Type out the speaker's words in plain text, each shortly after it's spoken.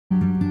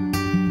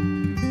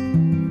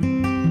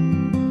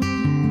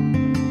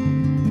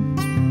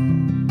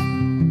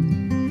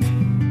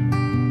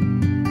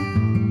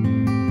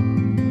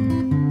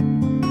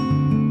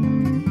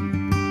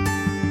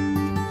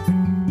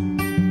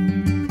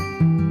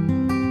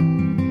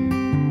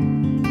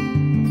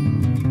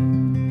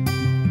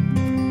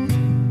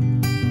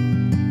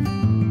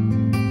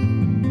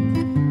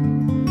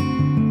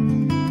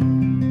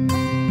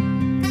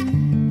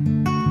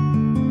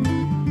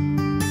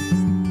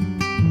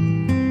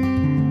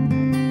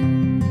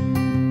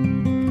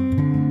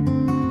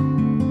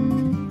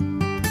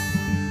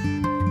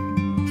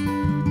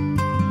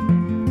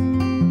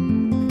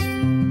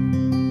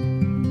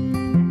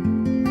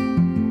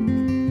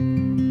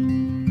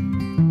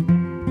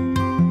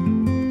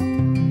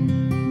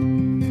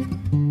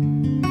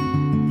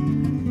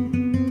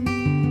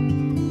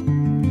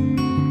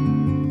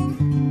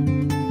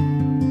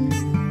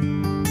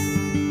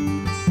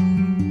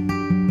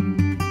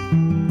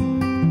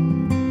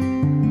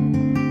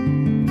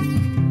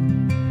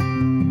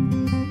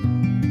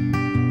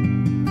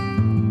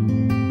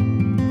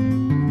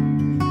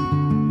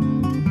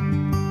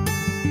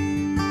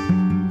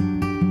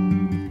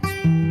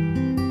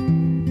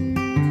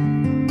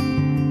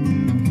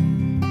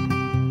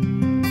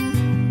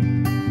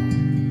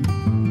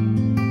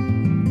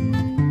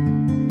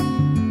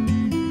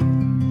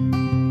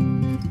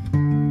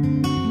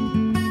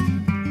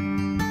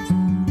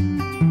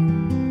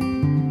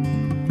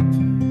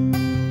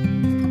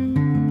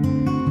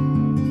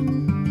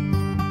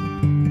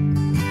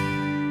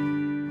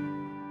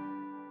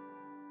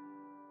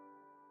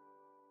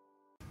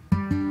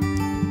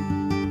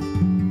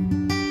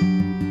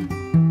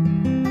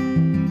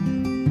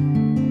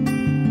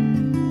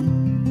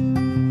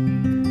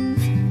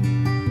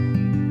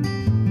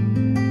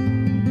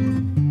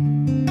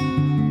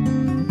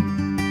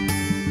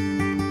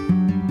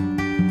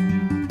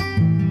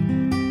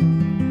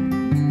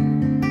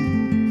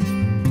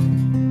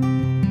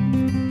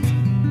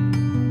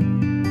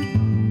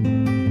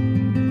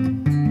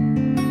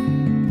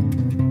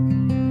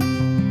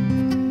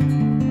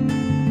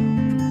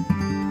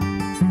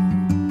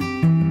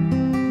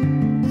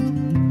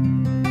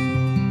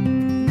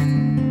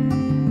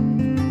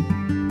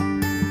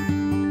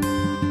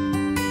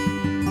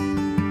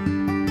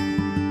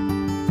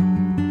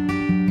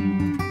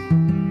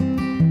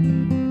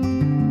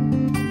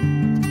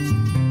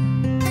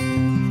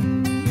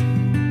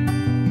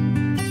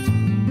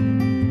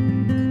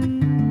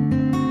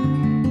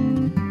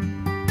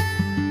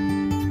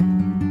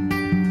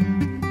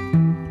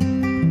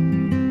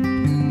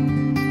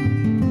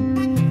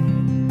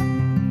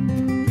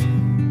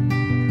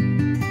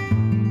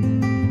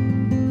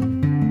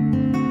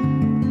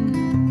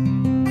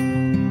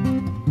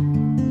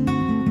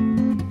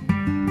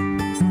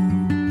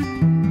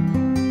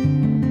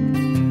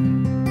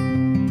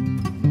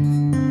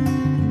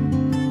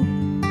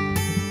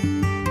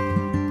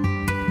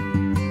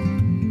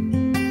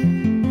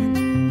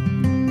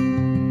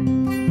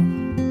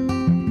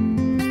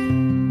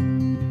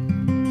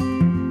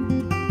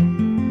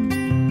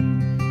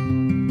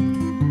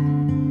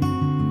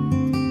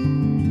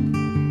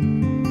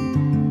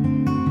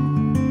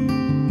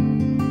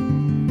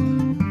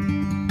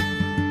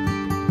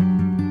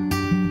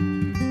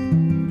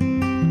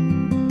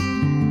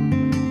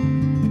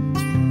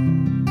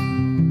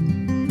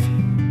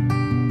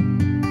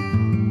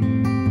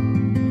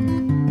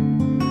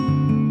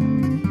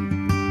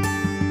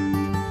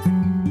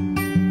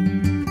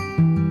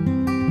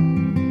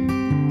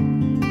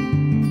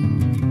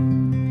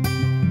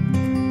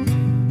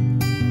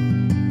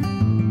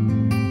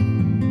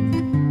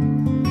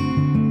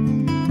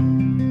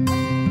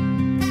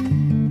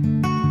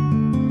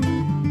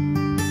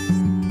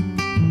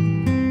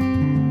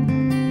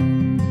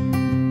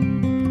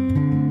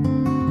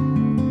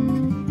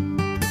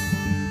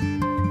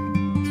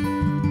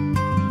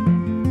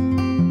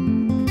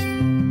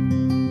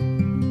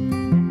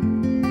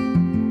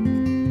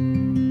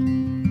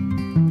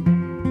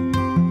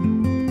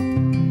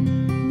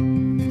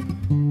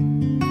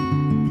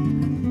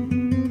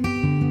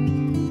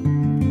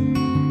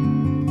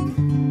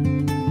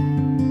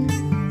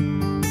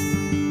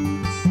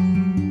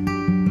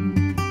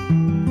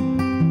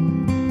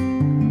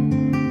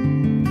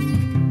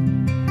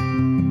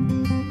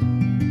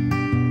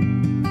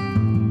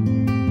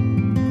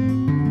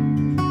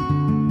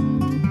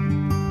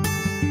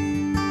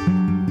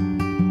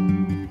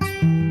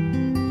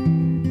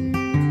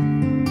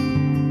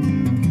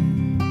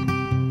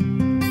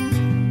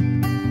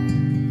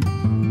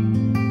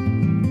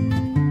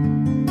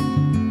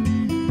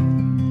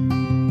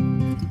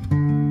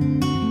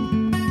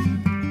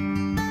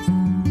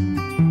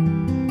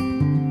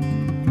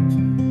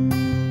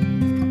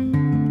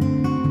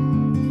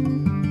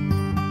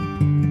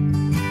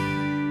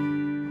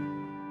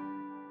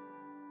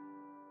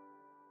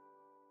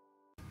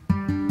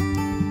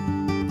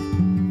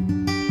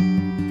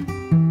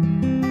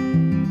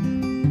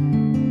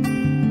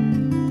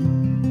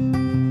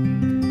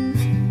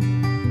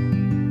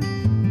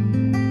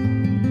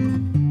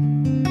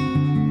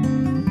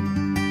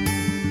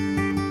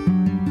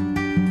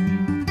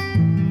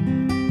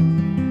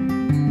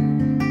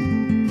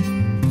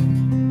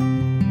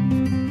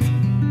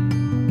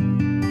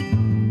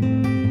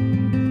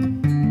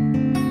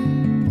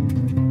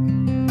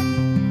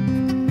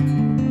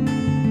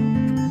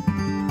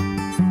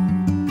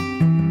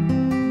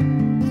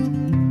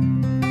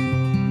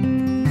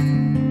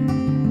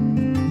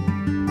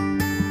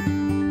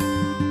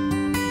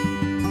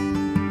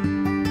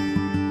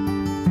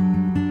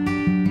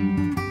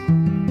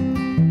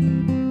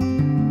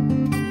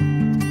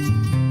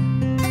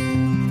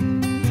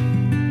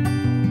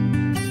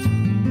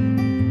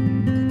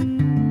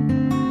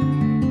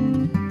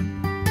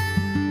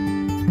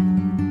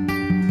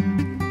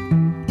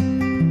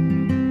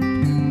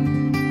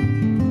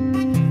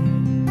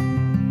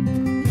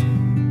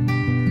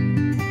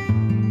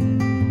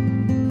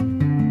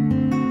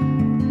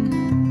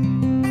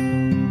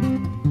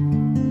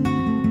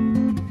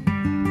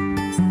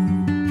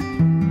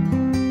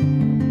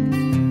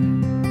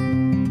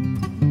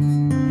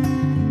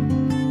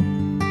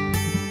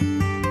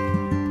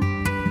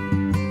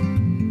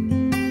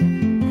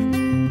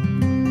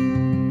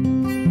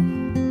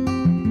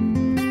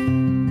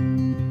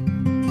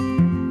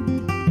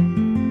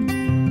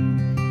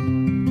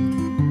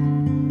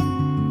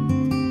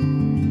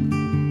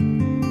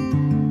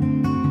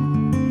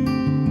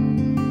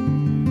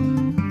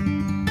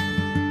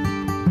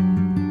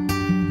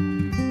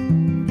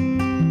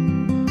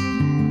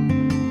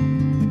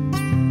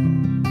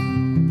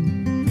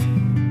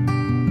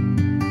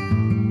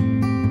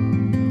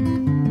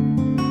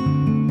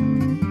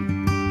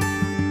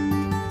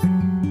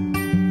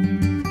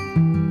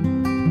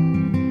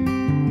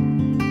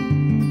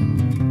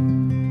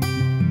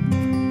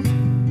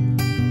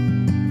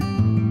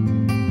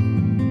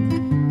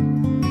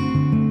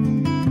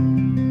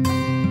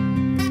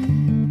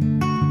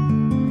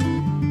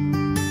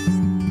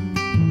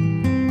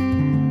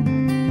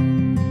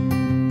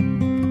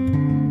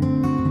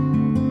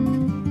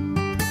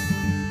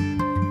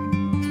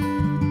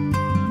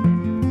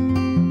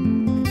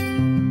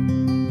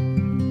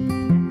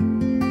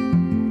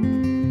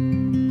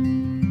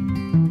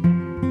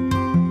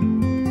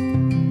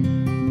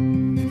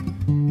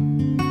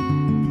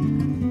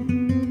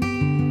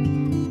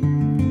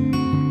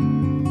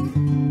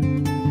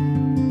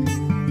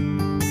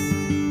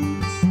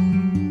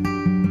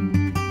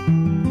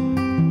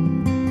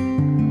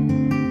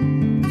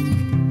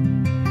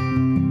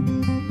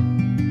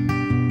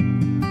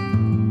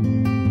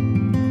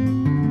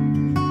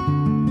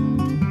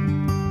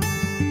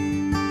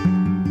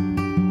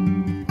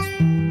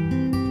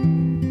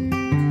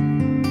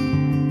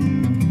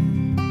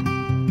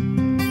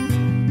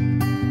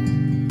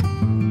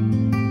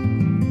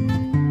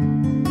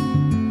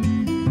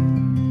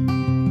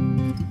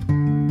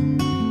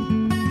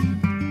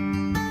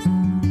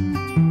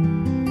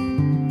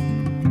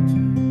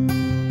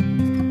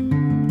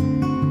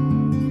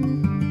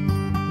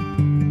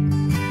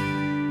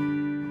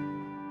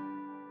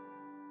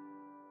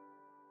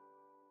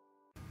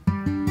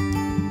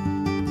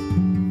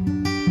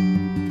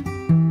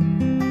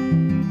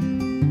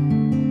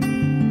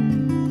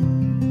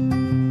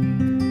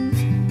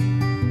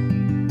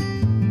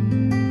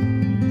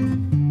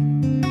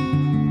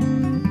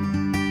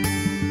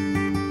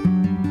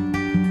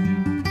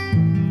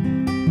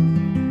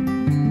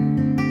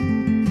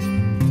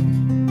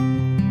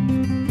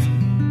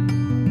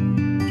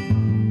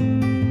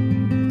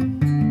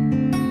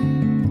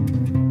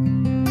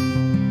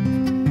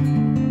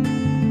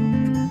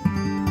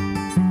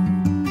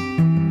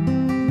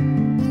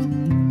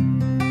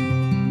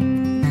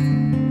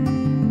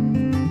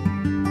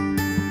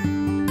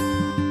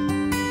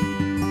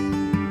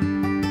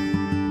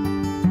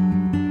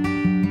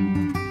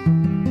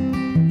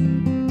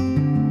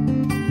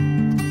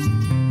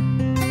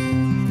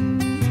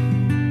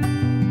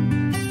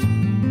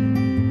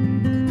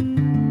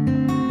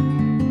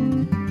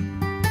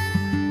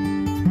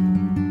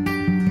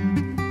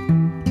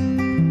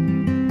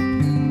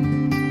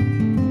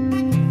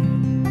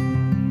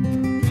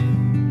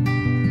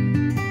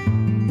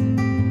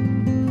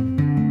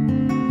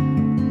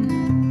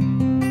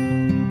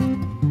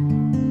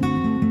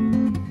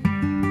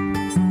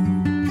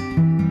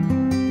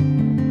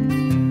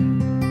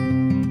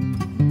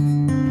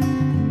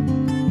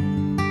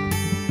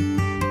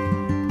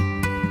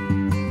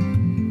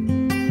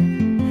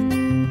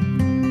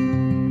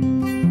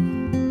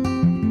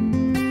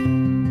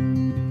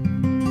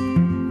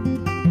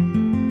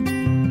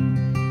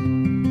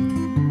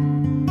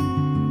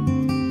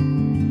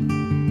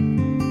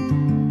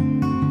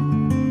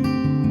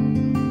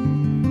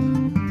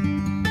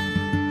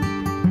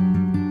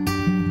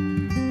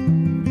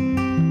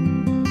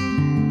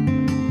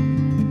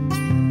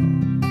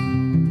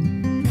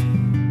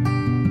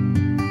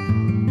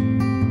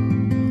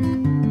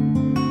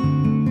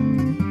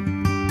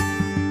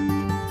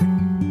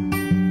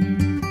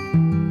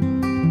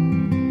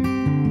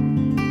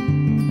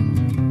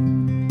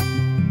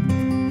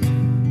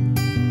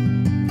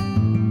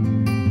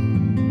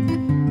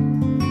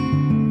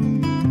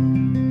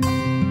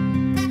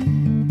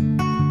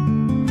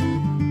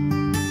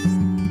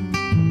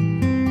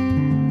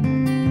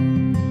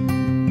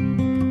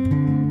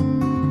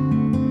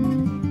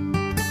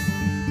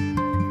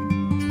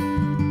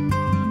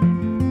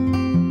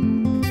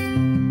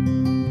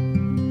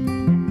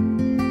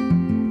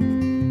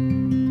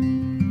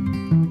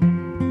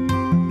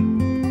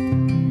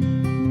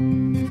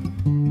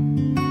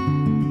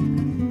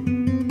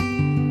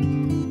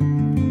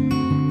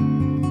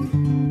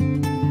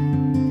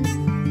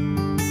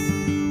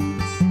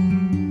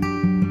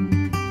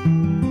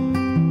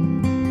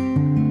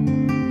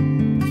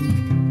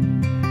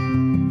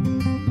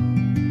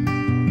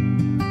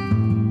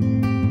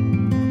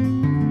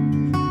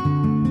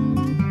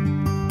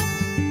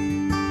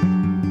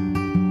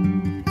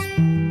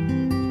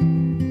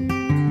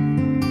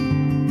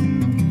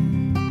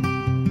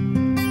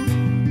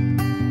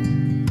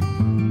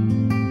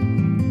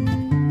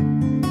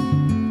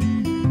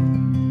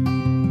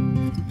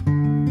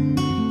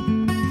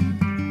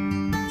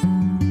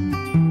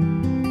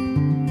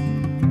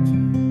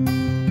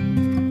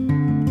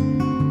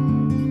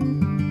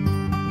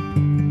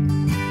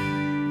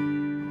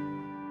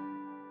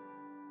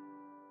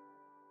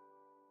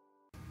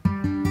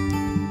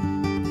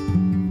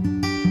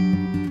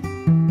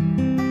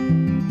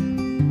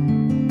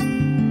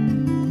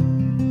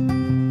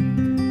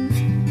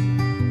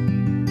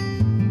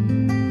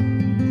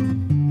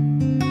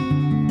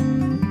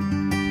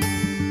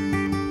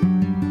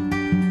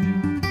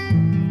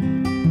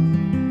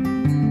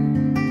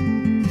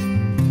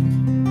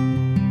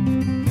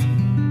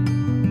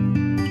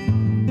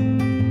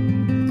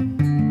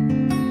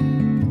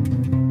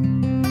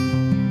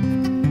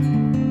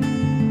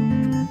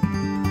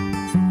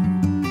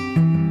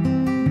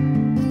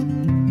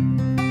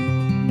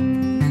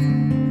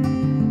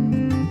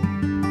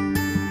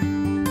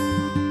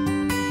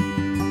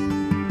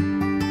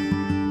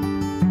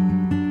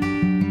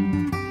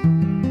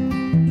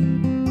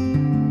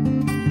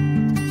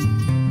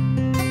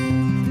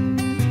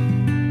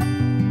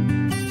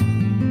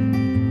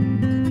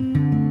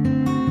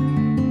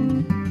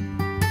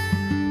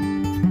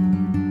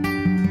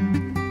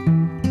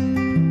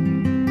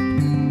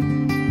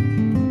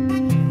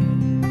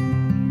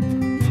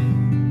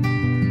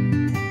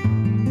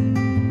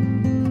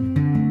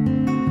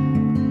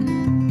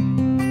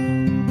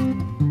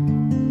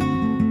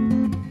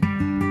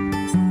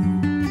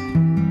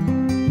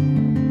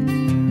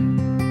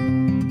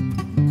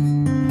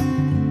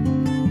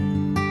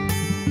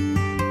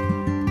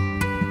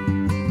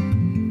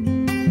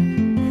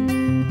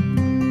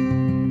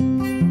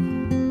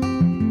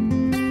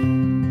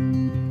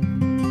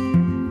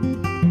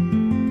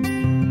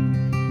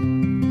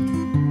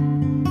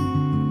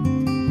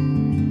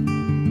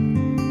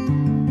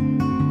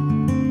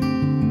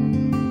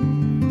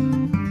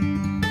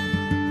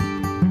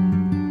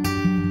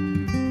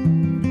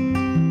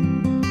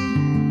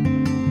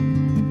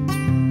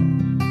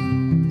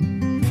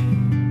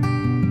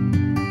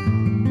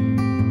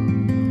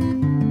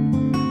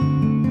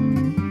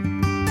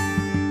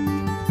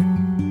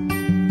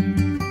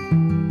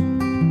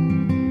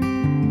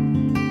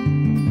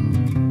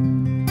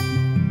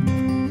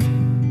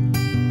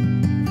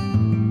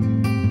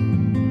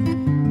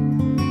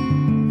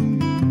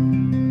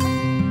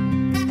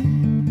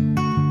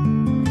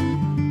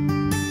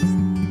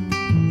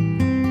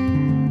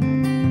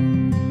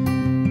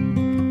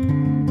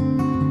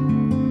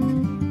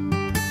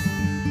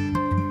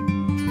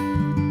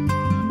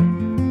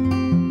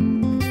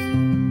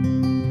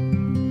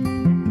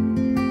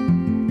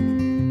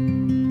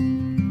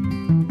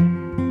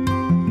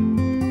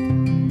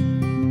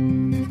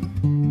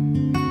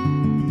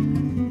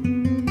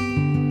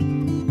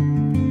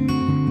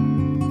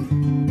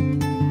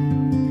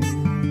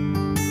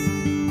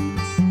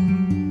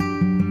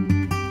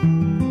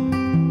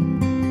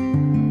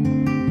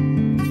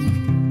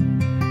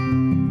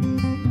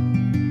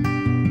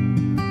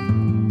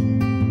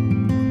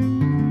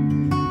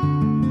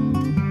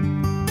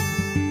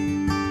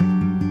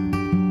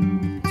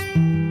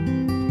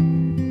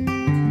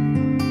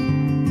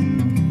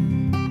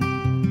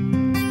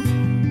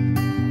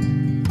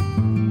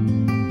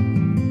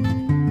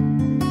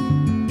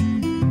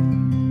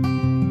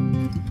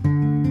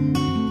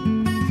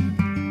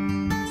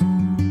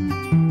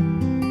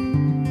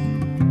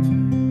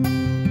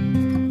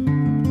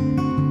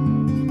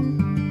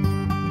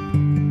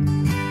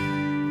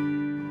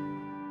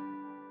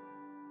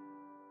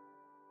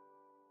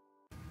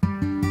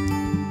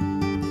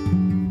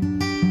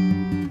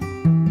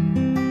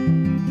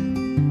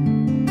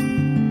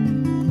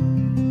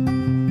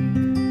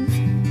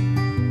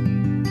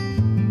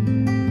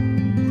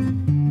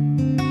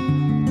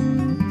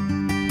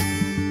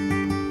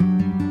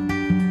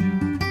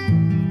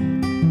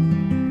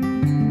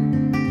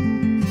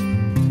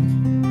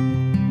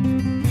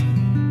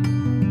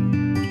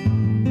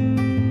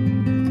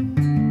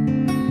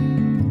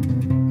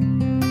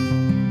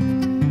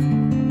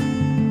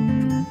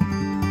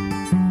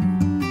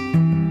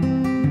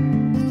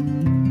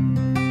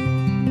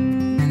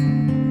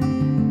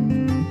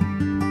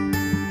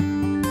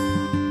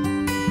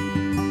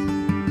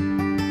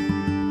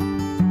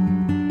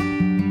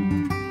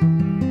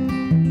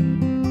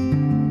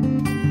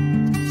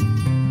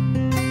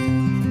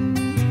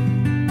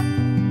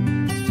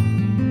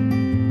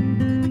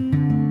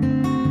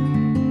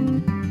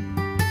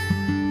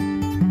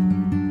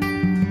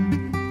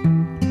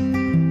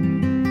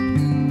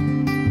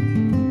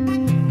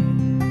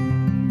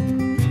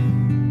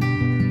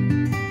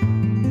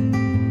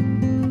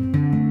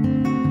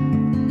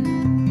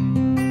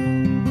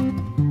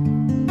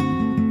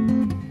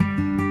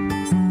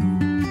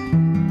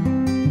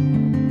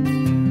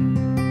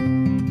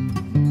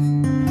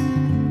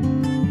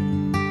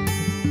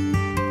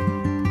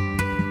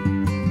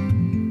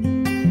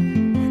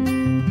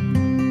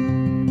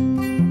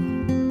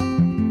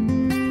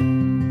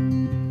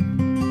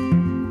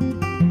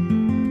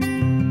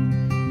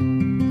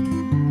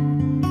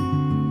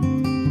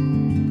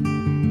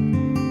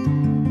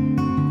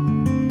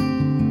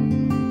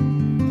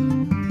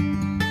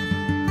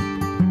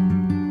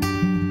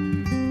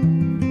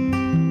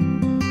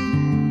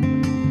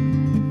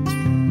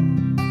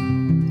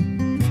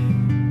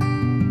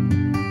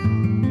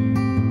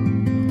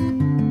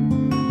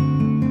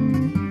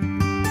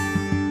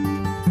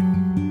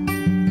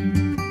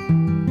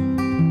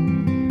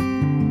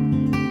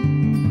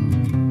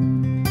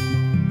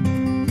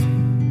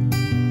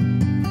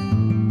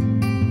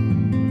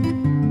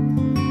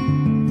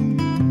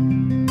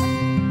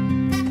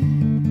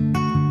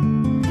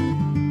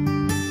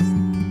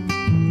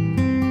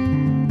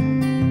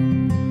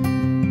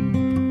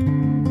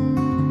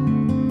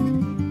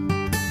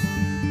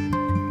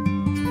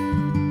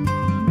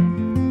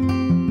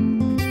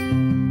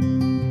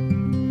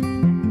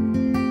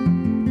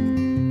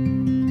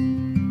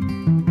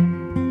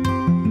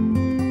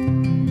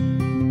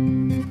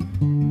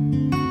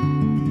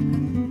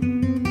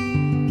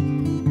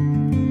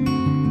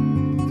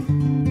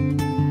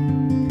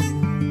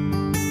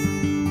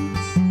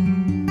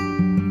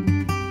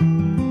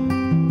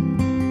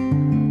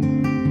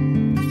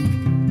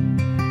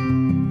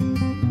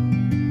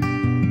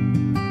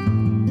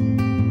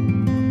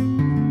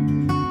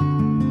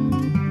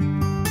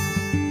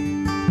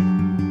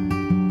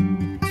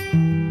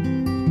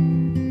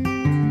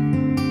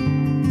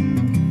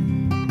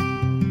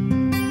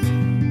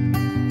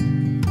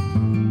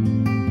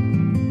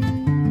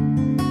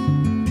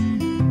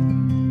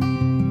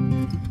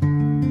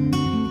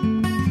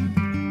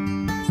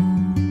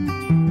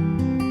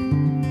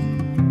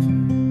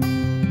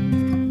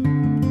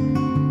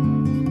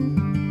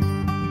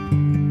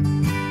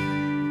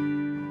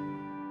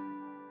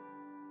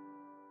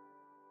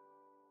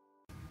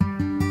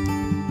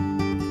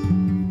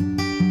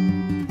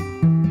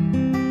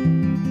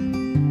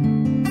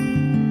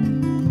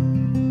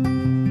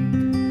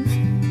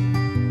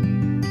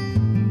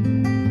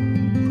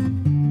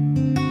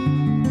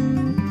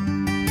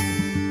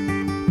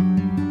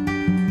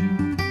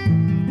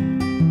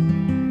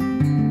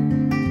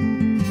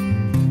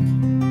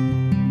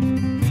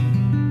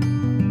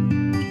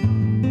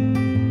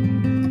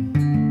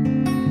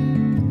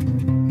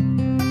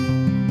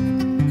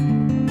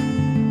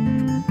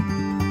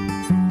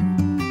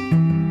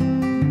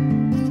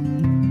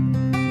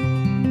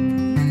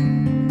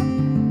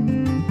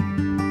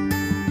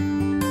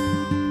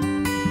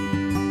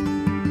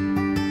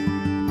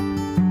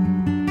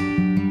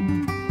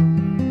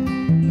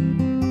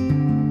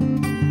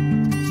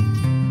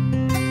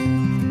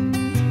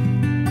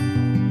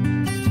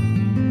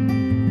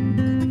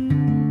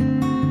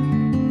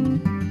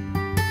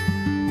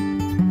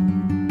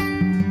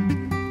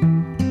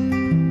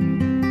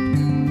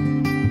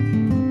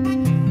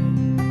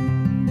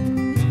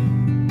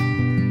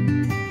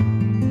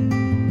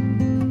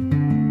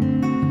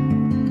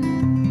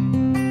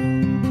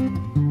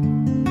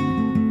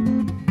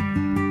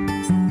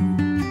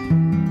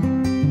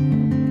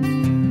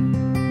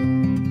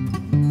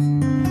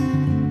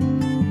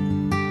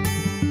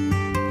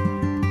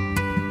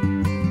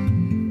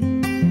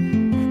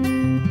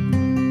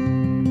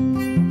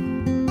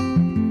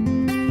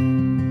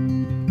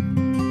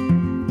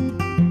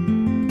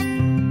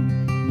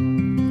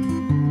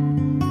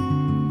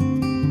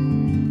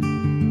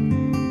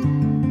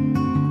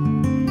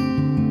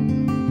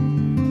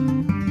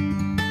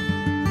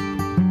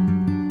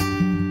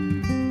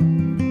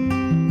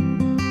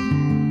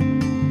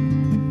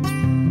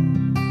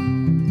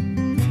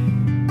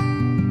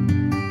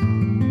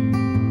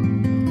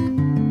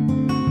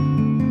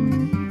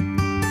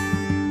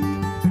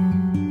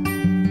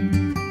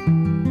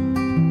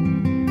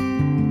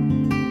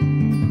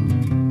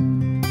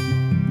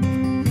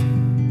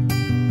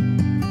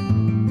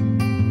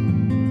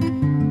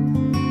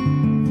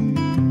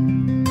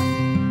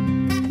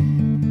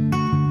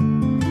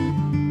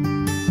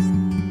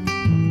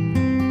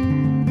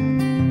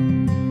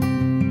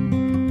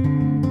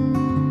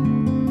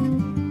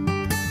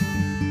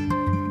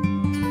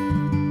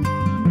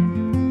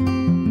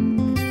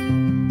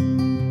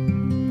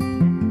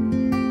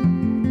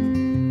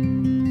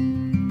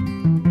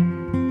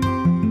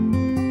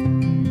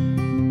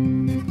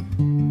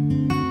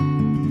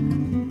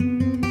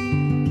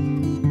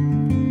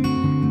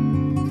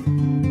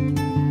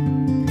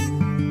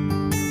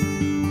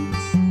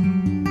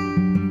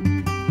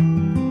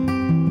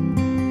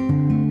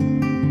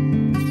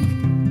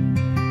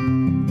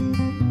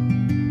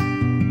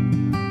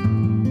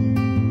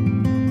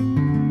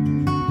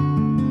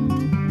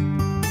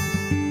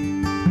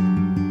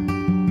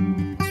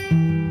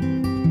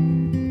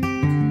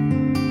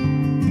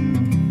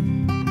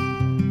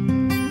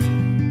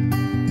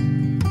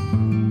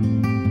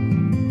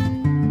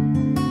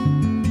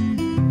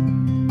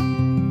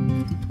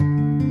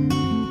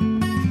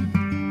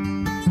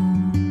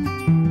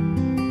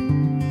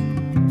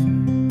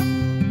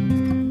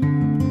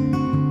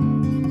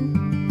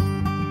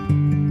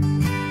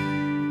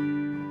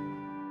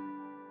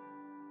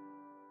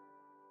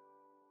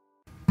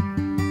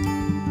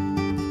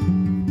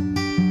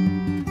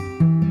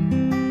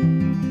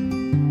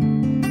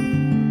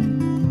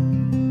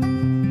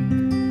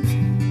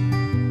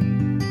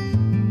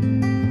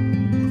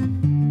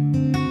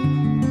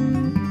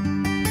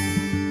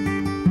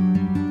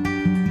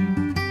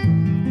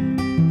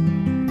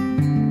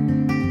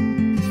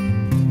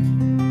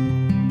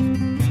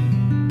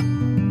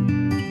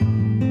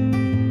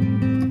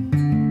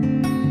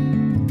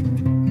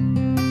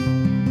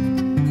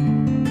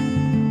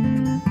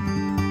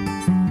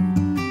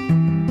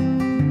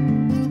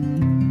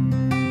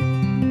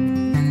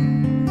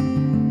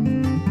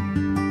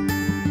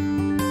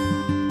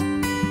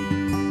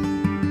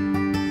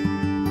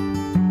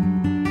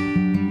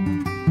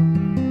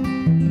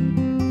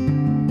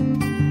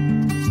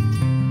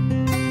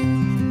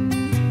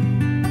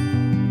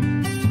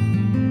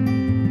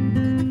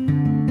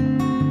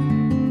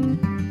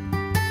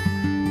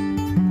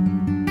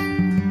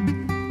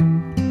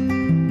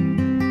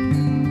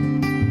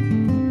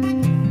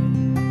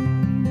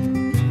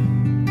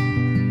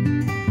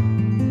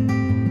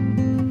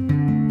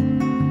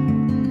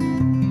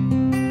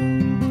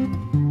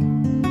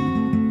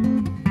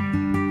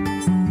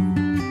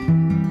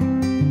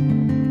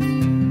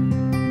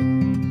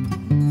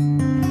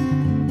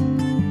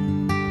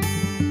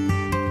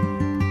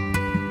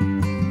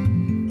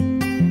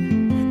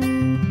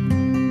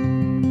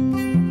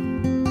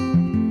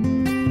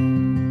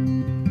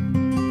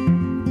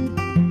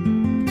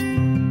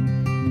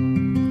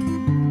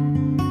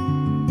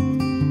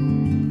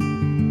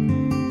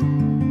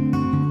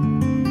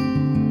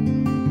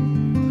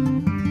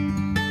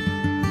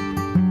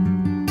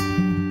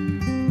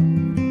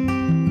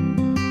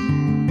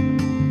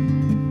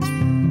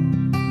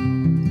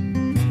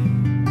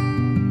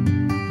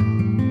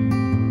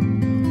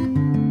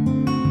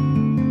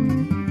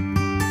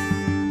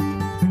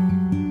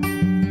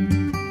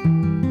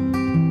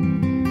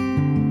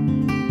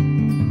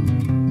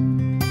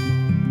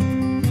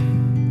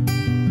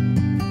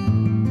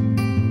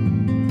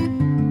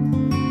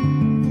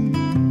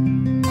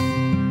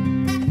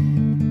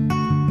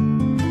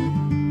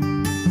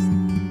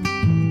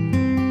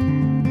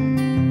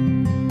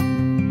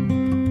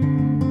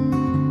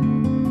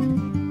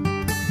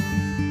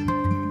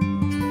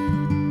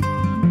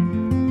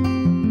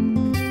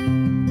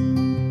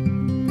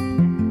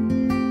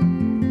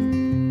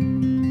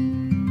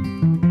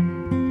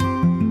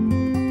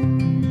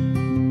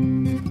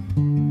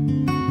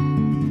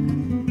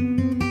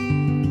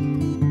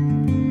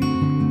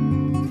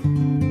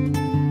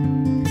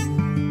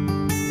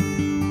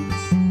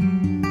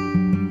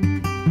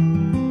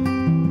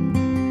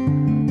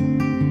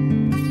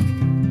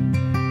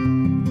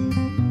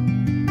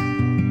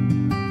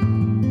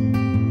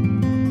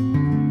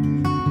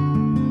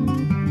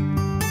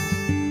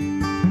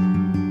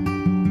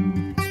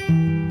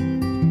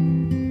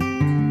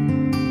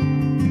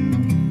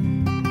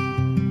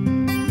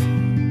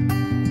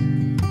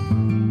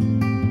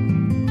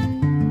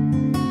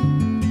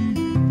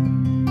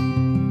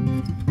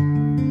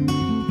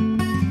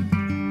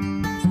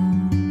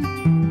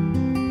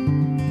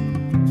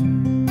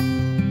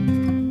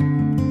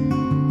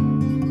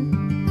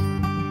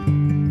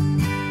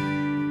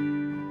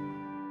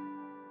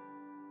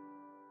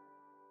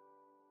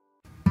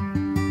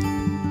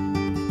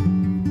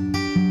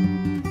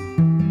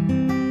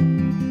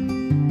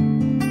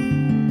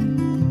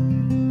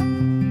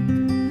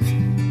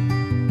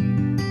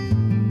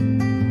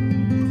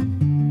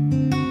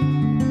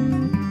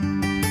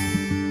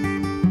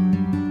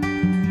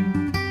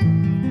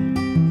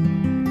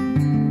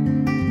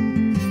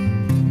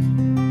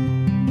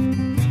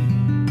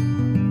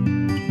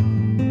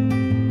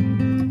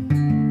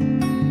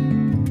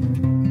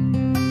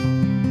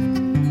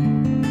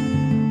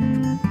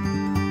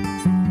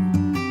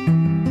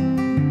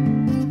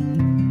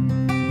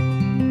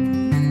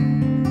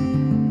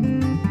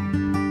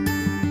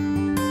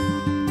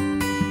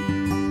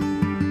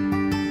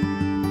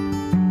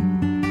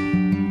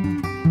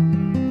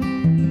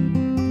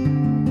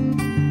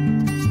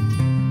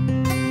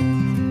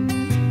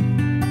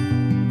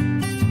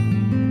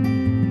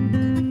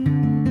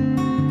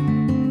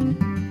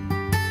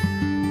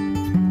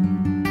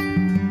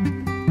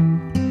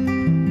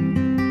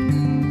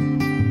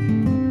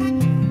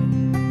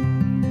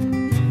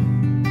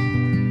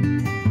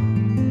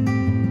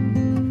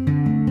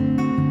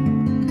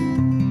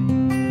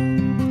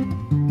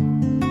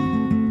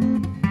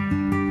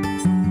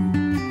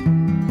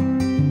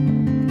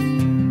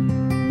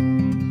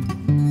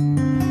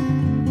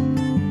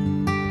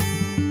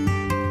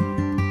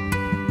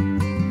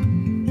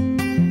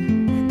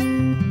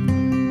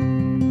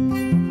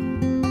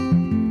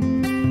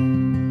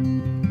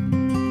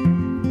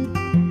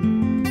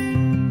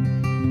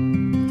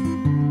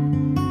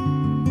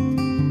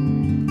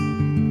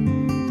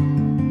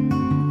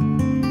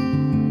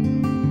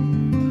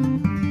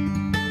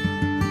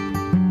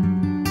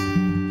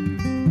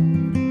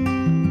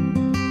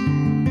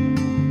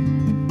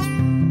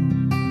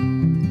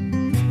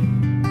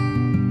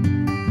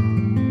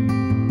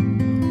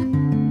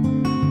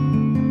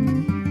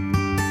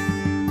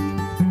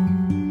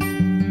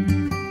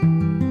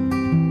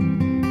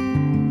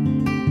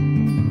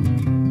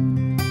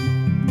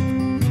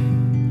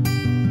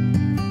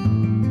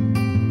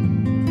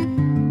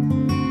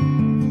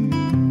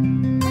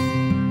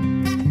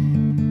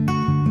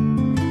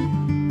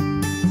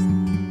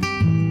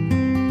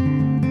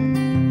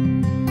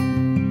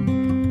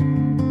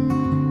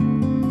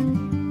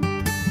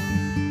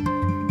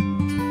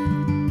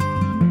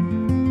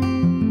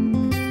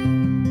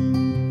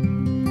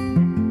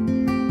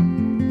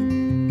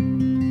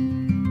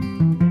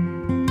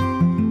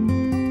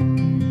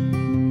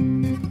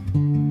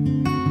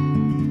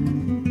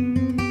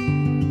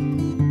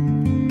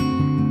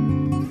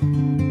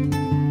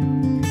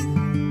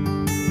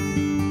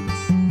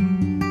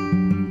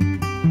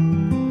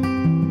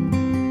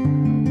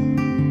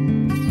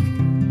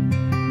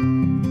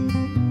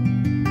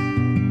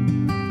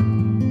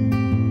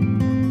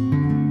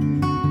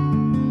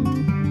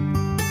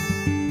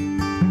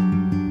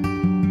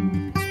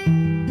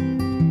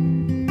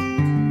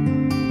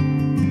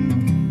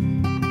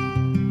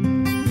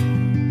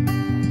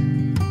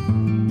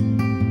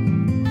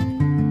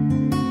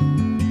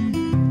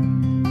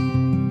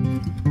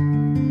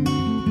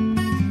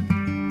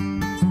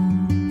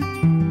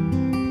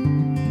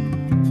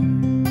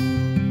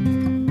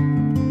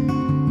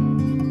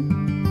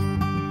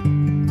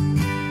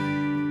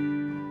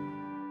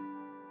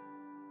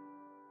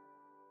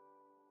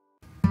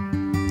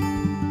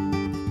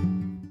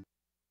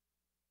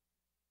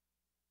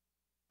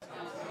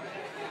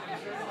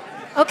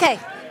Okay.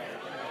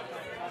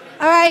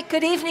 All right,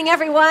 good evening,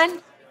 everyone.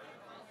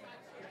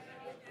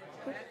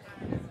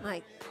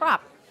 My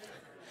prop.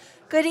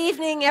 Good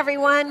evening,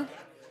 everyone.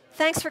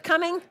 Thanks for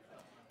coming.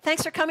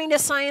 Thanks for coming to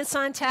Science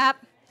on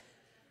Tap.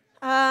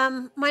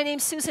 My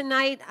name's Susan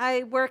Knight.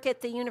 I work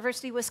at the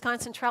University of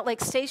Wisconsin Trout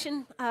Lake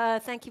Station.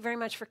 Thank you very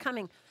much for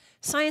coming.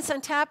 Science on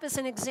Tap is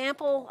an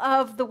example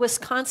of the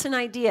Wisconsin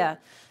idea,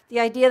 the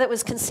idea that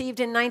was conceived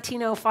in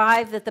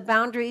 1905 that the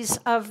boundaries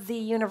of the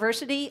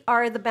university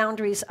are the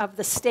boundaries of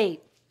the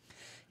state.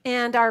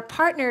 And our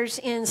partners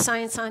in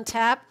Science on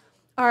Tap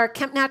are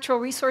Kemp Natural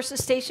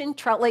Resources Station,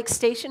 Trout Lake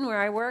Station, where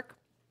I work,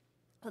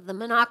 the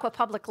Minocqua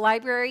Public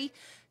Library,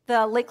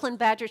 the Lakeland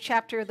Badger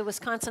chapter of the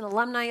Wisconsin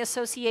Alumni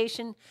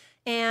Association,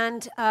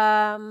 and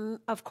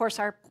of course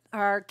our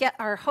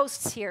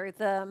hosts here,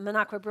 the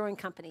Minocqua Brewing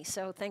Company.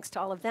 So thanks to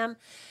all of them.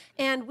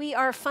 And we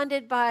are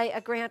funded by a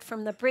grant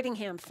from the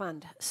Brittingham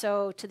Fund,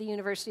 so to the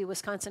University of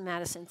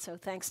Wisconsin-Madison. So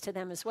thanks to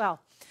them as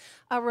well.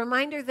 A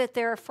reminder that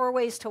there are 4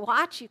 ways to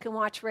watch. You can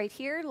watch right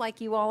here,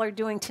 like you all are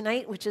doing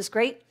tonight, which is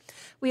great.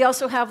 We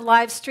also have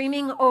live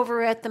streaming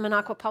over at the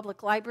Minocqua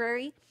Public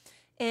Library.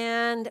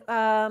 And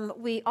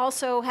we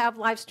also have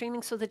live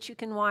streaming so that you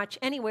can watch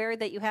anywhere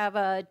that you have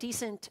a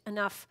decent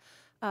enough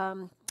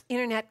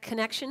internet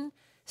connection,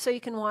 so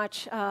you can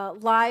watch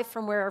live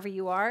from wherever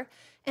you are.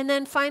 And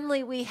then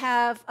finally, we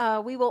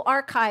will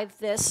archive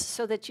this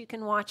so that you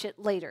can watch it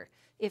later.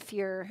 If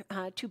you're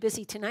too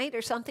busy tonight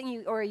or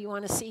something, or you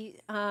want to see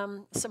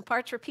some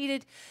parts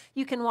repeated,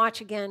 you can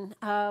watch again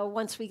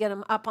once we get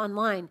them up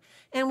online.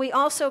 And we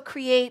also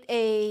create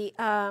a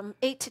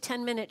 8 to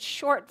 10 minute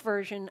short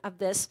version of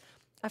this,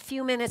 a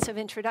few minutes of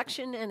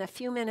introduction and a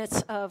few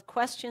minutes of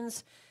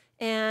questions.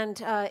 And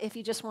if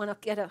you just want to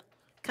get a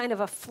kind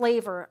of a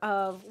flavor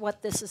of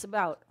what this is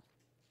about.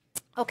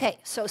 Okay,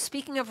 so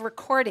speaking of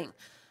recording,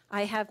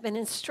 I have been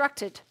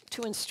instructed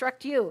to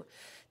instruct you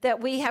that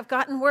we have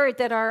gotten word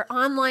that our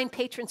online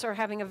patrons are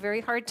having a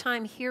very hard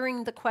time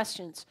hearing the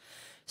questions.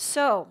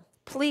 So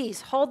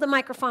please hold the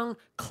microphone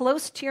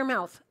close to your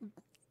mouth.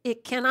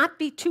 It cannot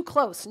be too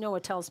close,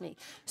 Noah tells me.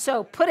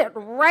 So put it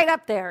right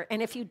up there,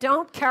 and if you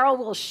don't, Carol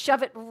will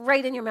shove it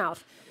right in your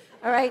mouth.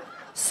 All right?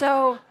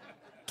 So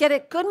get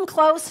it good and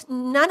close,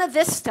 none of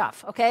this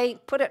stuff, okay?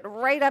 Put it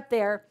right up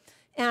there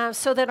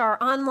so that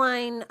our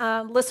online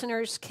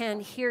listeners can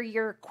hear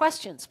your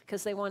questions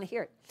because they want to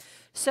hear it.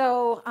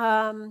 So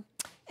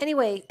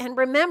anyway, and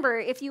remember,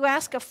 if you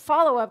ask a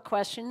follow-up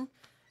question,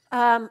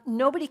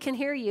 nobody can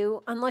hear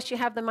you unless you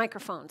have the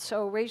microphone.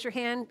 So raise your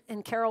hand,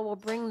 and Carol will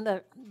bring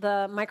the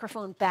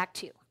microphone back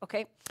to you,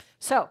 okay?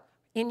 So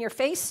in your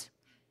face,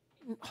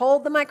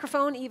 hold the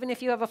microphone even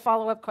if you have a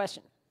follow-up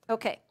question.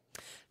 Okay,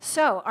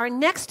 so our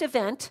next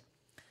event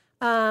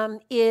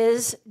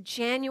is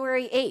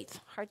January 8th,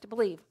 hard to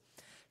believe.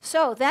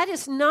 So that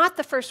is not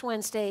the first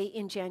Wednesday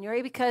in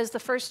January, because the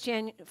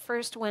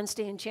first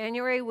Wednesday in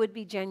January would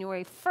be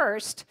January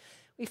 1st.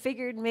 We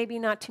figured maybe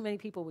not too many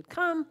people would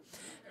come.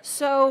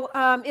 So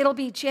it'll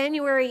be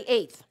January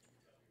 8th.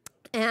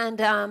 And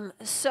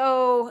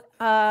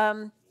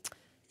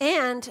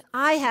and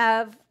I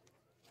have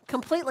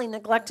completely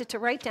neglected to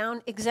write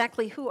down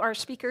exactly who our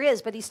speaker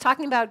is, but he's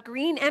talking about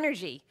green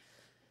energy.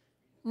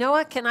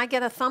 Noah, can I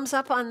get a thumbs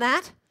up on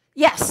that?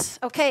 Yes,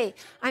 okay.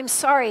 I'm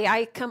sorry,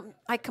 I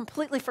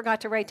completely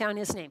forgot to write down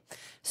his name.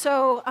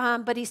 So,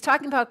 but he's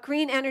talking about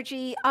green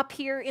energy up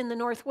here in the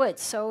North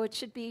Woods, so it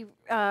should be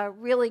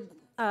really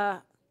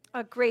a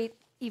great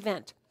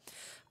event.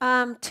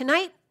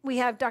 Tonight, we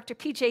have Dr.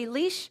 P.J.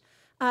 Leash.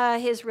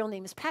 His real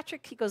name is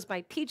Patrick. He goes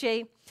by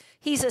P.J.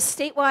 He's a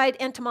statewide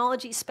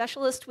entomology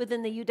specialist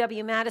within the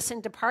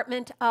UW-Madison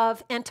Department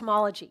of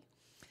Entomology.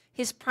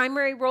 His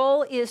primary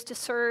role is to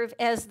serve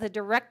as the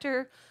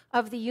director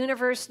of the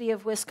University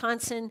of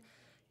Wisconsin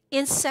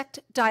Insect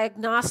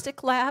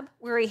Diagnostic Lab,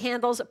 where he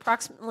handles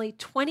approximately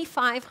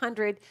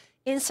 2,500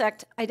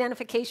 insect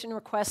identification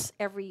requests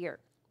every year.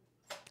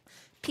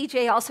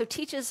 PJ also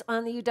teaches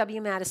on the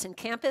UW-Madison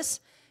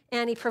campus,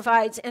 and he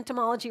provides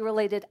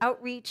entomology-related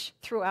outreach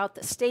throughout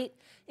the state,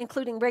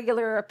 including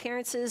regular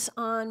appearances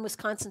on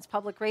Wisconsin's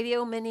public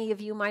radio. Many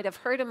of you might have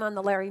heard him on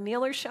the Larry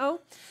Mueller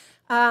Show.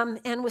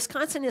 And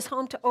Wisconsin is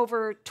home to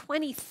over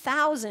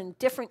 20,000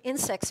 different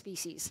insect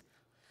species.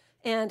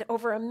 And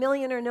over 1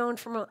 million are known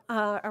from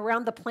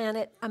around the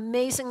planet.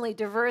 Amazingly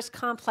diverse,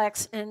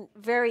 complex, and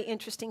very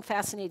interesting,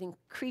 fascinating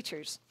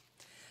creatures.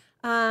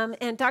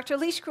 And Dr.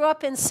 Leash grew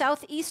up in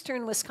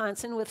southeastern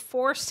Wisconsin with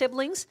 4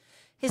 siblings.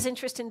 His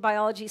interest in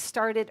biology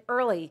started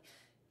early.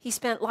 He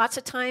spent lots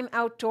of time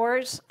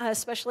outdoors,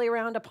 especially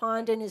around a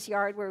pond in his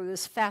yard where he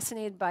was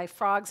fascinated by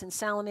frogs and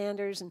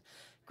salamanders and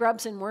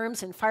grubs and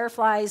worms and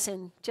fireflies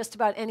and just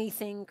about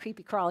anything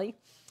creepy-crawly.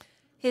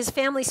 His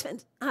family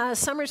spent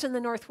summers in the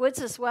North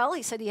Woods as well.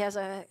 He said he has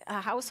a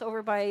house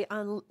over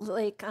on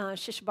Lake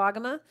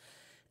Shishbagama.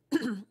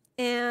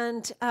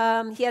 And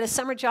he had a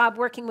summer job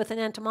working with an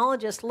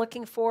entomologist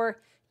looking for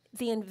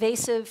the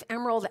invasive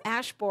emerald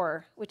ash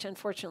borer, which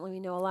unfortunately we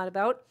know a lot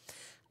about.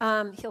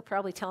 He'll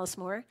probably tell us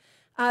more.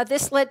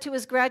 This led to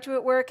his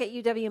graduate work at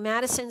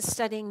UW-Madison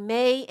studying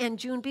May and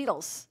June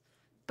beetles.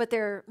 But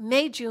they're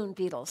May-June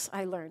beetles,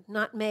 I learned,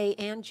 not May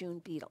and June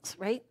beetles,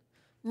 right?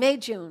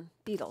 May-June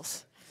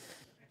beetles.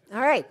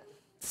 All right,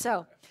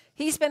 so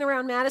he's been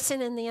around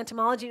Madison in the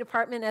entomology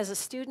department as a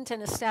student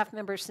and a staff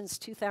member since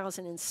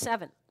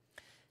 2007.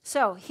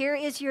 So here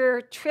is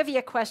your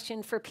trivia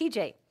question for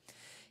PJ.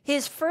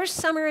 His first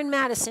summer in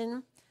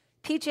Madison,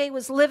 PJ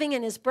was living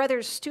in his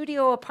brother's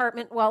studio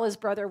apartment while his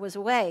brother was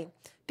away.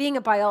 Being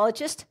a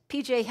biologist,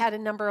 PJ had a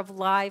number of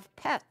live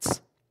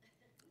pets,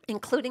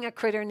 including a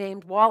critter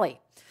named Wally.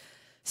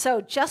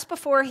 So just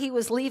before he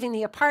was leaving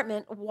the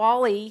apartment,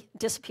 Wally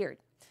disappeared.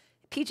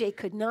 PJ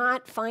could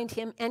not find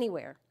him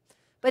anywhere.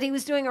 But he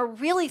was doing a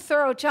really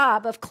thorough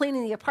job of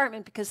cleaning the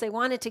apartment because they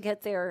wanted to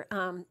get their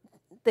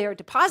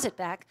deposit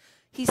back.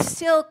 He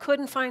still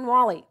couldn't find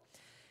Wally.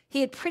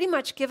 He had pretty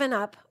much given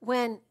up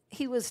when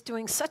he was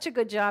doing such a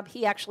good job,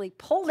 he actually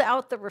pulled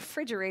out the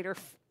refrigerator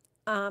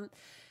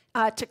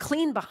to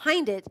clean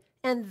behind it,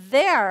 and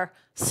there,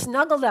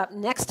 snuggled up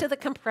next to the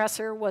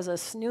compressor, was a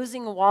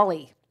snoozing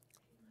Wally.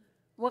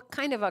 What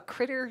kind of a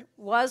critter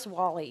was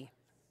Wally?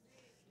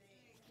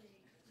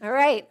 All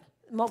right,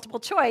 multiple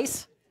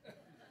choice.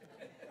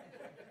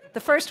 The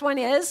first one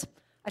is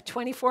a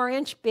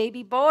 24-inch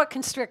baby boa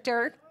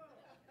constrictor.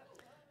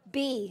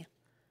 B,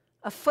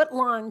 a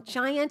foot-long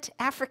giant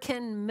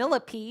African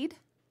millipede.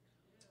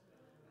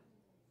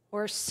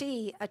 Or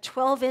C, a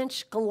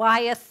 12-inch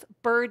Goliath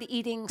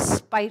bird-eating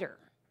spider.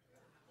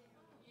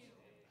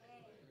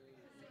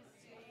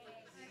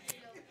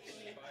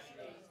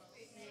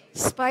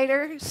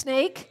 Spider,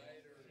 snake?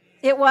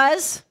 It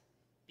was?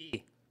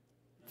 B.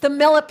 The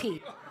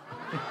millipede.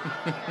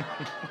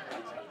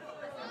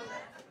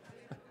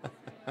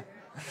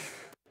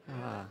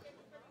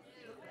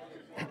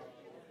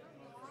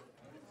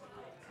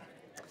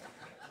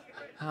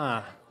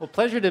 Well,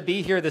 pleasure to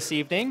be here this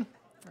evening.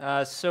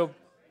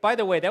 By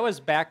the way, that was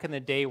back in the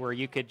day where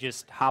you could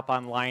just hop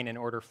online and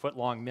order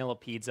foot-long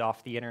millipedes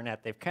off the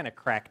internet. They've kind of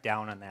cracked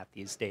down on that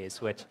these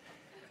days, which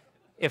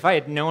if I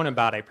had known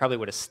about it, I probably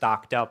would have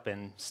stocked up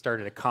and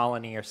started a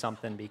colony or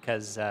something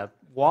because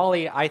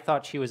Wally, I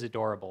thought she was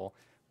adorable.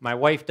 My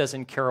wife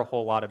doesn't care a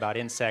whole lot about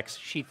insects.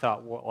 She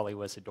thought Wally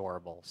was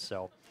adorable.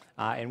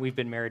 And we've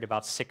been married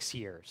about 6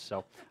 years.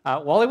 So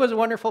Wally was a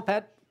wonderful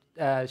pet.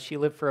 She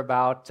lived for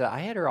about, I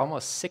had her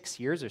almost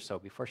 6 years or so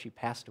before she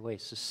passed away.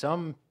 So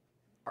some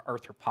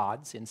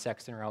arthropods,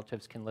 insects and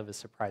relatives, can live a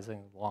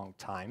surprisingly long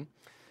time.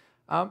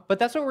 But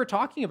that's what we're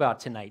talking about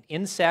tonight,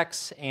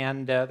 insects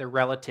and their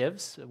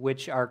relatives,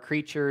 which are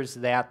creatures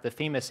that the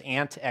famous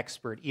ant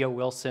expert E.O.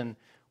 Wilson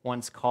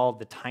once called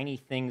the tiny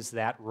things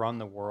that run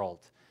the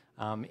world.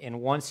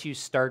 And once you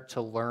start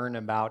to learn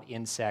about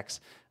insects,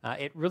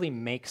 it really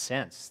makes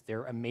sense.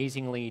 They're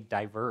amazingly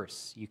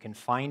diverse. You can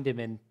find them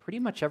in pretty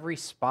much every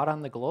spot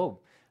on the globe.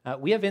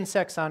 We have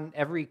insects on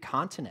every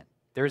continent.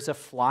 There's a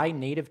fly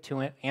native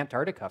to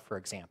Antarctica, for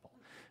example.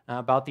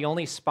 About the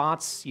only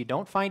spots you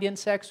don't find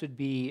insects would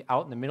be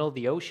out in the middle of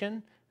the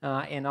ocean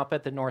and up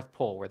at the North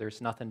Pole where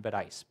there's nothing but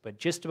ice. But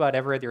just about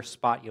every other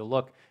spot you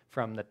look,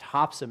 from the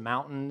tops of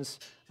mountains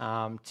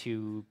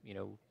to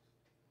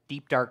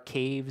deep dark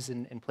caves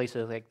and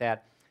places like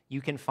that, you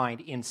can find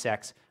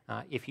insects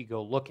if you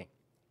go looking.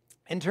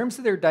 In terms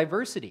of their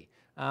diversity,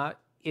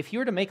 if you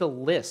were to make a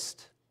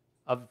list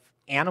of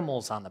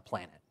animals on the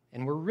planet,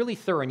 and we're really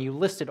thorough, and you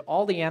listed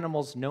all the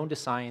animals known to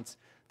science,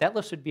 that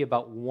list would be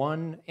about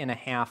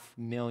 1.5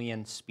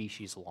 million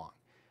species long.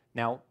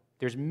 Now,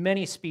 there's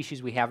many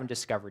species we haven't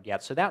discovered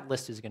yet, so that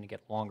list is going to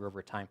get longer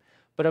over time.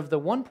 But of the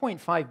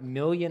 1.5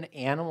 million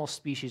animal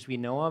species we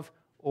know of,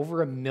 over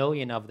 1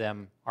 million of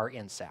them are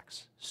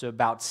insects. So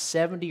about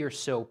 70 or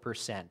so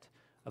 %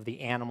 of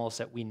the animals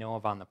that we know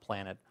of on the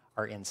planet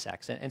are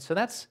insects. And so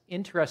that's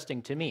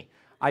interesting to me.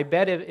 I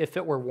bet if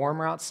it were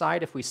warmer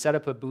outside, if we set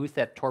up a booth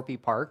at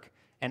Torpy Park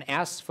and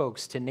asked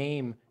folks to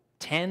name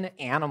 10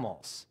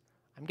 animals,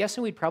 I'm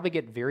guessing we'd probably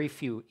get very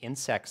few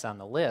insects on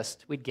the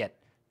list. We'd get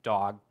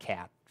dog,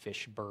 cat,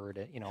 fish,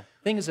 bird,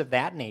 things of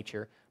that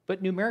nature.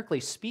 But numerically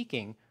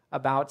speaking,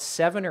 about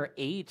 7 or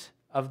 8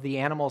 of the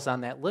animals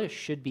on that list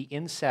should be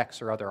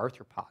insects or other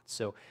arthropods.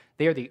 So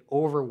they are the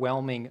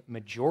overwhelming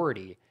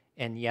majority,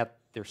 and yet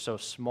they're so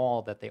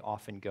small that they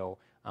often go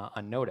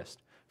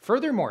unnoticed.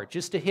 Furthermore,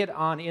 just to hit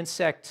on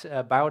insect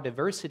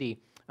biodiversity,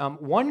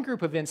 one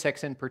group of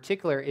insects in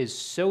particular is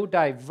so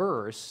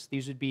diverse,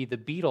 these would be the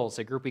beetles,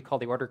 a group we call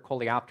the order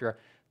Coleoptera.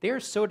 They are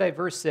so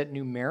diverse that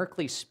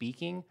numerically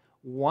speaking,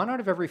 1 out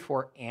of every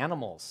 4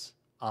 animals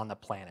on the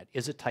planet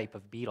is a type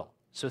of beetle.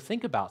 So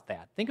think about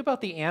that. Think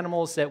about the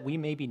animals that we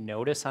maybe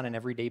notice on an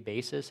everyday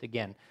basis.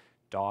 Again,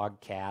 dog,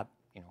 cat,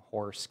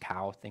 horse,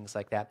 cow, things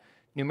like that.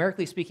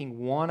 Numerically speaking,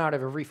 1 out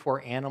of every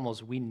 4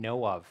 animals we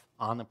know of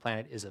on the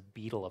planet is a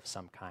beetle of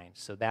some kind.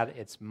 So that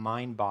it's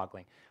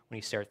mind-boggling when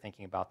you start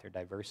thinking about their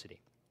diversity.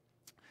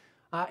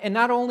 And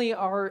not only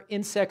are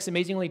insects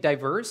amazingly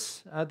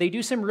diverse, they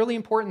do some really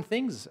important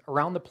things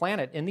around the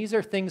planet. And these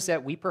are things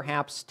that we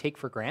perhaps take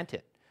for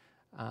granted.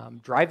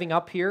 Driving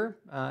up here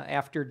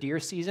after deer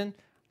season,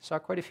 Saw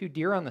quite a few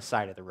deer on the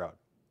side of the road.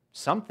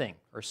 Something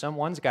or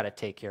someone's got to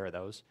take care of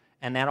those,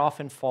 and that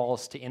often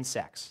falls to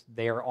insects.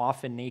 They are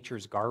often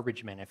nature's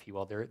garbage men, if you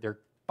will. They're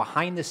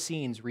behind the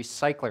scenes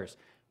recyclers,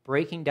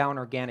 breaking down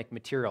organic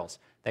materials.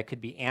 That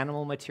could be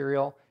animal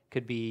material,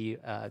 could be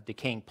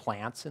decaying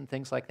plants and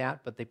things like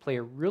that, but they play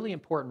a really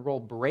important role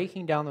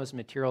breaking down those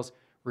materials,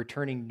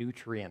 returning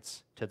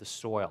nutrients to the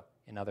soil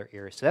in other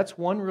areas. So that's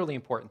one really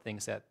important thing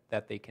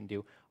that they can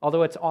do,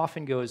 although it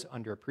often goes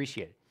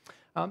underappreciated.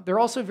 They're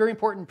also very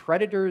important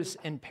predators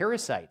and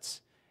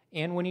parasites.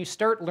 And when you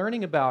start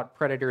learning about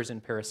predators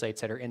and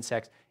parasites that are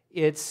insects,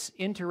 it's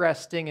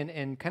interesting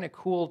and kind of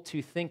cool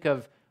to think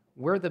of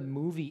where the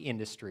movie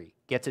industry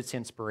gets its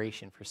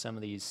inspiration for some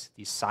of these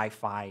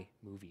sci-fi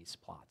movies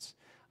plots.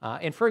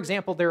 And for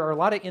example, there are a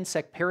lot of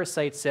insect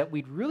parasites that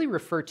we'd really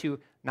refer to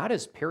not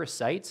as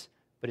parasites,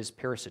 but as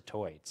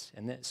parasitoids.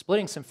 And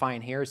splitting some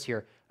fine hairs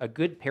here, a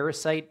good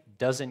parasite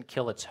doesn't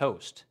kill its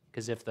host,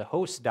 because if the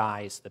host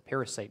dies, the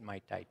parasite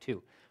might die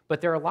too.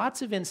 But there are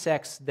lots of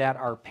insects that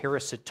are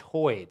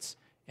parasitoids,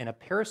 and a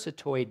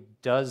parasitoid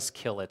does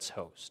kill its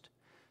host.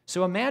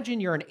 So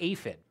imagine you're an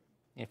aphid.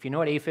 If you know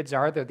what aphids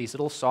are, they're these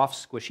little soft,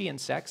 squishy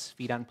insects,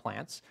 feed on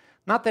plants.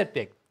 Not that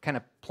big, kind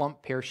of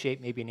plump,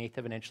 pear-shaped, maybe 1/8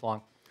 of an inch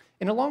long.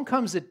 And along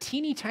comes a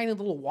teeny tiny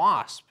little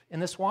wasp.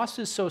 And this wasp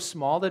is so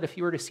small that if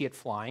you were to see it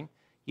flying,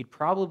 you'd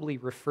probably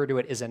refer to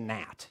it as a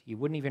gnat. You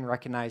wouldn't even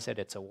recognize that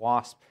it's a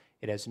wasp.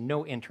 It has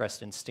no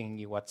interest in stinging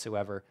you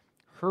whatsoever.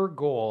 Her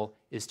goal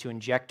is to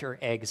inject her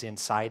eggs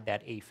inside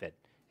that aphid,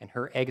 and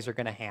her eggs are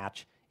going to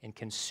hatch and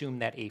consume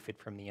that aphid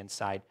from the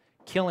inside,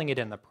 killing it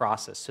in the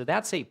process. So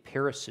that's a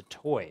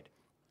parasitoid.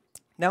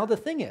 Now the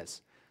thing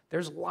is,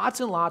 there's lots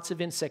and lots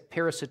of insect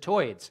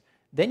parasitoids.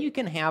 Then you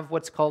can have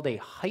what's called a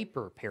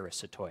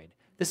hyperparasitoid.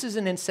 This is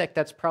an insect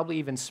that's probably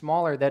even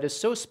smaller that is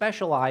so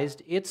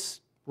specialized, its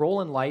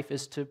role in life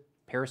is to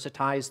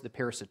parasitize the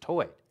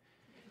parasitoid.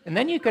 And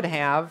then you could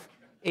have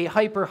a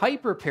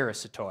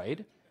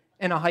hyperparasitoid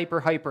and a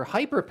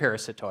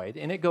hyperparasitoid,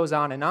 and it goes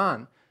on and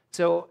on.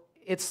 So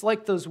it's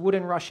like those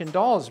wooden Russian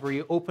dolls where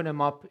you open them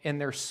up and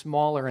they're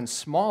smaller and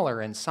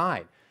smaller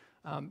inside.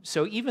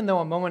 So even though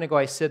a moment ago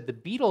I said the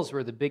beetles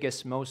were the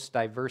biggest, most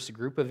diverse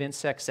group of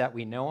insects that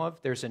we know of,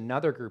 there's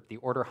another group, the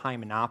order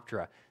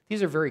Hymenoptera.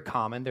 These are very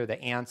common. They're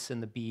the ants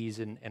and the bees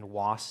and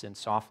wasps and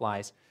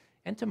sawflies.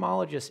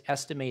 Entomologists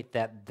estimate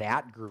that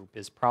that group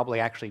is probably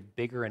actually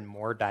bigger and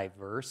more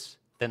diverse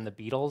than the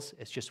beetles.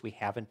 It's just we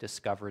haven't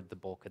discovered the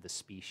bulk of the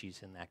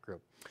species in that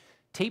group.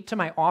 Taped to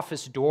my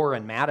office door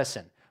in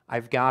Madison,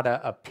 I've got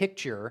a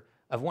picture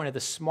of one of the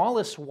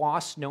smallest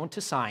wasps known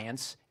to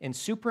science, and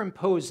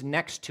superimposed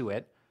next to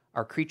it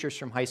are creatures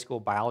from high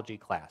school biology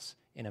class,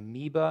 an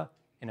amoeba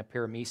and a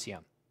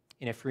paramecium.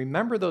 And if you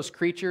remember those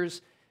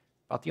creatures,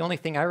 about the only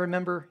thing I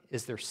remember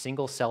is they're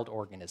single-celled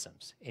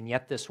organisms. And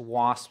yet this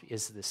wasp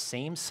is the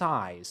same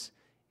size.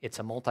 It's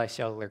a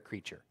multicellular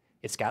creature.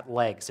 It's got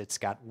legs, it's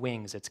got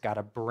wings, it's got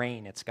a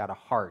brain, it's got a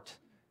heart.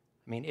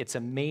 I mean, it's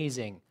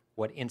amazing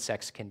what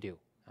insects can do.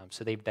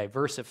 So they've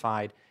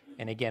diversified.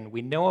 And again,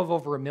 we know of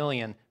over 1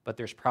 million, but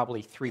there's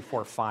probably 3,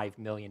 4, 5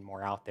 million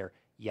more out there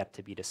yet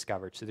to be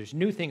discovered. So there's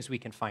new things we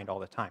can find all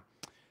the time.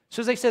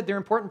 So as I said, they're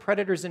important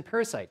predators and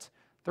parasites.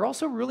 They're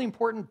also really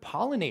important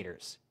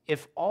pollinators.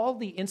 If all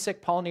the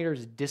insect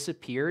pollinators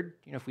disappeared,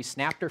 if we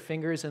snapped our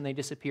fingers and they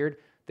disappeared,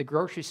 the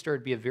grocery store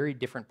would be a very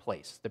different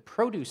place. The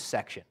produce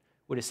section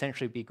would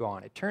essentially be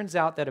gone. It turns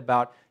out that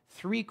about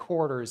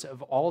 3/4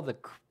 of all the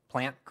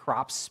plant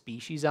crop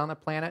species on the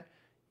planet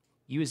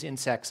use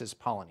insects as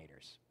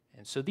pollinators.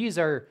 And so these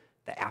are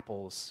the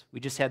apples. We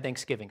just had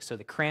Thanksgiving, so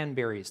the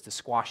cranberries, the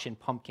squash and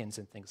pumpkins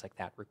and things like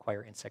that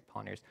require insect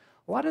pollinators.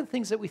 A lot of the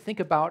things that we think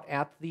about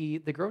at the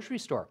grocery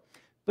store.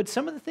 But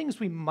some of the things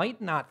we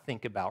might not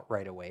think about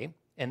right away,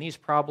 and these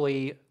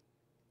probably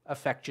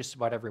affect just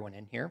about everyone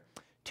in here.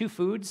 2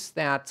 foods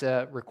that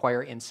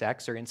require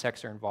insects, or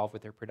insects are involved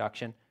with their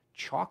production: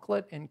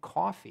 chocolate and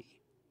coffee.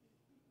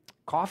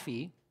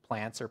 Coffee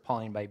plants are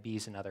pollinated by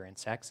bees and other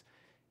insects.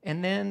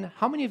 And then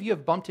how many of you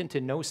have bumped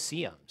into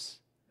no-see-ums?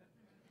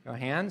 No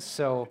hands?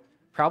 So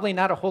probably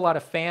not a whole lot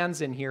of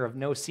fans in here of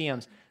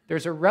no-see-ums.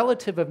 There's a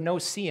relative of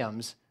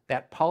no-see-ums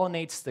that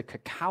pollinates the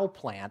cacao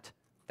plant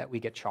that we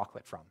get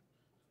chocolate from.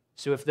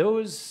 So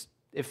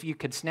if you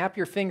could snap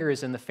your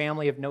fingers and the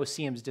family of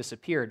no-see-ums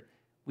disappeared,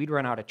 we'd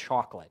run out of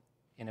chocolate.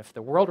 And if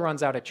the world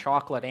runs out of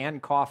chocolate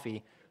and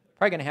coffee,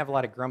 probably going to have a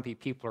lot of grumpy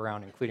people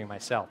around, including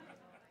myself.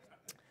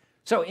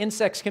 So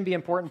insects can be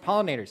important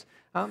pollinators.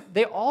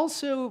 They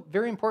also,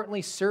 very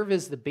importantly, serve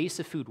as the base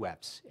of food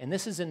webs. And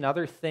this is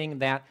another thing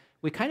that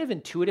we kind of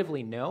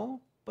intuitively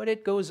know, but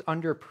it goes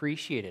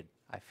underappreciated,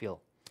 I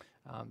feel.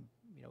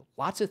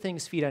 Lots of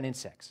things feed on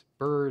insects: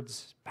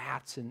 birds,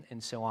 bats,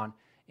 and so on.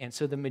 And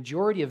so the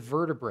majority of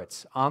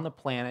vertebrates on the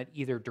planet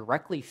either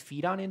directly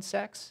feed on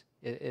insects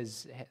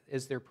as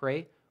their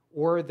prey,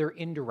 or they're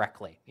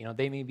indirectly.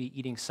 They may be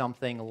eating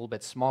something a little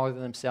bit smaller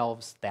than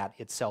themselves that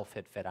itself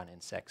had fed on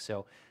insects.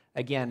 So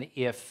again,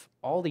 if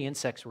all the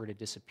insects were to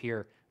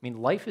disappear,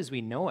 life as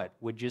we know it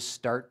would just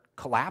start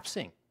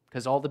collapsing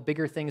because all the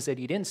bigger things that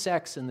eat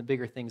insects and the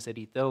bigger things that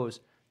eat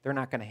those, they're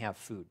not going to have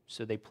food.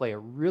 So they play a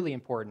really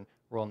important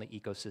role in the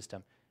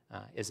ecosystem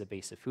as a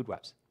base of food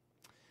webs.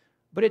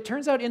 But it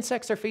turns out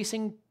insects are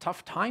facing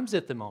tough times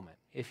at the moment.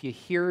 If you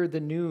hear the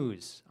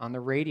news on the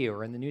radio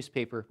or in the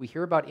newspaper, we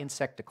hear about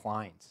insect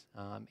declines.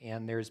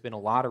 And there's been a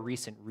lot of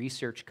recent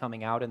research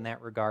coming out in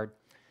that regard.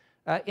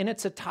 And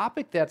it's a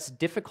topic that's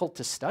difficult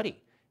to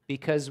study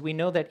because we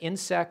know that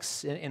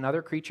insects and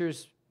other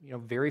creatures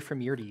vary from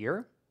year to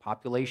year.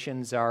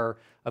 Populations of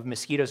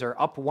mosquitoes are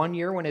up one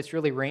year when it's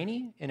really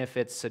rainy, and if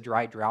it's a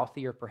dry, drought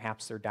year,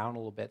 perhaps they're down a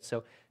little bit.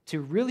 So to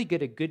really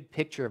get a good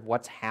picture of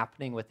what's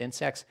happening with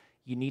insects,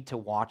 you need to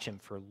watch them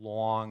for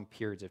long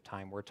periods of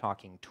time. We're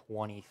talking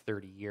 20,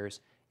 30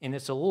 years. And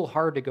it's a little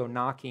hard to go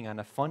knocking on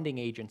a funding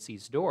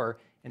agency's door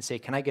and say,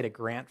 can I get a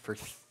grant for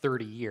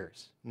 30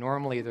 years?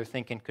 Normally they're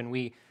thinking, can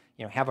we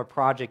have a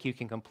project you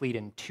can complete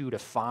in 2 to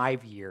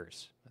 5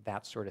 years,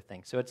 that sort of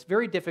thing. So it's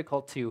very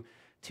difficult to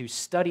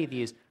study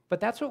these, but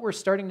that's what we're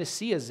starting to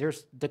see is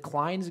there's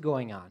declines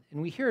going on.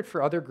 And we hear it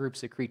for other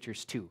groups of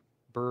creatures too,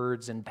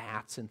 birds and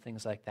bats and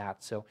things like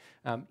that. So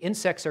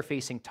insects are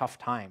facing tough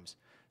times.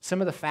 Some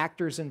of the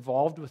factors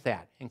involved with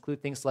that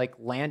include things like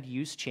land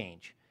use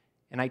change.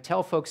 And I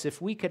tell folks,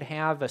 if we could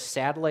have a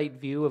satellite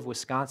view of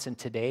Wisconsin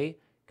today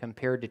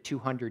compared to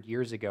 200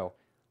 years ago,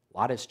 a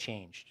lot has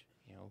changed.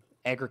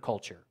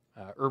 Agriculture,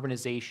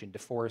 urbanization,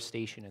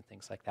 deforestation, and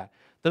things like that.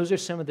 Those are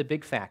some of the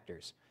big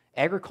factors.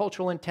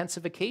 Agricultural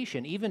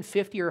intensification, even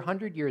 50 or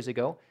 100 years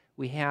ago,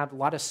 we had a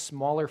lot of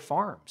smaller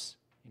farms,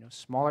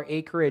 smaller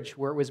acreage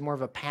where it was more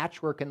of a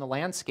patchwork in the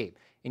landscape.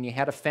 And you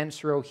had a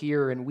fence row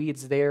here and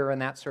weeds there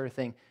and that sort of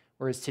thing,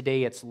 whereas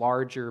today it's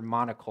larger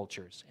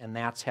monocultures, and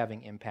that's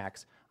having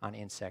impacts on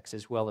insects,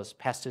 as well as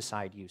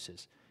pesticide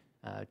uses,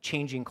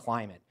 changing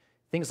climate.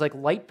 Things like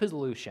light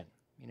pollution.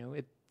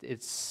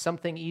 It's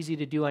something easy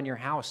to do on your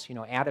house.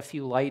 Add a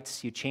few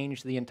lights, you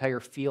change the entire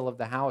feel of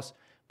the house.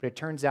 But it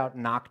turns out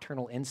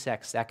nocturnal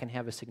insects, that can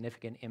have a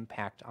significant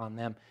impact on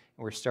them.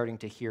 And we're starting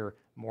to hear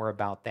more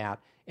about that.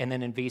 And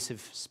then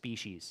invasive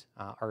species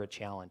are a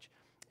challenge.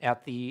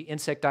 At the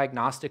Insect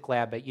Diagnostic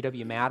Lab at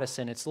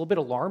UW-Madison, it's a little bit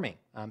alarming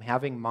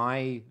having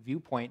my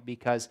viewpoint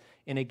because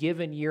in a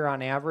given year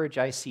on average,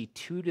 I see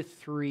 2 to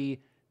 3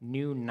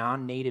 new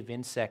non-native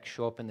insects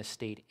show up in the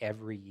state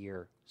every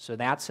year. So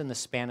that's in the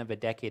span of a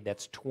decade.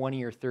 That's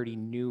 20 or 30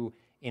 new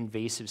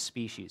invasive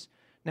species.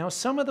 Now,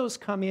 some of those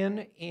come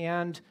in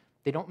and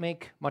they don't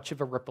make much of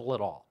a ripple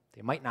at all.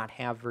 They might not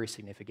have very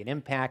significant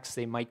impacts.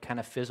 They might kind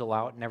of fizzle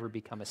out and never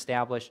become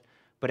established.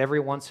 But every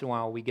once in a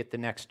while, we get the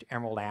next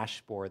emerald ash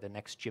spore, the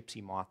next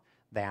gypsy moth,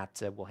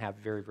 that will have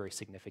very, very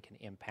significant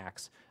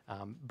impacts,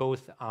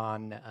 both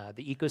on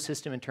the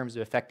ecosystem in terms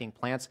of affecting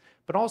plants,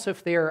 but also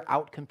if they're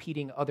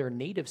outcompeting other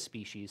native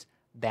species,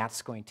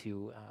 that's going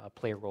to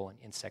play a role in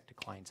insect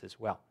declines as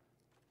well.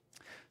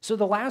 So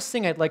the last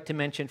thing I'd like to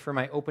mention for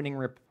my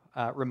opening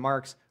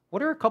remarks,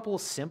 what are a couple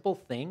of simple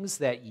things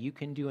that you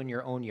can do in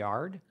your own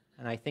yard?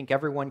 And I think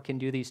everyone can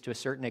do these to a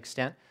certain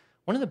extent.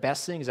 One of the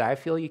best things I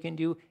feel you can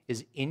do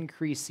is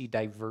increase the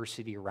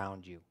diversity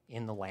around you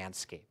in the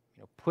landscape.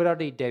 Put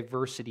out a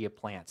diversity of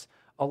plants.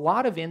 A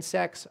lot of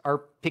insects are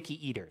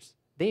picky eaters.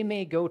 They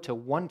may go to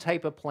one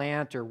type of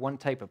plant or one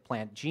type of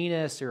plant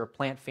genus or a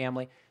plant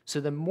family.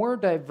 So the more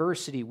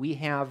diversity we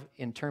have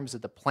in terms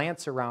of the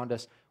plants around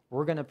us,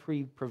 we're going to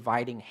be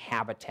providing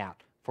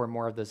habitat for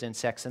more of those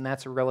insects, and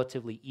that's a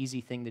relatively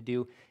easy thing to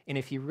do. And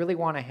if you really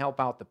want to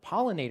help out the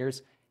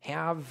pollinators,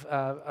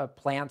 have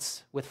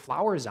plants with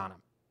flowers on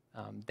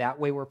them. That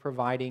way we're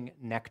providing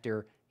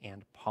nectar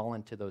and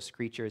pollen to those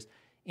creatures.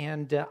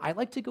 And I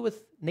like to go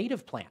with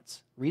native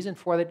plants. Reason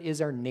for that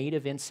is our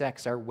native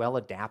insects are well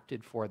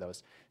adapted for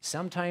those.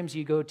 Sometimes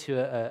you go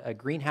to a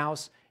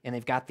greenhouse and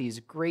they've got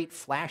these great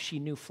flashy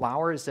new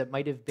flowers that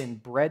might have been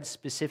bred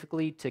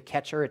specifically to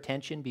catch our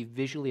attention, be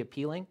visually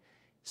appealing.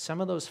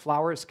 Some of those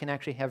flowers can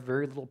actually have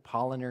very little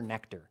pollen or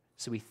nectar.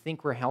 So we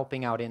think we're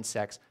helping out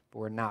insects, but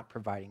we're not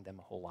providing them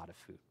a whole lot of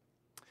food.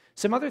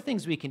 Some other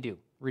things we can do,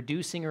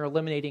 reducing or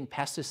eliminating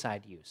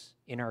pesticide use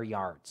in our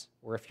yards.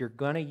 Or if you're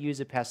going to use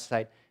a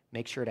pesticide,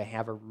 make sure to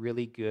have a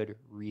really good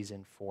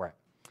reason for it.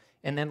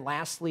 And then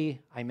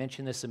lastly, I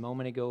mentioned this a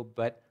moment ago,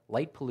 but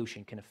light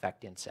pollution can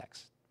affect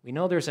insects. We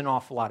know there's an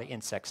awful lot of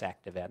insects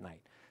active at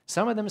night.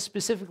 Some of them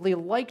specifically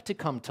like to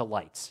come to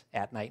lights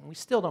at night, and we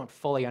still don't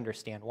fully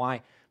understand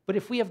why. But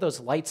if we have those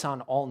lights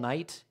on all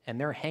night and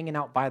they're hanging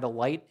out by the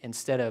light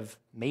instead of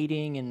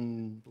mating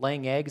and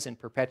laying eggs and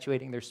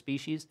perpetuating their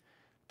species,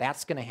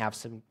 that's going to have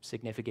some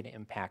significant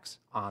impacts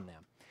on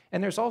them.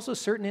 And there's also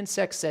certain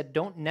insects that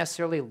don't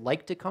necessarily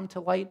like to come to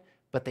light,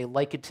 but they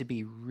like it to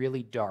be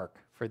really dark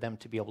for them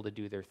to be able to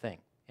do their thing.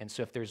 And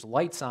so if there's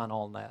lights on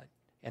all night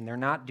and they're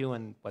not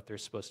doing what they're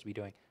supposed to be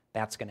doing,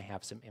 that's going to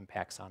have some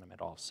impacts on them at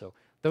all. So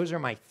those are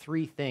my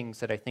 3 things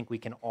that I think we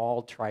can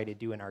all try to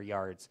do in our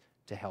yards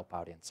to help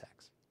out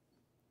insects.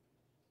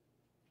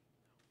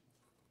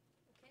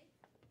 Okay,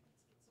 let's get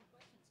some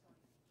questions going.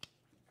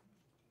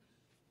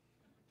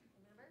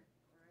 Remember,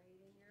 right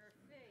in your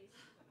face.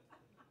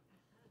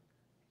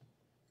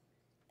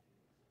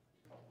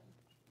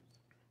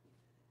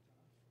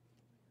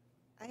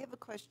 I have a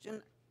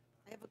question.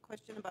 I have a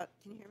question about,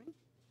 can you hear me?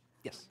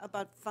 Yes.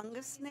 About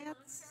fungus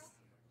gnats.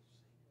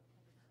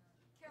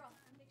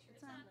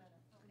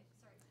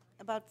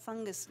 About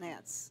fungus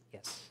gnats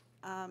Yes.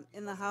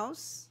 in the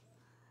house.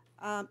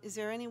 Is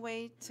there any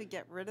way to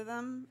get rid of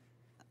them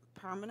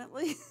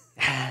permanently?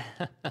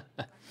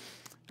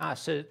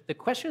 So the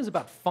question is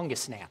about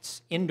fungus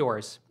gnats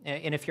indoors.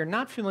 And if you're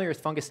not familiar with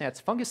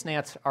fungus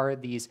gnats are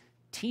these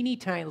teeny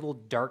tiny little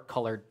dark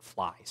colored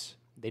flies.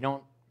 They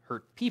don't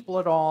hurt people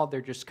at all.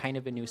 They're just kind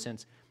of a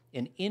nuisance.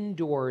 And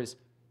indoors,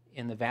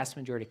 in the vast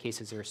majority of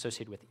cases, they're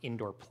associated with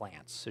indoor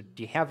plants. So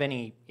do you have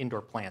any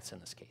indoor plants in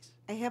this case?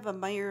 I have a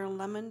Meyer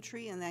lemon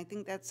tree, and I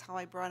think that's how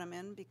I brought them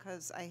in,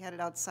 because I had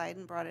it outside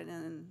and brought it in.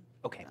 And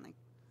Okay. then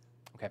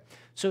Okay,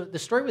 so the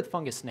story with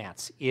fungus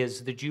gnats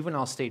is the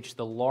juvenile stage,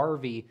 the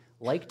larvae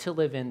like to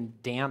live in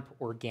damp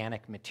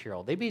organic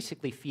material. They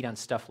basically feed on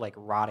stuff like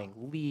rotting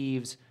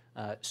leaves,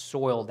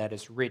 soil that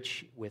is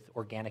rich with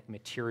organic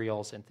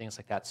materials and things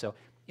like that. So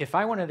if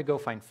I wanted to go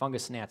find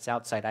fungus gnats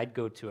outside, I'd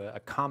go to a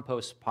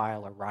compost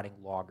pile, a rotting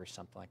log, or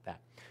something like that.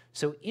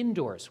 So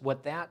indoors,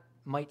 what that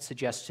might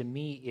suggest to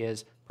me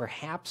is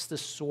perhaps the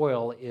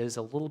soil is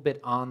a little bit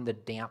on the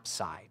damp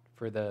side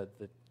for the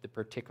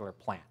particular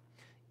plant.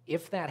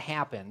 If that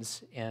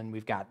happens, and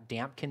we've got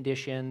damp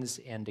conditions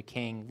and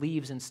decaying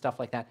leaves and stuff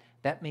like that,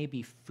 that may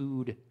be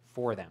food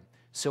for them.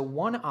 So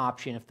one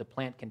option, if the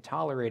plant can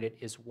tolerate it,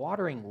 is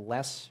watering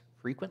less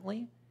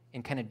frequently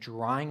and kind of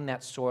drying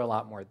that soil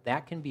out more.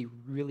 That can be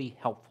really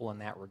helpful in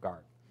that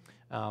regard.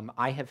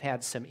 I have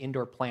had some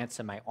indoor plants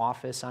in my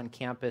office on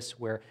campus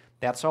where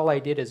that's all I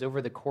did is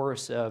over the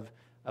course of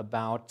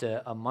about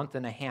a month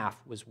and a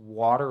half was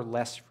water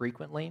less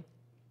frequently,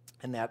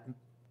 and that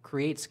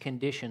creates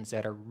conditions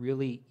that are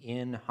really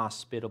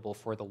inhospitable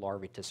for the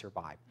larvae to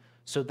survive.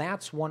 So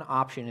that's one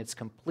option. It's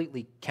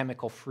completely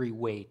chemical-free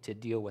way to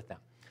deal with them.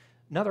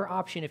 Another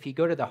option, if you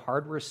go to the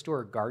hardware store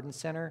or garden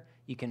center,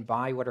 you can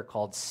buy what are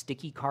called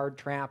sticky card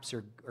traps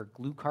or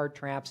glue card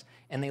traps,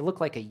 and they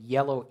look like a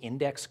yellow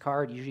index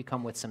card, usually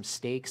come with some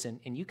stakes,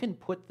 and you can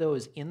put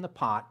those in the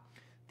pot.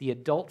 The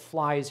adult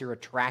flies are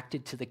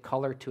attracted to the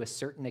color to a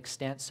certain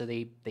extent, so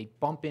they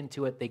bump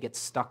into it, they get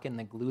stuck in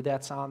the glue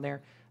that's on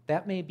there.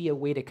 That may be a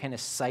way to kind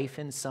of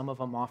siphon some of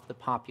them off the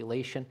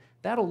population.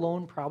 That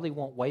alone probably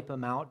won't wipe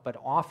them out, but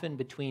often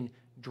between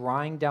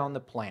drying down the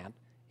plant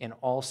and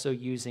also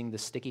using the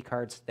sticky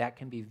cards, that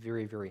can be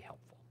very, very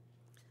helpful.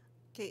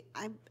 Okay,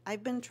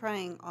 I've been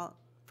trying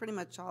pretty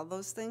much all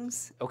those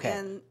things. Okay.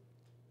 And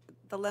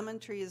the lemon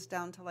tree is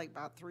down to like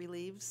about 3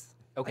 leaves.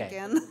 Okay.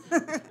 Again.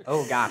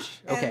 Oh gosh.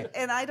 Okay.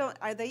 And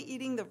are they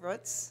eating the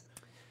roots?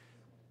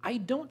 I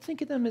don't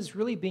think of them as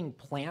really being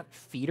plant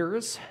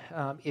feeders.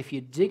 If you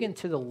dig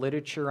into the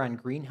literature on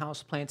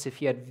greenhouse plants,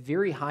 if you had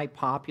very high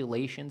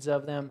populations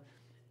of them,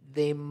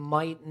 they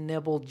might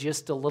nibble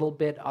just a little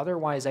bit.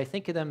 Otherwise, I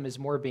think of them as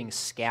more being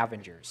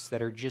scavengers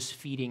that are just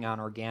feeding on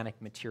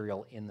organic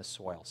material in the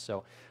soil.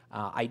 So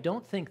I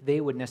don't think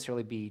they would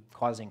necessarily be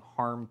causing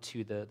harm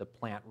to the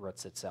plant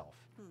roots itself.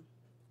 Okay.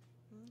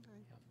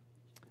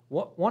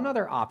 One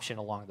other option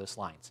along those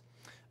lines.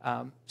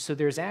 So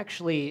there's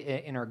actually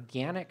an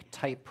organic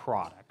type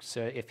product.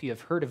 So if you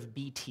have heard of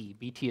BT,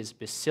 BT is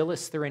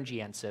Bacillus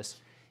thuringiensis.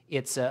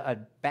 It's a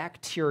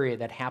bacteria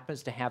that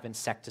happens to have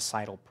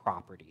insecticidal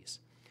properties.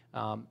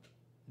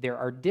 There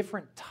are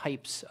different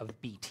types of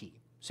BT.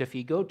 So if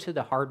you go to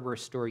the hardware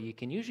store, you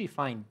can usually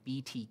find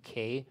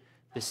BTK,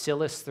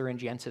 Bacillus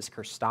thuringiensis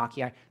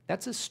kerstachii.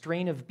 That's a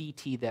strain of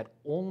BT that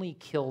only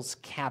kills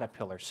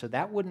caterpillars. So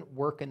that wouldn't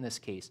work in this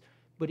case.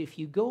 But if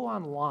you go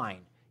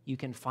online, you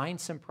can find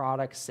some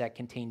products that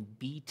contain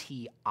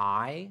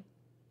BTI,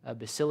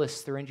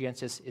 Bacillus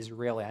thuringiensis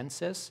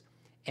israelensis,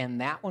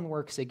 and that one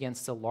works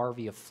against the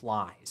larvae of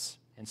flies.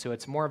 And so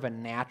it's more of a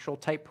natural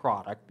type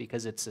product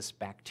because it's this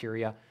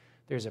bacteria.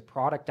 There's a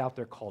product out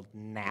there called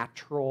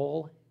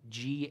Gnatrol,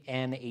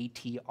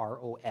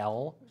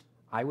 Gnatrol.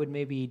 I would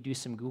maybe do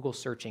some Google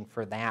searching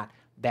for that.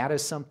 That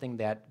is something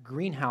that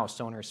greenhouse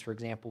owners, for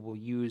example, will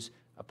use,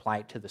 apply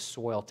it to the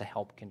soil to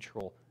help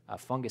control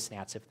fungus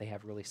gnats if they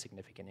have really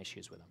significant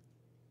issues with them.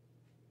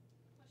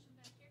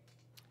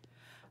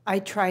 I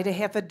try to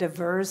have a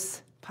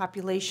diverse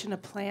population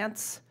of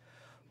plants.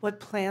 What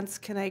plants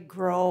can I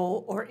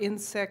grow or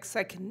insects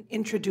I can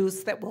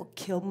introduce that will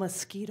kill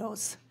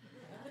mosquitoes?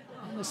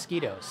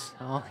 Mosquitoes.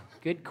 Oh,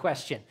 good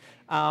question.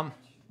 And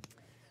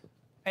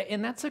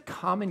that's a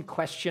common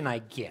question I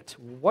get.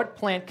 What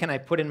plant can I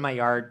put in my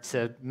yard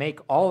to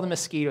make all the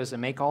mosquitoes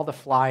and make all the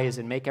flies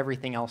and make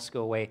everything else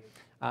go away?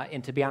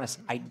 And to be honest,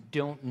 I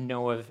don't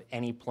know of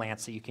any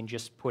plants that you can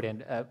just put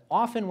in.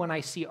 Often when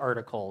I see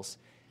articles,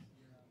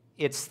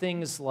 it's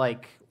things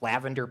like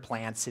lavender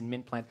plants and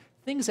mint plants,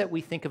 things that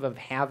we think of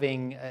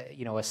having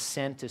a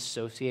scent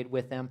associated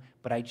with them,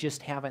 but I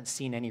just haven't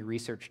seen any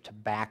research to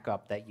back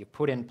up that you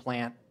put in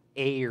plant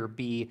A or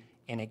B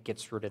and it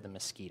gets rid of the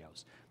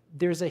mosquitoes.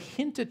 There's a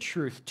hint of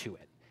truth to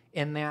it,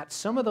 in that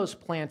some of those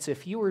plants,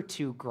 if you were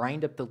to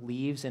grind up the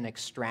leaves and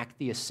extract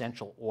the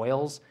essential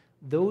oils,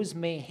 those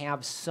may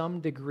have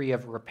some degree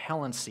of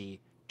repellency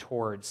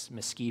towards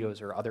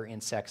mosquitoes or other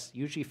insects,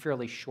 usually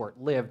fairly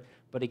short-lived,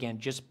 but again,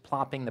 just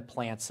plopping the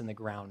plants in the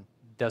ground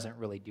doesn't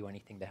really do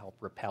anything to help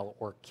repel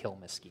or kill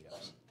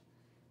mosquitoes.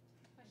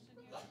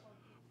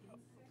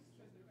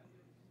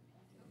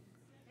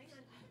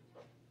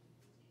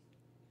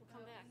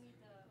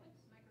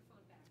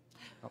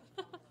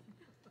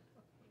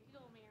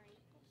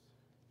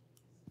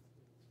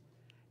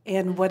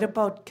 And what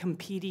about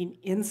competing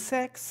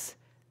insects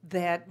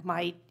that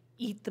might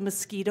eat the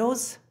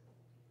mosquitoes?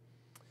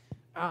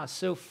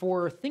 So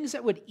for things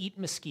that would eat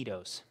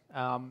mosquitoes,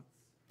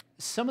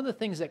 some of the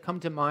things that come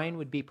to mind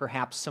would be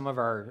perhaps some of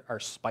our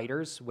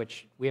spiders,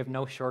 which we have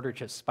no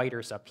shortage of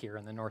spiders up here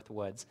in the North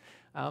Woods.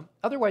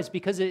 Otherwise,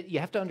 because you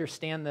have to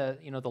understand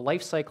the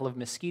life cycle of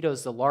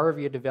mosquitoes, the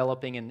larvae are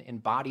developing in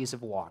bodies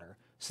of water.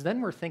 So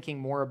then we're thinking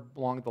more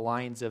along the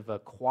lines of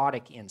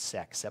aquatic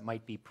insects that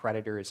might be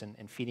predators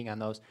and feeding on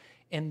those.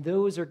 And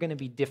those are going to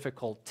be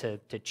difficult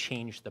to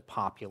change the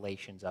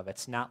populations of.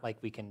 It's not like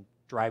we can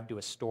drive to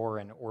a store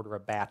and order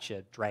a batch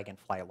of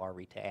dragonfly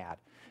larvae to add.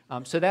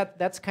 So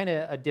that's kind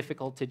of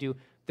difficult to do.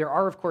 There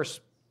are, of course,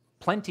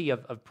 plenty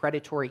of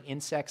predatory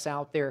insects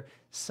out there.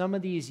 Some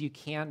of these you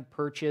can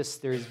purchase.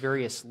 There's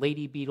various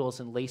lady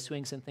beetles and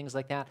lacewings and things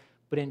like that.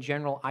 But in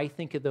general, I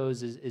think of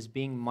those as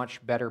being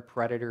much better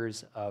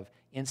predators of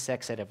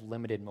insects that have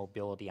limited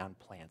mobility on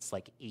plants,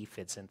 like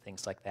aphids and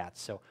things like that.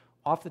 So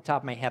off the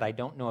top of my head, I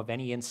don't know of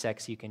any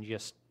insects you can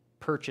just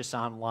purchase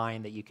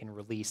online that you can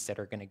release that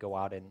are going to go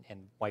out and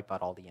wipe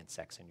out all the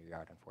insects in your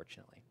yard,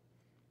 unfortunately.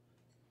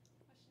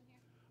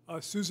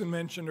 Susan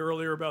mentioned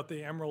earlier about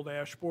the emerald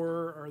ash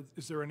borer.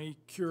 Is there any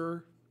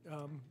cure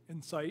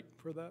in sight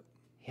for that?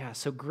 Yeah,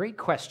 so great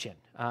question.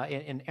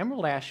 In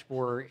emerald ash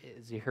borer,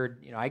 as you heard,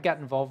 I got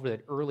involved with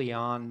it early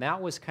on. That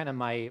was kind of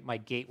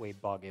my gateway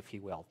bug, if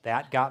you will.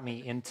 That got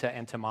me into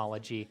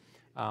entomology.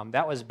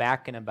 That was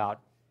back in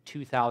about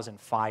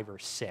 2005 or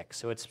 6.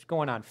 So it's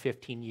going on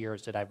 15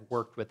 years that I've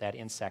worked with that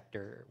insect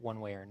or one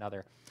way or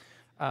another.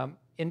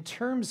 In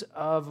terms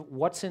of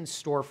what's in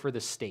store for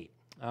the state,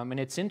 and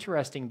it's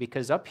interesting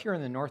because up here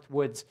in the North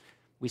Woods,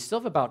 we still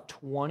have about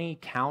 20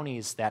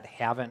 counties that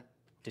haven't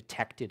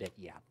detected it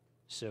yet.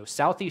 So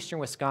southeastern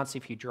Wisconsin,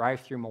 if you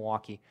drive through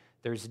Milwaukee,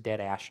 there's dead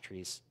ash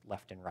trees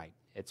left and right.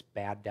 It's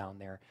bad down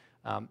there.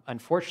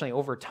 Unfortunately,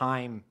 over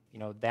time,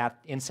 that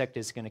insect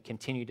is going to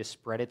continue to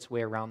spread its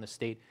way around the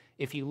state.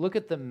 If you look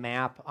at the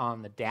map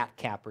on the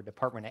DATCAP or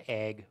Department of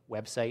Ag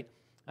website,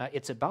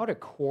 it's about a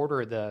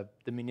quarter of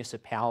the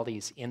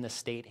municipalities in the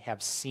state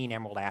have seen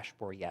emerald ash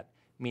borer yet,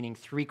 meaning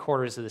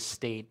 3/4 of the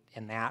state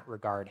in that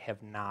regard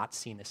have not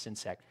seen this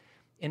insect.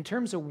 In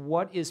terms of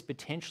what is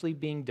potentially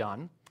being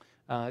done,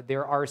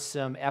 there are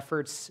some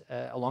efforts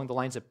along the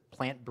lines of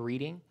plant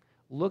breeding,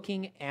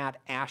 looking at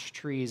ash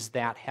trees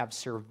that have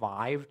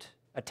survived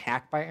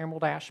attack by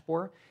emerald ash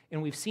borer,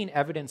 and we've seen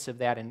evidence of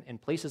that in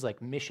places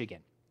like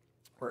Michigan,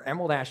 where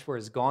emerald ash borer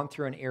has gone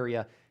through an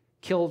area,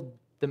 killed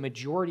the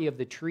majority of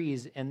the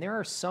trees, and there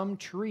are some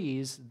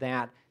trees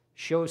that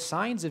show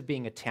signs of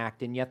being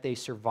attacked, and yet they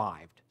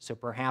survived. So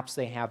perhaps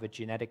they have a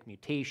genetic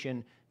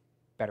mutation,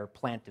 better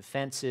plant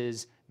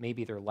defenses,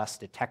 maybe they're less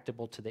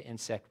detectable to the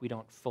insect. We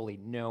don't fully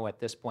know at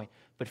this point.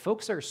 But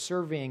folks are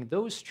surveying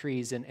those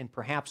trees, and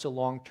perhaps a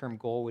long-term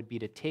goal would be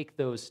to take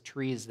those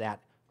trees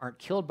that aren't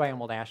killed by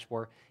emerald ash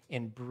borer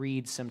and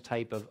breed some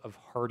type of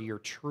hardier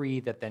tree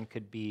that then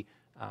could be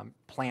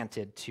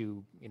planted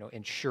to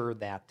ensure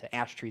that the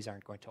ash trees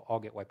aren't going to all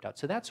get wiped out.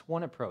 So that's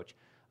one approach.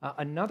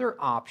 Another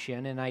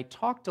option, and I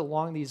talked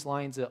along these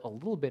lines a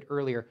little bit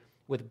earlier,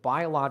 with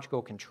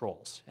biological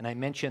controls. And I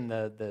mentioned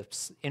the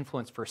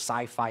influence for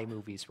sci-fi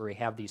movies where we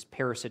have these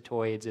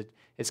parasitoids.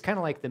 It's kind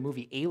of like the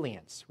movie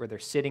Aliens, where they're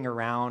sitting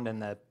around and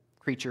the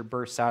creature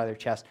bursts out of their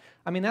chest.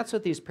 I mean, that's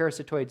what these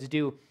parasitoids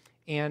do.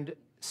 And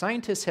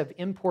scientists have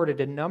imported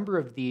a number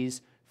of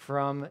these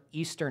from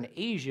Eastern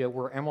Asia,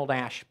 where emerald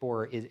ash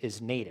borer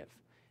is native.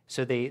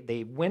 So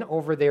they went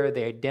over there,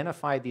 they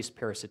identified these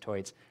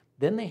parasitoids,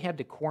 then they had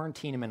to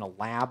quarantine them in a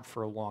lab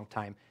for a long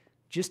time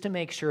just to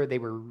make sure they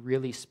were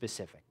really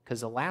specific.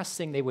 Because the last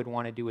thing they would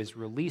want to do is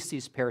release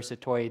these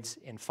parasitoids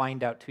and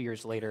find out 2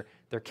 years later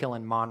they're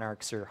killing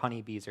monarchs or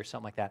honeybees or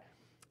something like that.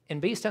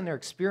 And based on their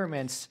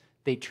experiments,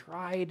 they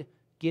tried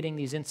getting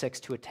these insects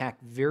to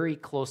attack very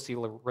closely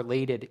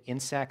related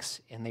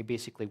insects, and they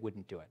basically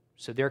wouldn't do it.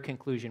 So their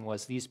conclusion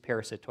was these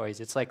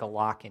parasitoids, it's like a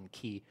lock and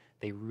key.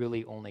 They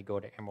really only go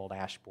to emerald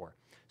ash borer.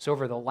 So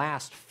over the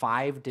last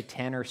 5 to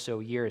 10 or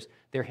so years,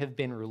 there have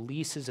been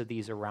releases of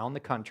these around the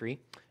country,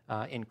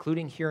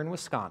 including here in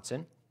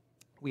Wisconsin.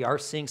 We are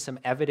seeing some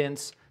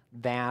evidence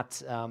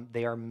that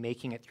they are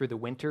making it through the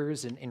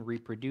winters and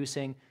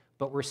reproducing,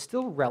 but we're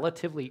still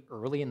relatively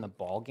early in the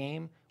ball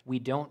game. We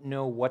don't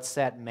know what's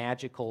that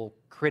magical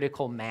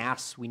critical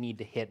mass we need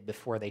to hit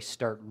before they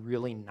start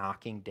really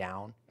knocking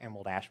down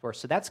emerald ash borer.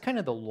 So that's kind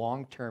of the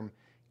long-term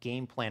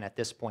game plan at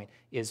this point,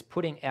 is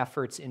putting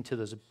efforts into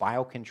those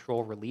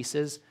biocontrol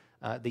releases.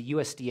 The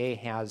USDA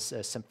has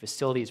some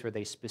facilities where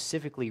they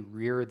specifically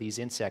rear these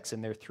insects,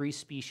 and there are 3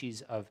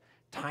 species of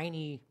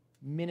tiny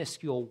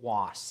minuscule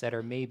wasps that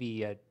are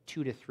maybe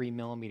 2 to 3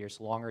 millimeters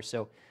long or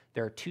so.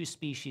 There are 2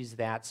 species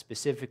that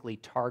specifically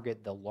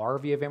target the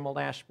larvae of emerald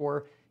ash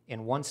borer,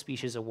 and 1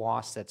 species of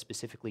wasp that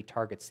specifically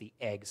targets the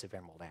eggs of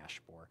emerald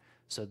ash borer.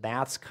 So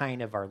that's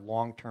kind of our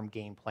long-term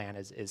game plan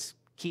is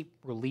keep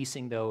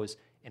releasing those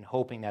and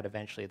hoping that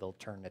eventually they'll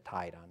turn the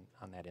tide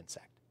on that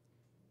insect.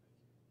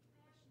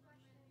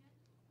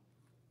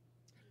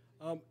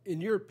 In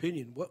your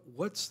opinion,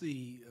 what's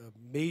the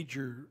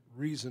major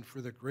reason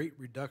for the great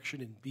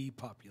reduction in bee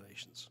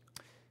populations?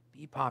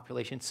 Bee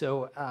population.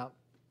 So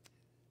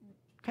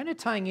kind of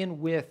tying in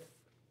with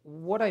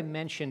what I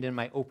mentioned in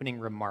my opening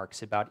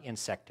remarks about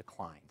insect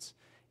declines.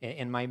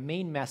 And my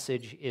main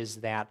message is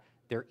that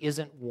there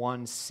isn't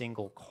one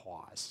single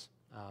cause.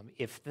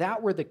 If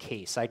that were the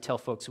case, I tell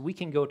folks, we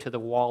can go to the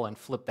wall and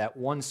flip that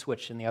one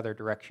switch in the other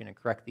direction and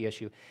correct the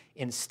issue.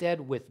 Instead,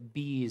 with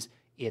bees,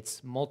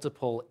 it's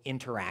multiple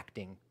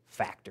interacting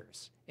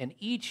factors. And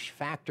each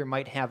factor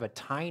might have a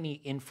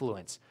tiny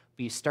influence,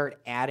 but you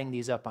start adding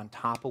these up on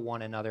top of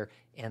one another,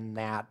 and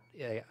that,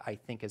 I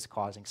think, is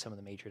causing some of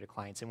the major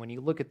declines. And when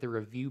you look at the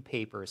review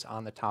papers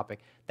on the topic,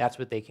 that's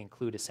what they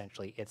conclude,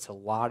 essentially. It's a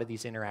lot of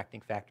these interacting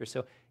factors.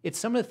 So it's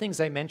some of the things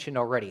I mentioned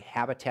already: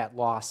 habitat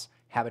loss,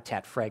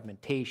 habitat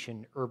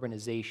fragmentation,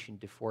 urbanization,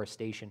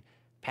 deforestation,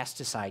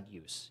 pesticide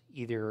use,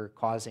 either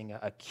causing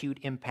acute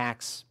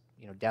impacts,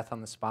 death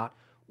on the spot,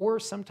 or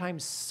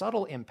sometimes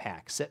subtle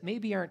impacts that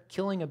maybe aren't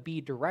killing a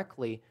bee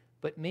directly,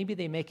 but maybe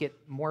they make it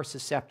more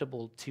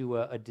susceptible to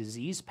a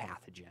disease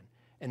pathogen,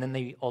 and then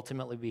they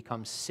ultimately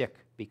become sick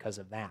because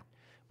of that.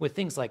 With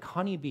things like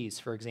honeybees,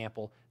 for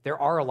example, there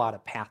are a lot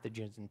of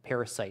pathogens and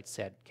parasites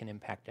that can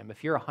impact them.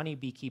 If you're a honey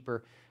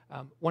beekeeper,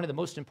 one of the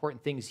most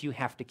important things you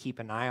have to keep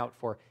an eye out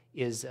for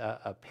is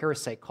a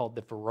parasite called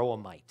the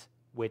varroa mite,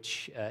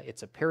 which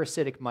it's a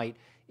parasitic mite.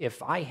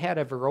 If I had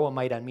a varroa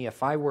mite on me,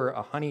 if I were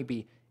a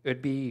honeybee, it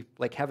would be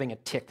like having a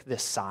tick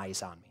this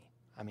size on me.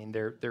 I mean,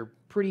 they're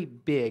pretty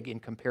big in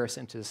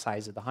comparison to the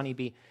size of the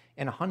honeybee,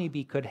 and a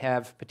honeybee could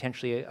have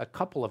potentially a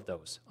couple of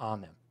those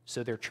on them.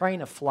 So they're trying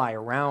to fly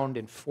around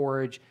and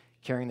forage,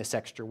 carrying this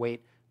extra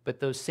weight, but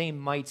those same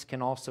mites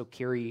can also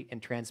carry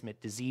and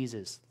transmit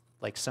diseases,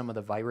 like some of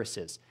the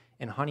viruses.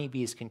 And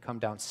honeybees can come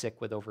down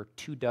sick with over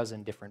 24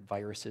 different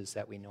viruses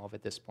that we know of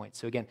at this point.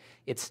 So again,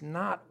 it's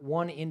not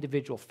one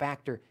individual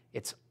factor,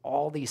 it's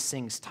all these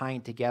things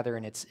tying together,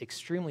 and it's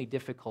extremely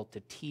difficult to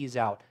tease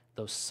out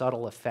those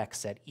subtle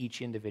effects that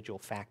each individual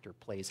factor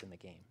plays in the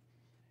game.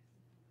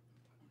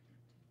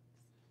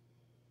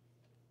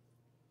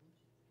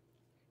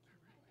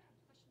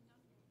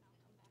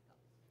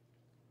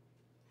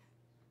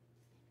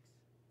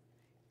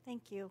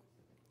 Thank you.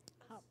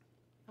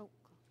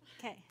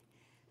 Okay.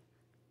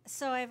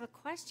 So I have a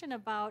question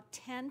about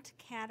tent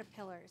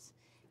caterpillars.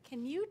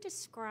 Can you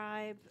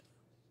describe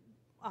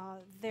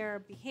their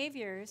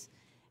behaviors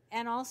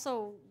and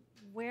also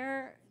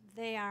where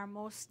they are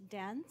most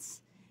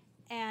dense,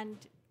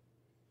 and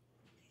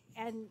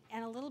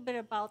a little bit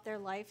about their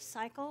life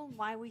cycle,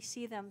 why we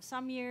see them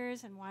some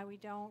years and why we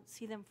don't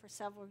see them for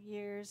several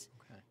years,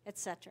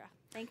 etc.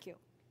 Thank you.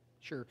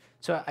 Sure.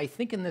 So I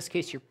think in this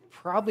case, you're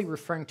probably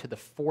referring to the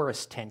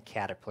forest tent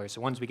caterpillars, the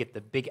ones we get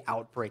the big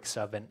outbreaks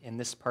of in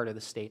this part of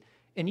the state.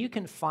 And you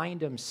can find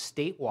them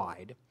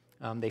statewide.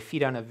 They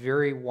feed on a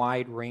very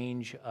wide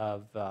range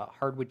of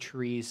hardwood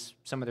trees.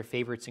 Some of their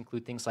favorites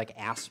include things like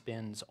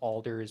aspens,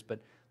 alders, but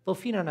they'll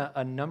feed on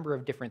a number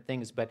of different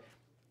things. But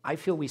I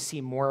feel we see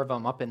more of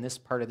them up in this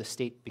part of the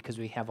state because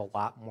we have a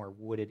lot more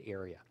wooded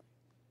area.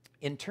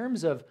 In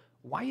terms of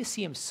why you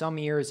see them some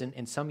years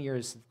and some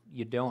years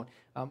you don't,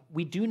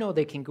 we do know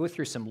they can go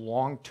through some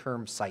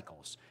long-term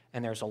cycles,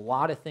 and there's a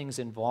lot of things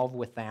involved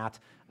with that.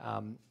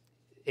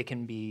 It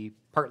can be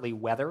partly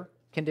weather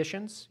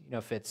conditions.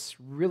 If it's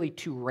really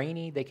too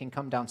rainy, they can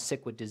come down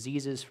sick with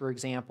diseases, for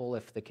example.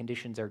 If the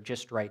conditions are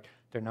just right,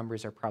 their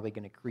numbers are probably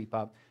going to creep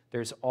up.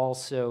 There's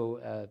also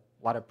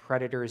a lot of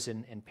predators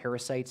and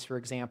parasites, for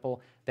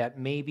example, that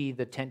maybe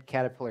the tent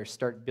caterpillars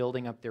start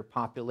building up their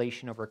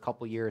population over a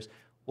couple years.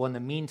 Well, in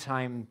the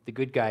meantime, the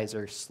good guys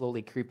are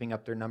slowly creeping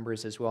up their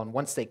numbers as well. And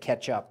once they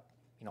catch up,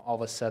 all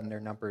of a sudden their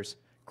numbers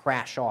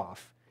crash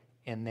off,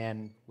 and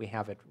then we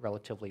have it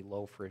relatively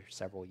low for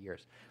several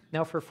years.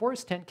 Now, for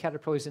forest tent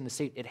caterpillars in the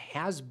state, it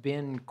has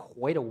been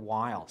quite a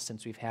while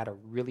since we've had a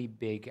really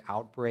big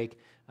outbreak.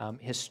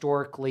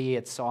 Historically,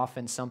 it's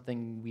often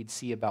something we'd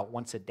see about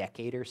once a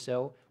decade or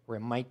so, where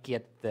it might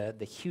get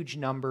the huge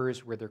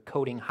numbers where they're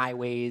coating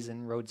highways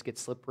and roads get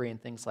slippery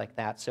and things like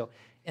that. So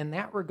in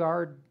that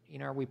regard,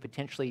 are we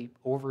potentially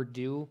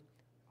overdue?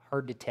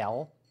 Hard to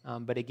tell.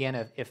 But again,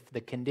 if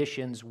the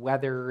conditions,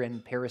 weather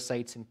and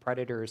parasites and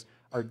predators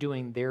are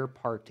doing their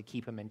part to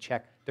keep them in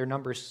check, their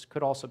numbers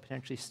could also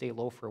potentially stay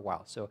low for a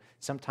while. So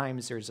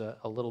sometimes there's a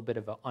little bit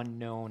of an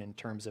unknown in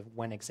terms of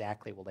when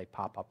exactly will they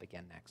pop up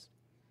again next.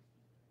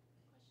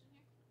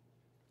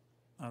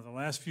 The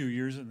last few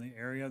years in the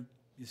area,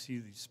 you see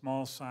these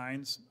small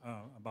signs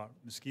about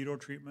mosquito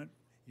treatment,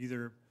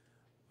 either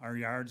our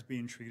yards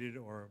being treated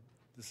or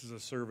this is a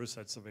service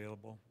that's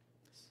available.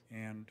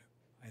 And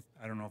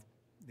I don't know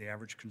if the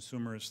average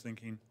consumer is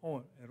thinking, oh,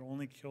 it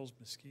only kills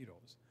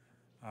mosquitoes.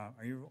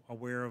 Are you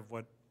aware of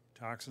what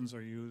toxins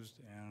are used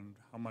and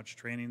how much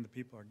training the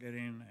people are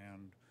getting,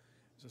 and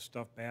is this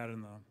stuff bad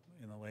in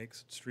the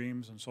lakes,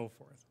 streams, and so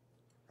forth?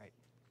 Right.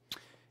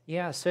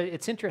 Yeah, so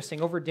it's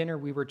interesting. Over dinner,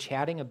 we were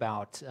chatting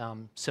about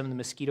some of the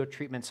mosquito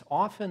treatments.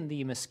 Often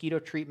the mosquito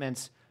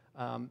treatments,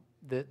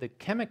 the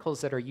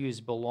chemicals that are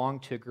used belong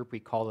to a group we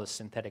call the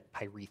synthetic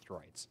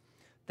pyrethroids.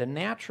 The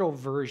natural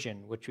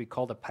version, which we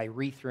call the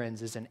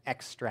pyrethrins, is an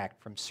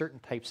extract from certain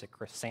types of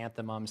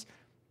chrysanthemums.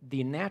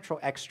 The natural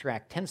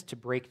extract tends to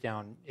break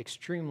down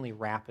extremely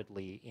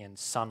rapidly in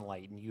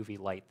sunlight and UV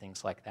light,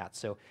 things like that.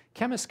 So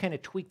chemists kind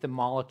of tweaked the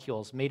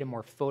molecules, made them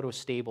more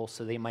photostable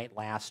so they might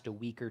last a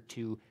week or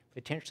two,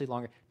 potentially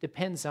longer.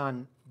 Depends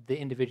on the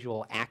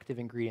individual active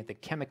ingredient, the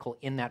chemical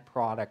in that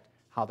product,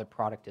 how the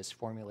product is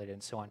formulated,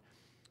 and so on.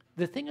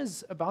 The thing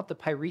is about the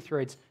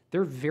pyrethroids,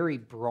 they're very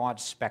broad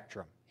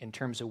spectrum in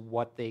terms of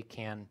what they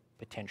can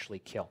potentially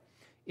kill.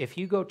 If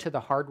you go to the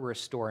hardware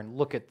store and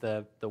look at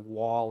the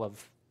wall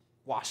of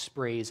wasp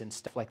sprays and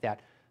stuff like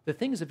that, the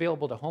things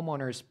available to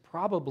homeowners,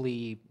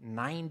 probably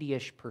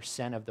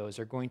 90-ish% of those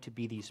are going to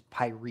be these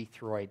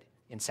pyrethroid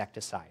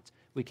insecticides.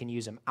 We can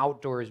use them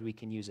outdoors, we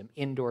can use them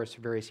indoors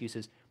for various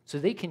uses, so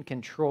they can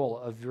control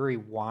a very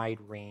wide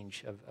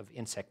range of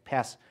insect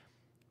pests.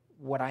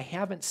 What I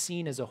haven't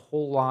seen is a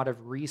whole lot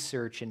of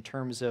research in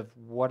terms of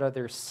what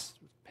other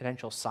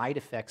potential side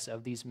effects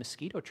of these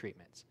mosquito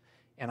treatments.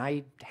 And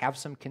I have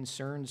some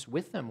concerns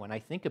with them when I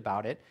think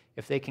about it.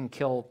 If they can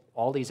kill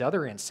all these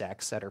other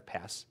insects that are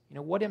pests,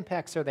 what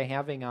impacts are they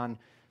having on,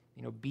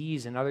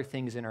 bees and other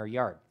things in our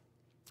yard?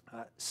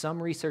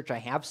 Some research I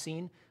have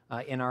seen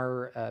in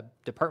our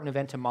Department of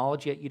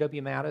Entomology at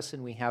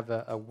UW-Madison, we have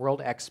a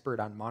world expert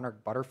on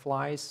monarch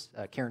butterflies,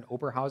 Karen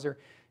Oberhauser.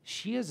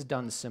 She has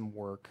done some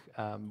work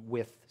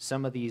with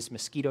some of these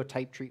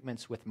mosquito-type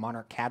treatments with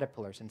monarch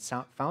caterpillars and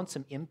found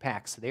some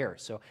impacts there.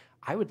 So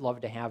I would love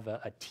to have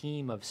a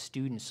team of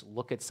students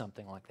look at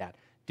something like that,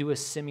 do a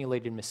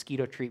simulated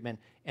mosquito treatment,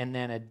 and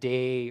then a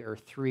day or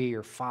 3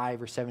 or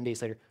 5 or 7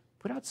 days later,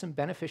 put out some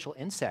beneficial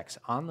insects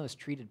on those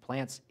treated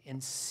plants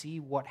and see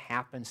what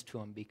happens to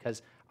them,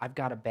 because I've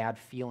got a bad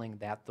feeling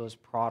that those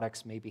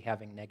products may be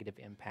having negative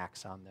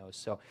impacts on those.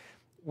 So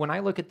when I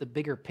look at the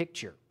bigger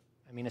picture,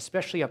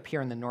 especially up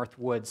here in the North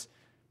Woods,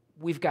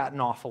 we've got an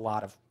awful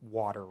lot of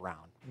water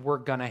around. We're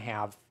going to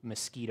have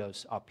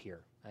mosquitoes up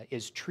here.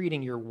 Is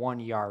treating your one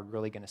yard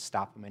really going to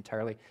stop them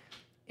entirely?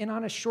 And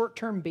on a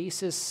short-term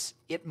basis,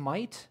 it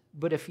might,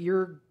 but if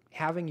you're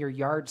having your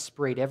yard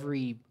sprayed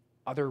every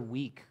other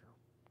week,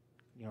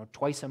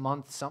 twice a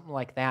month, something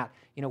like that,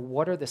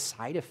 what are the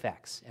side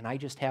effects? And I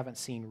just haven't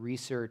seen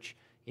research,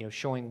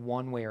 showing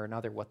one way or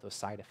another what those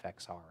side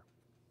effects are.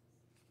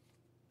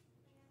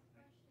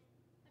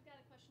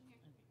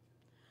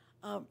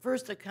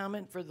 First, a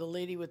comment for the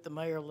lady with the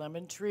Meyer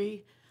lemon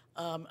tree.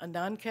 A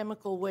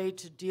non-chemical way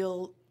to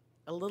deal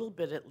a little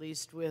bit, at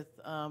least, with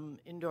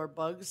indoor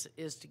bugs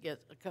is to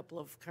get a couple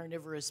of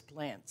carnivorous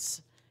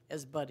plants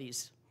as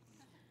buddies.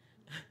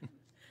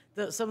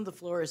 Some of the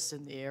florists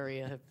in the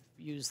area have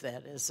used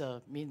that as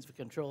a means of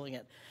controlling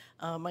it.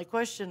 My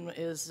question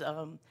is,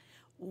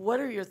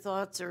 what are your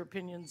thoughts or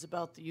opinions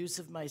about the use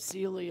of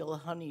mycelial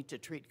honey to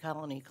treat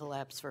colony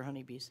collapse for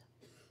honeybees?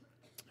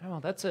 Oh,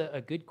 that's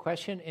a good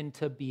question, and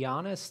to be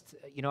honest,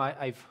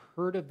 I've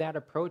heard of that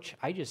approach.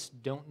 I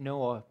just don't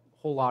know a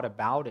whole lot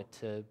about it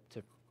to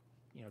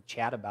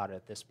chat about it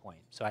at this point.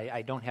 So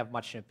I don't have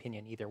much an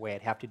opinion either way.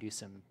 I'd have to do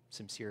some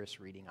serious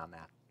reading on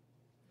that.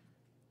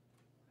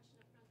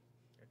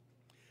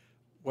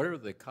 What are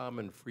the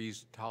common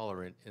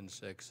freeze-tolerant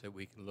insects that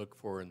we can look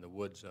for in the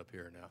woods up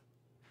here now?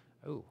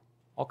 Oh,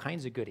 all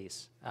kinds of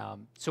goodies.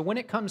 So when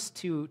it comes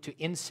to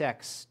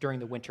insects during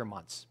the winter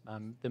months,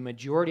 the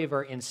majority of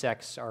our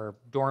insects are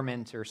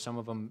dormant or some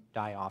of them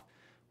die off.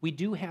 We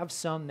do have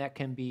some that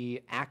can be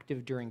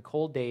active during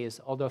cold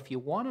days, although if you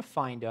want to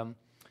find them,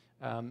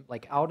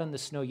 like out in the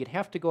snow, you'd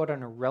have to go out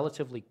on a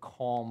relatively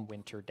calm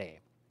winter day.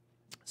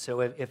 So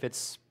if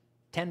it's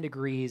 10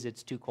 degrees,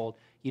 it's too cold.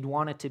 You'd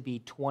want it to be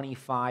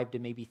 25 to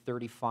maybe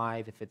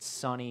 35. If it's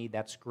sunny,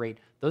 that's great.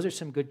 Those are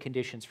some good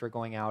conditions for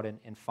going out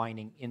and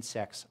finding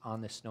insects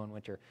on the snow in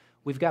winter.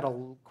 We've got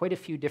quite a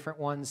few different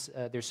ones.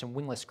 There's some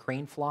wingless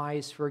crane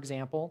flies, for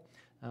example.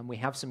 We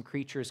have some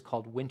creatures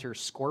called winter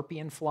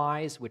scorpion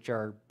flies, which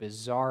are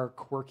bizarre,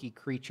 quirky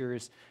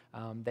creatures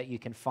that you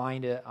can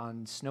find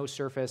on snow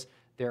surface.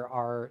 There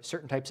are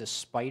certain types of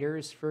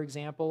spiders, for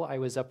example. I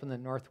was up in the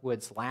North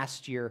Woods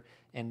last year,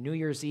 and New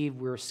Year's Eve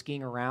we were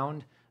skiing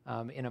around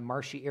in a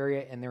marshy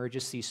area, and there were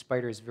just these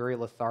spiders very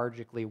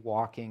lethargically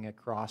walking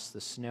across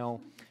the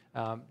snow.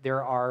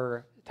 There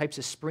are types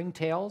of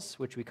springtails,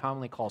 which we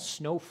commonly call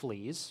snow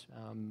fleas.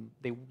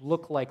 They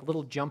look like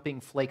little jumping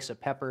flakes of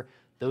pepper.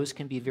 Those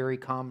can be very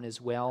common as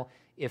well.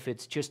 If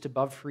it's just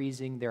above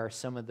freezing, there are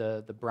some of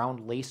the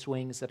brown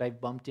lacewings that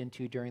I've bumped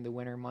into during the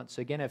winter months.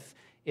 So again,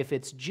 if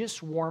it's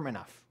just warm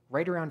enough,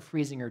 right around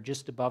freezing or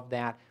just above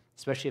that,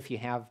 especially if you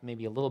have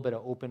maybe a little bit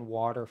of open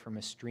water from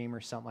a stream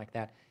or something like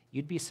that,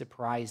 you'd be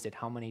surprised at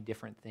how many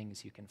different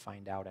things you can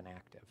find out in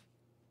active.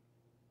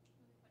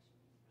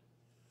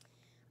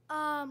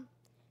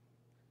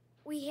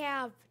 We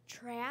have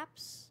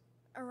traps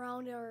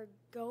around our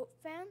goat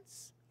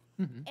fence,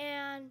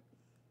 and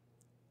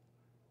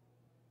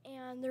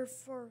they're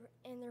for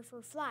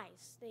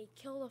flies. They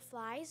kill the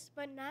flies,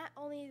 but not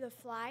only the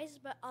flies,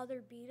 but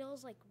other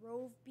beetles like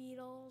rove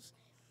beetles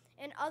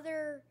and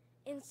other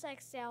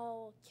insects that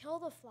will kill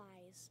the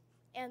flies.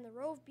 And the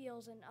rove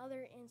beetles and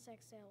other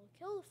insects that will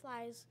kill the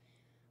flies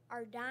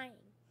are dying.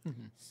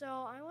 So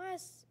I want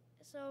to.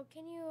 So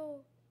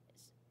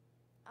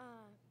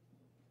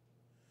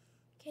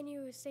can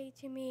you say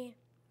to me,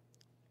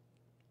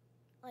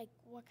 like,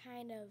 what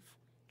kind of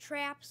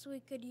traps we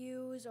could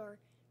use or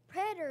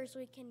predators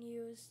we can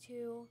use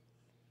to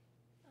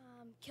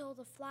kill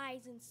the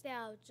flies instead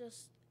of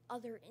just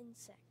other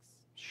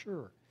insects?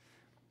 Sure.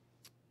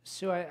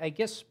 So I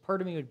guess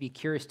part of me would be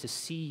curious to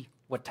see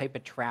what type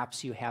of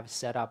traps you have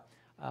set up.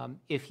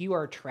 If you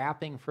are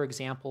trapping, for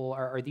example,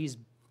 are these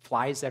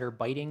flies that are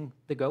biting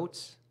the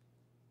goats?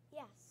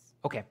 Yes.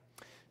 Okay.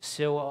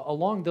 So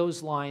along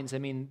those lines, I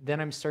mean, then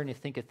I'm starting to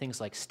think of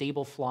things like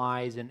stable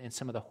flies and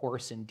some of the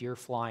horse and deer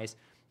flies.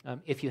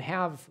 If you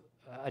have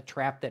a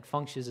trap that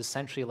functions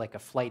essentially like a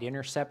flight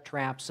intercept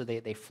trap, so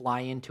they fly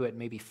into it and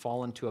maybe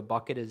fall into a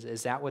bucket,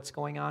 is that what's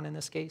going on in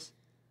this case?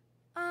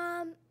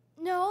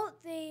 No,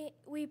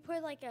 we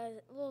put like a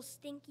little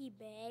stinky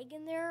bag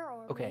in there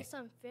or maybe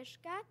some fish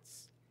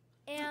guts.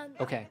 And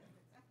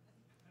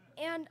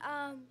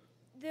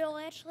they'll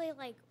actually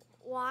like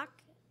walk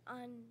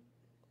on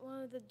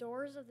one of the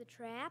doors of the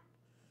trap,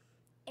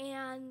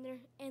 and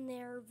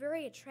they're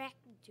very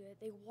attracted to it.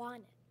 They want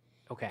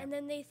it. Okay. And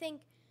then they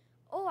think,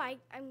 oh,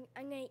 I'm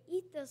gonna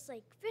eat this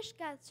like fish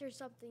guts or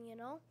something, you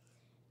know.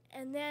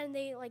 And then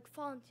they like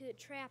fall into the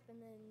trap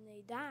and then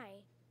they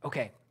die.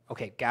 Okay,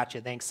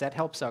 gotcha, thanks. That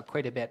helps out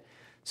quite a bit.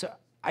 So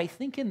I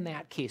think in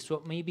that case,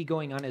 what may be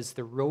going on is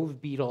the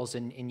rove beetles,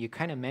 and you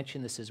kind of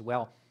mentioned this as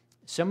well,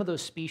 some of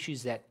those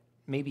species that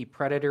may be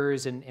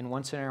predators and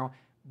once in a while,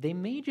 they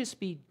may just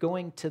be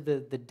going to the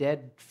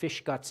dead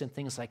fish guts and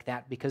things like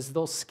that because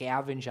they'll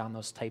scavenge on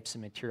those types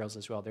of materials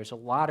as well. There's a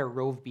lot of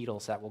rove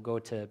beetles that will go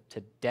to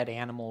dead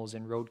animals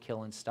and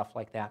roadkill and stuff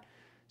like that.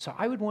 So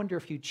I would wonder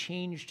if you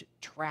changed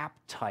trap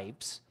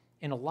types,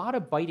 and a lot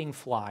of biting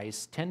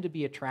flies tend to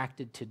be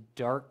attracted to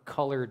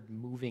dark-colored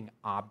moving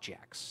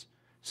objects.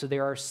 So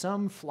there are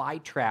some fly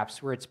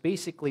traps where it's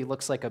basically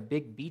looks like a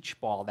big beach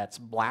ball that's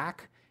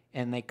black,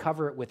 and they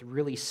cover it with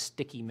really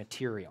sticky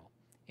material.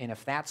 And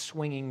if that's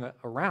swinging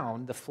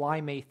around, the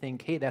fly may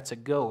think, hey, that's a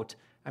goat,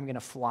 I'm going to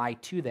fly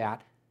to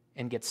that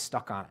and get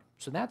stuck on it.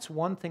 So that's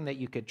one thing that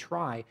you could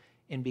try,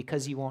 and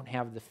because you won't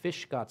have the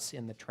fish guts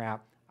in the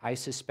trap, I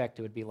suspect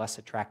it would be less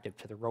attractive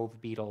to the rove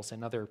beetles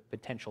and other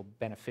potential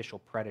beneficial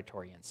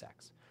predatory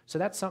insects. So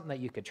that's something that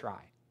you could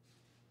try.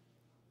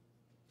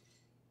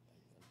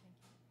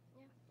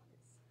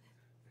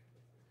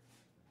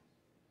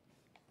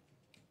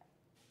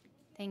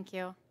 Thank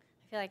you.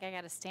 I feel like I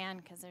got to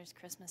stand because there's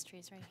Christmas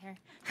trees right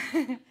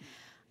here.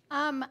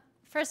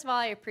 First of all,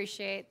 I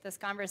appreciate this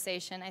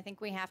conversation. I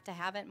think we have to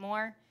have it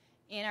more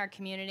in our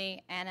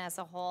community and as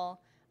a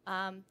whole.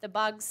 The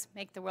bugs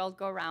make the world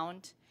go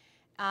round.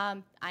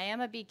 I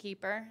am a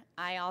beekeeper.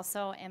 I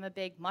also am a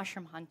big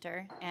mushroom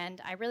hunter,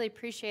 and I really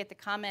appreciate the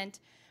comment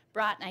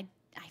brought, and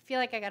I feel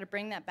like I got to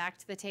bring that back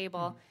to the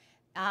table.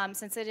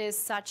 Since it is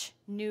such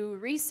new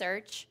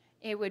research,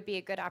 it would be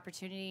a good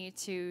opportunity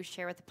to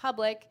share with the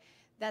public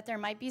that there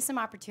might be some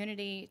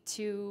opportunity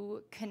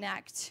to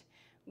connect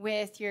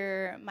with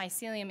your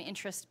mycelium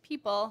interest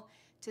people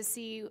to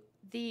see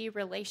the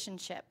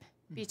relationship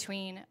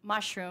between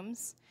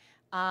mushrooms,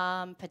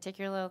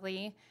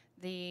 particularly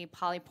the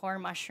polypore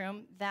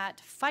mushroom that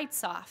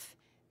fights off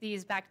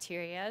these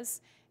bacterias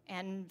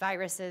and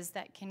viruses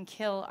that can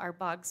kill our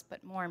bugs,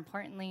 but more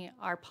importantly,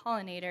 our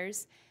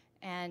pollinators,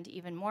 and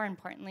even more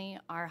importantly,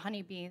 our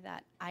honeybee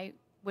that I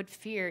would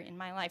fear in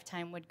my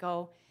lifetime would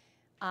go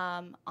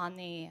on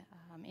the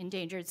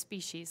endangered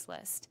species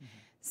list.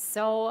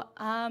 So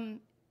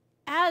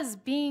as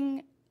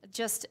being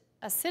just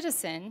a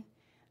citizen,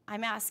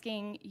 I'm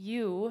asking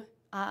you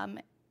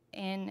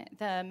in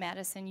the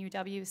Madison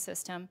UW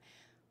system,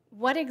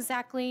 what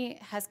exactly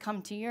has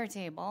come to your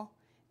table,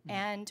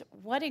 and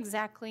what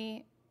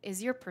exactly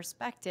is your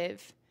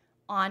perspective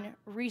on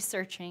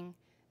researching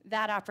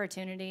that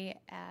opportunity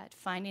at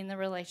finding the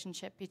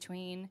relationship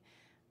between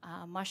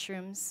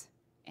mushrooms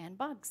and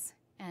bugs,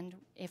 and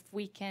if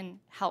we can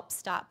help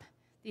stop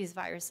these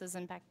viruses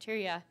and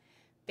bacteria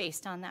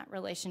based on that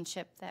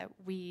relationship that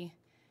we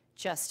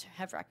just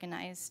have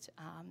recognized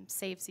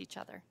saves each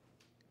other.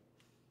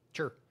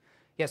 Sure.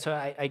 Yeah, so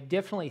I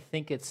definitely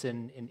think it's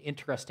an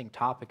interesting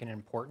topic and an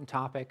important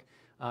topic.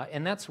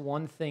 And that's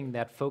one thing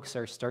that folks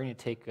are starting to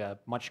take a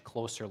much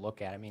closer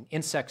look at. I mean,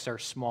 insects are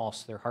small,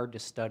 so they're hard to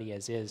study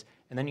as is.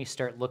 And then you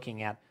start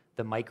looking at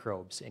the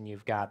microbes, and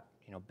you've got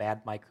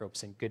bad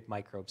microbes and good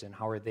microbes, and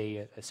how are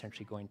they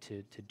essentially going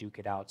to duke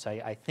it out. So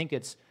I think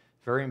it's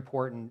very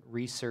important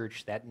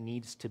research that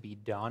needs to be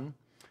done.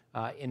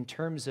 In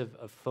terms of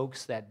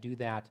folks that do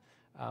that,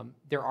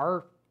 there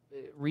are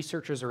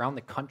researchers around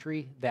the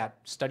country that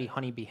study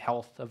honeybee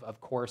health,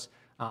 of course.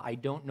 I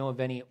don't know of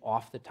any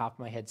off the top of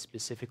my head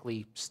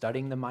specifically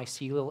studying the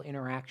mycelial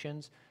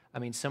interactions. I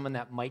mean, someone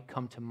that might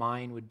come to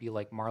mind would be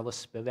like Marla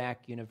Spivak,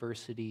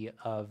 University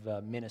of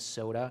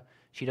Minnesota.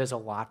 She does a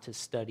lot to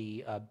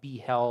study bee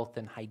health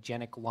and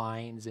hygienic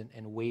lines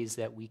and ways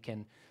that we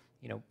can,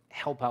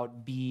 help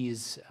out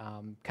bees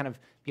kind of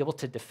be able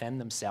to defend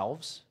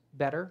themselves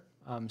better.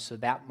 So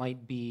that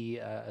might be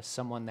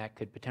someone that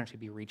could potentially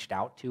be reached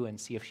out to and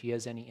see if she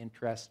has any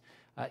interest.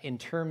 In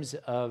terms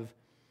of,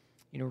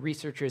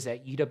 researchers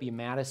at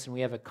UW-Madison,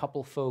 we have a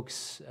couple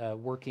folks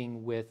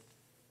working with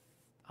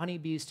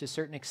honeybees to a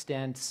certain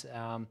extent.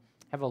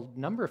 Have a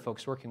number of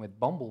folks working with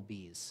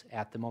bumblebees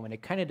at the moment.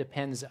 It kind of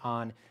depends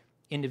on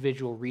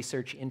individual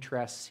research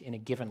interests in a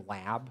given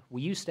lab.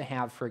 We used to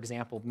have, for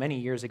example, many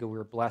years ago, we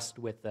were blessed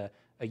with a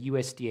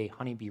USDA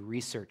honeybee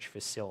research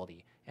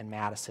facility in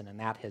Madison, and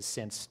that has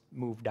since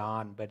moved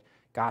on. But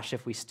gosh,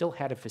 if we still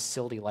had a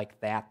facility like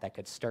that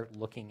could start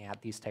looking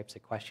at these types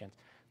of questions,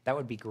 that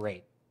would be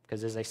great.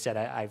 Because as I said,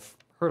 I've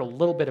heard a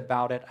little bit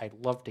about it. I'd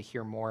love to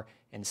hear more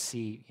and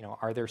see,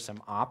 are there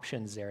some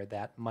options there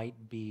that might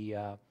be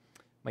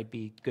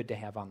good to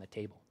have on the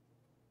table.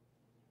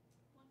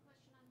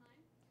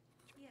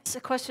 Yes, a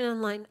question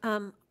online.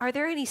 Are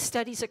there any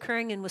studies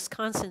occurring in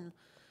Wisconsin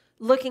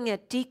looking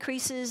at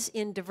decreases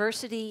in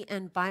diversity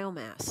and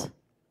biomass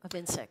of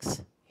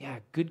insects? Yeah,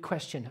 good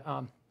question.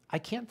 I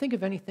can't think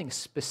of anything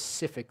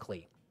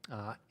specifically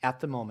at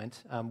the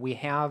moment. We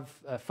have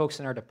folks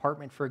in our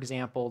department, for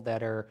example,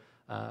 that are,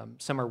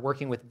 some are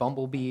working with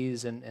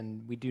bumblebees,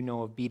 and we do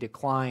know of bee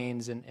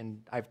declines,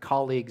 and I have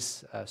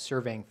colleagues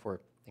surveying for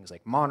things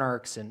like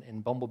monarchs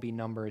and bumblebee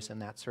numbers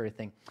and that sort of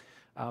thing.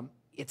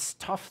 It's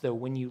tough, though,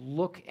 when you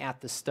look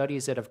at the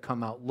studies that have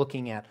come out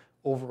looking at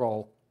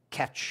overall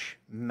catch,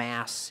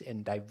 mass,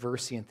 and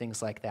diversity and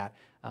things like that.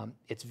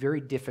 It's very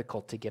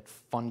difficult to get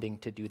funding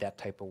to do that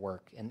type of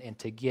work and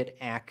to get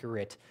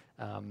accurate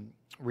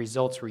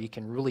results where you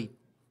can really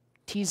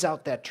tease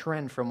out that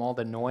trend from all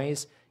the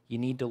noise. You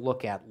need to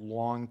look at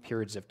long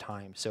periods of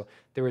time. So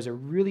there was a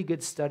really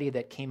good study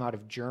that came out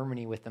of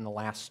Germany within the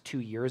last 2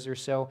 years or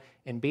so,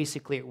 and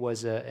basically it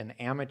was an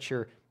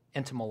amateur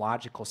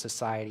entomological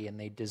society, and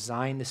they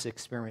designed this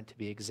experiment to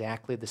be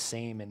exactly the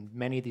same in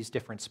many of these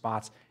different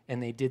spots,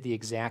 and they did the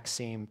exact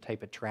same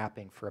type of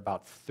trapping for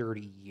about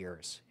 30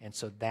 years. And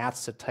so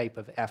that's the type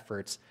of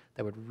efforts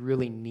that would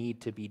really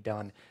need to be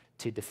done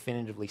to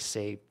definitively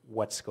say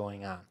what's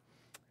going on.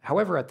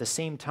 However, at the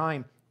same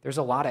time, there's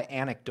a lot of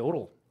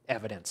anecdotal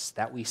evidence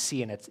that we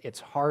see, and it's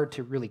hard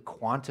to really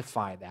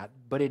quantify that,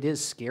 but it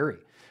is scary.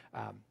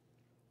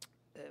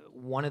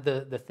 One of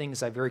the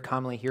things I very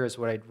commonly hear is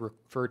what I'd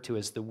refer to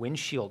as the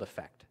windshield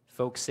effect.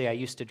 Folks say, I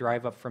used to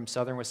drive up from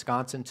southern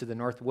Wisconsin to the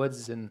North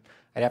Woods, and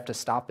I'd have to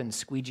stop and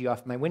squeegee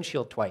off my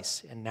windshield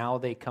twice, and now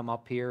they come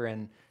up here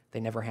and they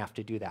never have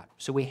to do that.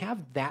 So we have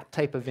that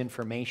type of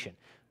information,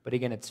 but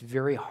again, it's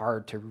very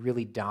hard to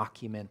really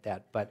document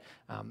that. But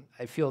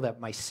I feel that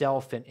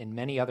myself and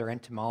many other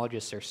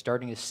entomologists are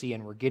starting to see,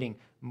 and we're getting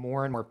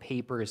more and more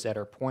papers that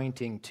are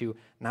pointing to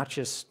not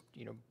just,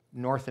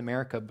 North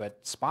America,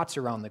 but spots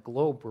around the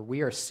globe where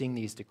we are seeing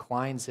these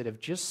declines that have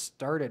just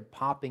started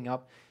popping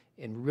up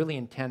in really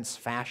intense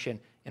fashion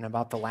in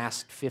about the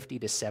last 50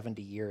 to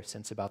 70 years,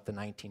 since about the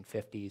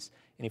 1950s.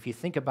 And if you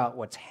think about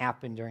what's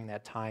happened during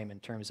that time in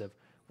terms of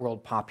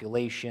world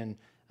population,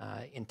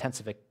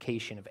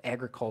 intensification of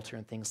agriculture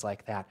and things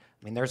like that,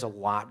 I mean, there's a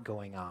lot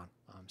going on.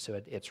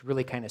 So it's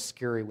really kind of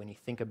scary when you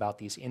think about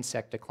these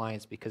insect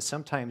declines, because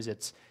sometimes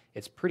it's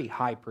pretty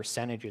high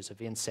percentages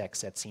of insects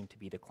that seem to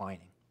be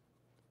declining.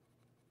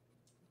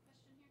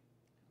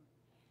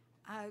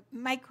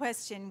 My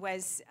question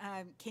was,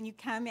 can you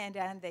comment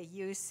on the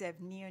use of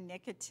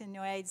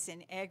neonicotinoids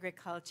in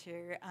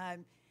agriculture?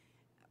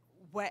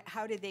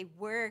 How do they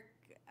work?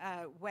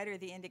 What are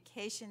the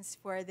indications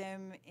for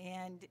them?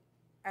 And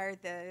are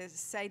the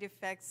side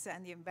effects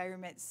on the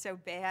environment so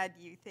bad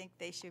you think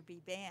they should be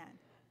banned?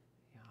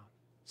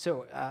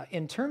 So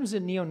in terms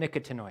of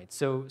neonicotinoids,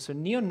 so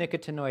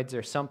neonicotinoids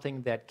are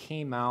something that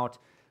came out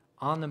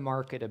on the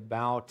market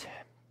about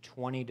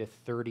 20 to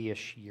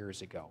 30-ish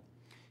years ago.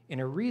 And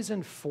a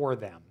reason for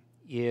them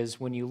is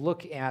when you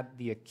look at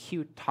the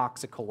acute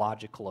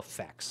toxicological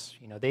effects,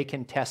 they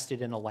can test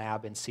it in a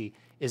lab and see,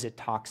 is it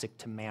toxic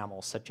to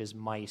mammals such as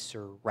mice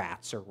or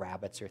rats or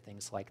rabbits or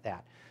things like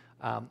that.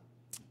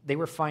 They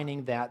were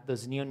finding that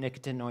those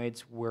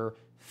neonicotinoids were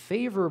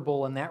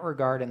favorable in that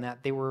regard, in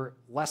that they were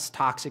less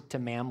toxic to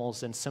mammals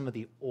than some of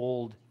the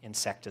old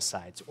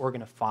insecticides,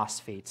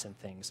 organophosphates and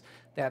things,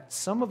 that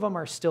some of them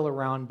are still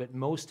around, but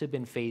most have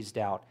been phased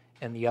out,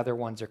 and the other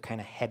ones are kind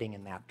of heading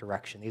in that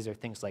direction. These are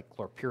things like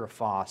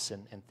chlorpyrifos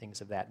and things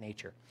of that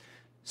nature.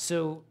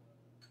 So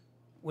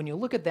when you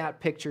look at that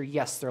picture,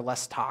 yes, they're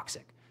less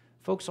toxic.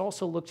 Folks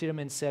also looked at them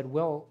and said,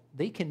 well,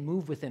 they can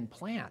move within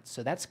plants,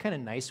 so that's kind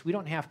of nice. We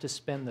don't have to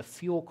spend the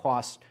fuel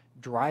cost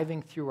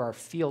driving through our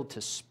field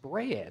to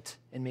spray it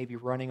and maybe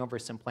running over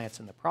some plants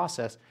in the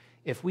process,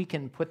 if we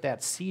can put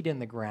that seed in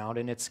the ground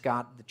and it's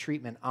got the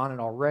treatment on it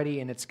already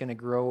and it's going to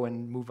grow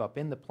and move up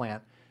in the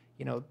plant,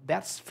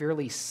 that's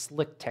fairly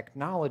slick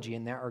technology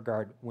in that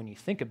regard when you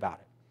think about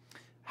it.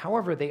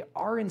 However, they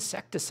are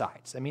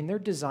insecticides. I mean, they're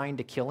designed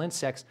to kill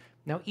insects.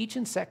 Now, each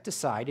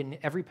insecticide and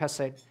every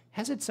pesticide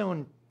has its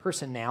own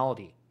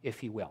personality,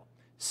 if you will.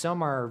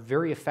 Some are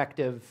very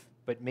effective,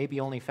 but maybe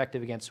only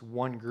effective against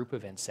one group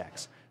of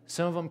insects.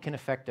 Some of them can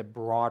affect a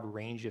broad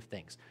range of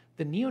things.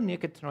 The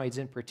neonicotinoids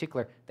in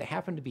particular, they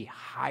happen to be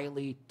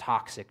highly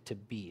toxic to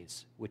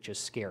bees, which is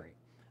scary.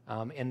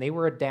 And they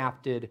were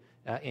adapted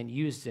and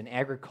used in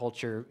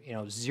agriculture,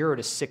 0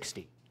 to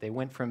 60. They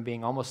went from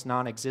being almost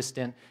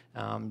non-existent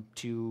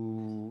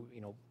to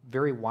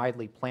very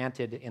widely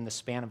planted in the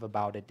span of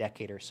about a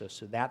decade or so.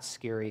 So that's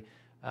scary.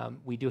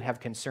 We do have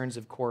concerns,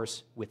 of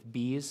course, with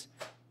bees,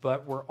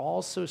 but we're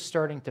also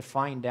starting to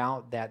find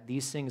out that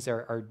these things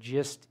are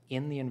just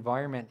in the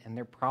environment and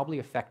they're probably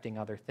affecting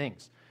other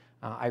things.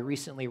 I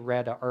recently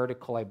read an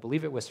article, I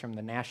believe it was from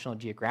the National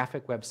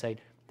Geographic website,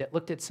 that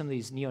looked at some of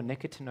these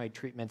neonicotinoid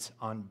treatments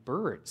on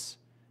birds,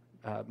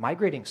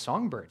 migrating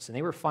songbirds. And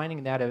they were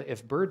finding that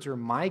if birds were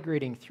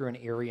migrating through an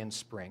area in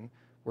spring,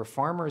 where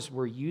farmers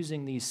were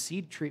using these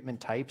seed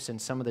treatment types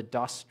and some of the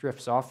dust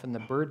drifts off and the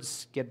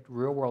birds get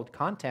real-world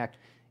contact,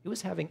 it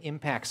was having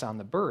impacts on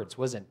the birds.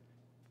 Wasn't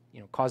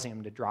causing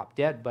them to drop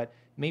dead, but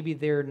maybe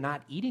they're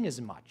not eating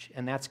as much,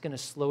 and that's going to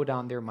slow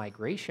down their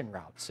migration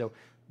route. So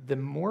the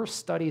more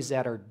studies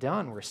that are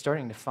done, we're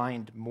starting to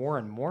find more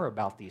and more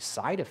about these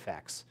side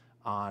effects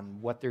on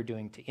what they're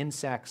doing to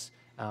insects,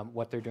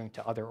 what they're doing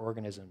to other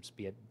organisms,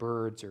 be it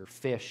birds or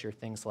fish or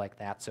things like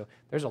that. So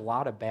there's a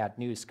lot of bad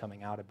news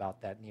coming out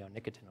about that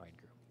neonicotinoid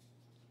group.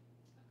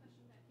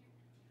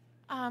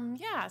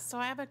 Yeah, so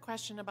I have a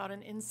question about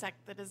an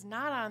insect that is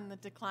not on the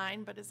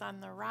decline but is on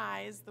the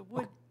rise,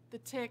 the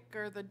tick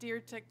or the deer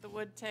tick, the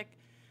wood tick.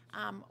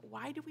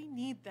 Why do we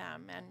need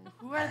them, and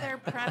who are their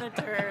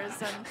predators,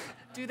 and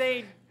do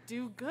they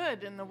do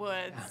good in the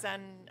woods,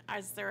 and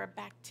is there a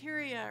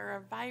bacteria or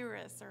a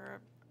virus or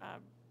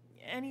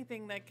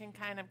anything that can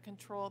kind of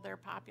control their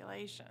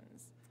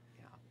populations?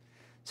 Yeah,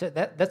 so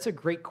that's a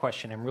great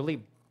question. I'm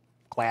really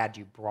glad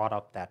you brought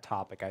up that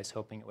topic. I was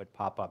hoping it would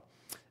pop up.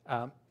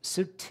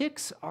 So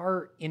ticks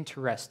are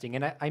interesting,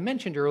 and I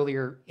mentioned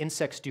earlier,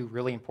 insects do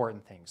really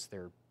important things.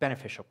 They're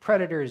beneficial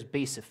predators,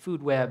 base of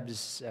food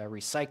webs,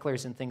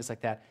 recyclers, and things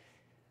like that.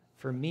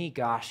 For me,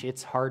 gosh,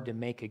 it's hard to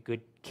make a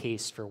good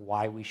case for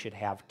why we should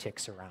have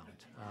ticks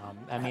around.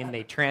 I mean,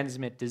 they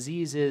transmit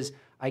diseases.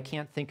 I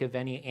can't think of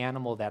any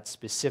animal that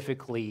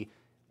specifically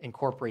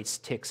incorporates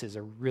ticks as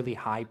a really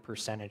high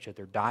percentage of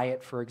their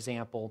diet, for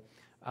example.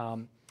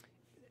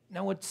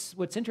 Now,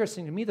 what's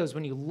interesting to me, though, is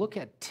when you look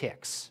at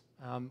ticks,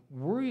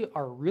 we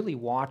are really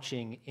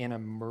watching an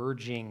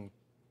emerging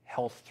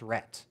health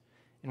threat.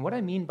 And what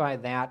I mean by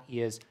that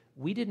is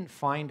we didn't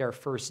find our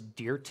first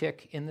deer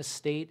tick in the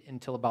state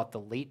until about the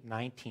late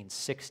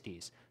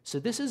 1960s. So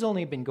this has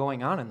only been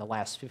going on in the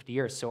last 50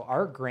 years. So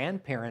our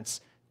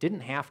grandparents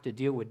didn't have to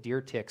deal with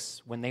deer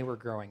ticks when they were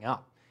growing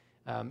up.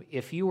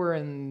 If you were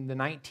in the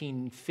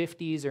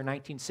 1950s or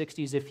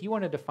 1960s, if you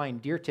wanted to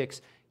find deer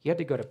ticks, you had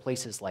to go to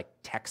places like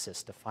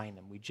Texas to find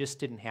them. We just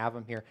didn't have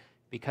them here,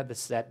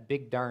 because that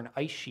big darn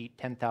ice sheet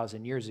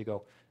 10,000 years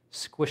ago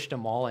squished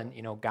them all and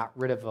got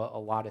rid of a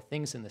lot of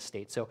things in the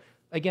state. So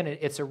again,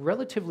 it's a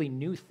relatively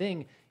new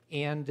thing,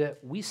 and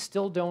we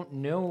still don't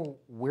know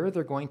where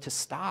they're going to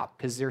stop,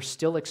 because they're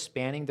still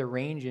expanding the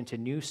range into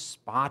new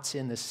spots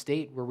in the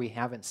state where we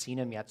haven't seen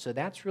them yet. So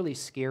that's really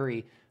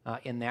scary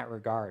in that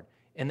regard.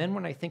 And then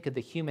when I think of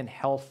the human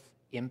health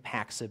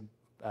impacts of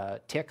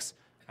ticks,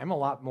 I'm a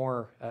lot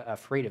more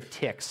afraid of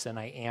ticks than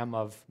I am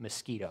of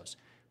mosquitoes.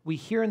 We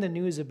hear in the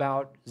news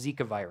about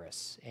Zika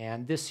virus,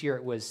 and this year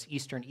it was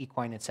Eastern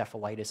equine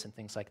encephalitis and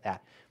things like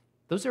that.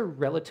 Those are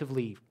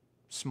relatively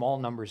small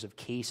numbers of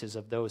cases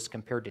of those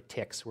compared to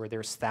ticks, where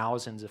there's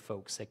thousands of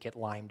folks that get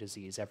Lyme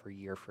disease every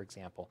year, for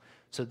example.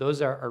 So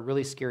those are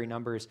really scary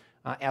numbers.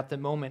 At the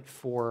moment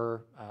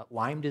for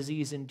Lyme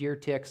disease in deer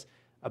ticks,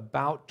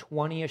 about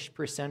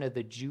 20-ish% of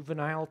the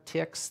juvenile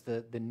ticks,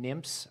 the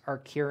nymphs, are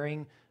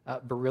carrying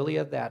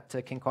Borrelia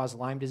that can cause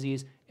Lyme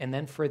disease. And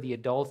then for the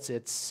adults,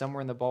 it's somewhere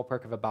in the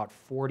ballpark of about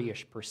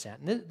 40-ish%.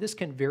 And this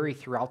can vary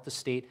throughout the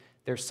state.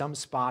 There's some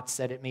spots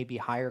that it may be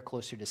higher,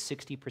 closer to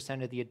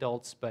 60% of the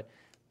adults, but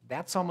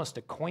that's almost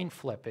a coin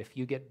flip if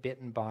you get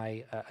bitten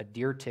by a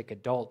deer tick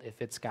adult,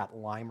 if it's got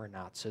Lyme or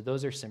not. So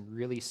those are some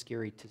really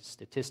scary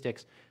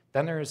statistics.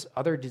 Then there's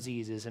other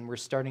diseases, and we're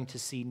starting to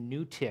see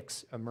new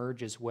ticks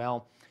emerge as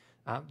well.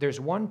 There's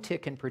one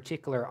tick in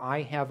particular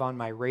I have on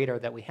my radar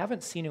that we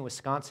haven't seen in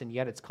Wisconsin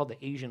yet. It's called the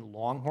Asian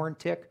longhorn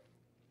tick.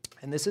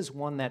 And this is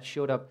one that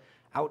showed up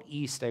out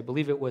east. I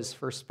believe it was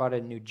first spotted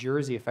in New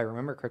Jersey, if I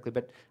remember correctly,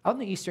 but out in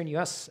the eastern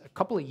U.S. a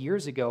couple of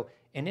years ago,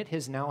 and it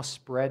has now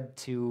spread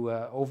to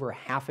over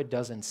half a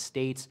dozen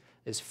states,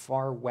 as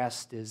far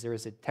west as there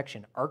is a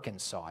detection in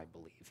Arkansas, I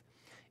believe.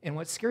 And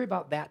what's scary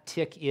about that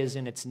tick is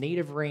in its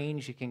native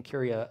range, it can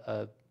carry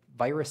a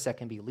virus that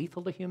can be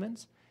lethal to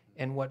humans.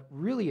 And what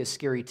really is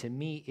scary to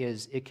me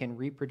is it can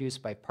reproduce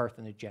by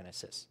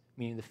parthenogenesis,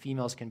 meaning the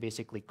females can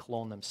basically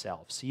clone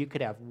themselves. So you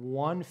could have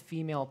one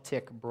female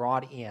tick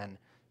brought in,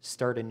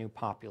 start a new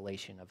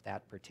population of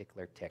that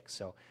particular tick.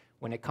 So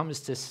when it comes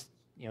to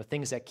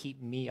things that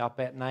keep me up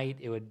at night,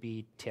 it would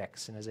be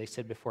ticks. And as I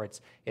said before,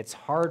 it's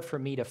hard for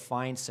me to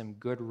find some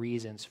good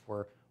reasons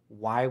for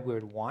why we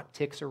would want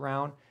ticks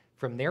around.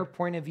 From their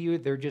point of view,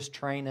 they're just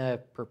trying to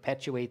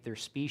perpetuate their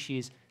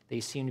species. They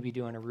seem to be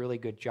doing a really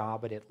good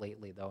job at it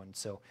lately, though, and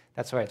so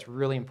that's why it's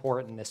really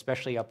important,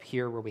 especially up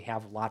here where we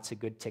have lots of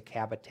good tick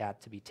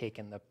habitat, to be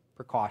taking the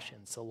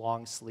precautions, the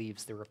long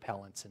sleeves, the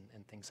repellents,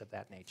 and things of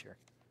that nature.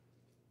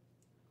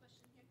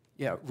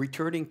 Yeah,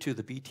 returning to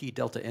the Bt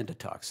delta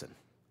endotoxin.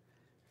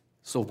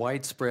 So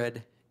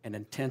widespread and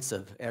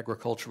intensive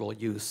agricultural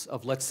use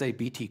of, let's say,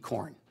 Bt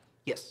corn.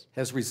 Yes.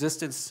 Has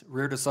resistance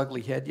reared its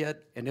ugly head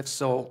yet? And if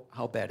so,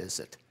 how bad is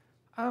it?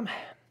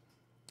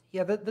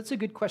 Yeah, that's a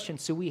good question.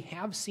 So we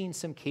have seen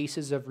some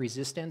cases of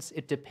resistance.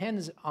 It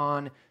depends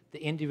on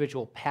the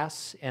individual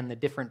pests and the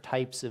different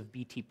types of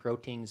Bt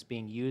proteins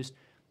being used.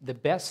 The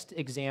best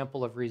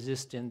example of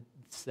resistance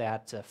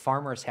that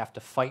farmers have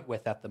to fight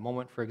with at the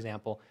moment, for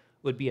example,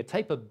 would be a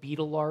type of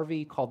beetle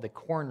larvae called the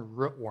corn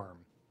rootworm.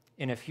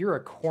 And if you're a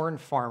corn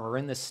farmer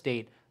in the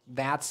state,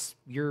 that's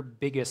your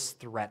biggest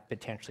threat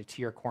potentially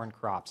to your corn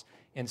crops.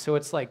 And so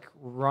it's like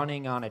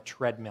running on a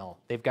treadmill.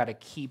 They've got to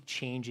keep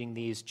changing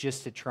these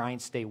just to try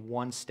and stay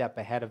one step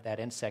ahead of that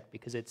insect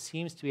because it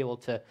seems to be able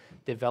to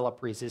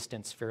develop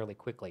resistance fairly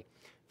quickly.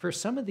 For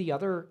some of the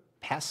other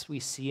pests we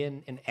see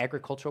in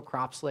agricultural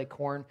crops like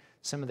corn,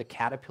 some of the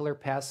caterpillar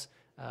pests,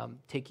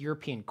 take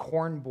European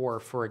corn borer,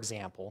 for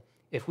example.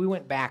 If we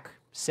went back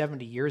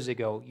 70 years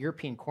ago,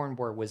 European corn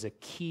borer was a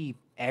key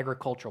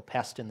agricultural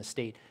pest in the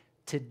state.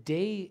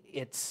 Today,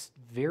 it's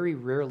very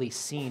rarely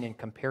seen in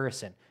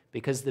comparison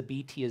because the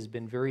Bt has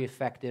been very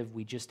effective.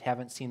 We just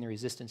haven't seen the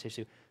resistance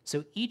issue.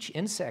 So each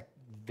insect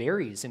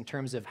varies in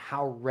terms of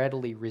how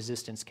readily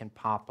resistance can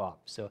pop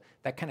up. So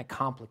that kind of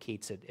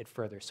complicates it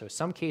further. So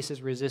some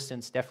cases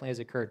resistance definitely has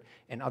occurred.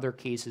 In other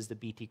cases, the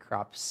Bt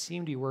crops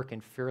seem to be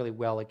working fairly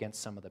well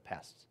against some of the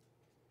pests.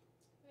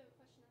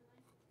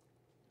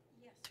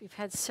 Yes, we've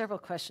had several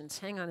questions.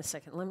 Hang on a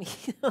second. Let me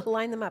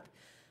line them up.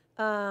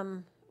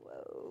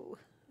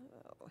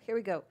 Here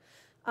we go.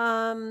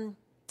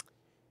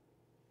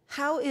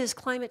 How is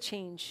climate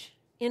change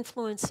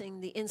influencing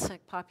the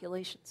insect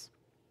populations?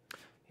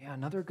 Yeah,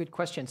 another good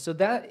question. So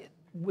that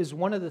was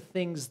one of the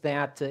things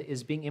that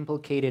is being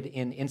implicated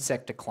in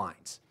insect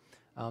declines.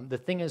 The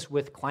thing is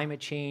with climate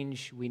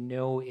change, we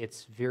know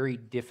it's very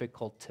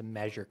difficult to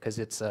measure because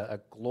it's a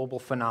global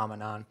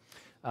phenomenon.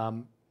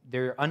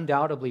 There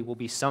undoubtedly will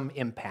be some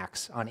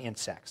impacts on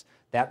insects.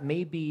 That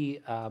may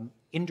be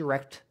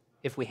indirect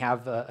if we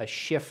have a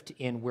shift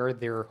in where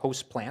their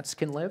host plants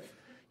can live.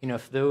 You know,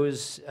 if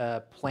those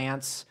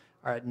plants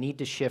need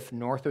to shift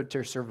northward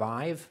to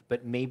survive,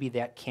 but maybe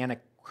that can't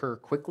occur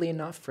quickly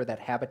enough for that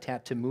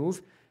habitat to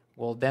move,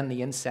 well, then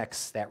the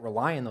insects that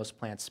rely on those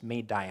plants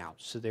may die out.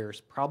 So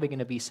there's probably going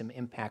to be some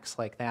impacts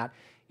like that.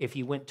 If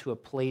you went to a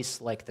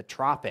place like the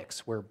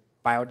tropics, where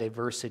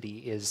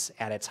biodiversity is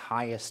at its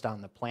highest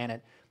on the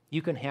planet,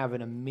 you can have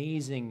an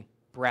amazing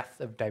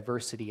breadth of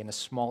diversity in a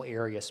small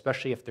area,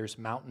 especially if there's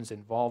mountains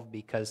involved,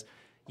 because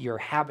your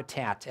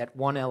habitat at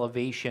one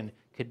elevation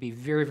could be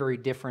very, very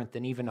different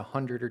than even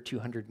 100 or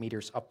 200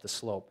 meters up the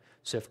slope.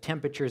 So if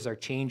temperatures are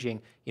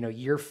changing, you know,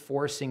 you're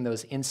forcing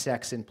those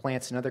insects and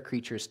plants and other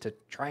creatures to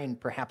try and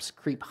perhaps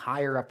creep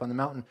higher up on the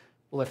mountain.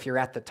 Well, if you're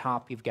at the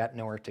top, you've got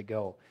nowhere to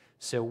go.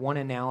 So one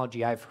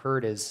analogy I've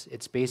heard is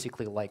it's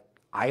basically like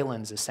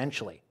islands,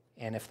 essentially.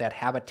 And if that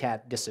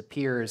habitat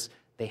disappears,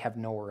 they have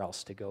nowhere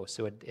else to go.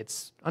 So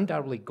it's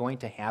undoubtedly going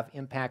to have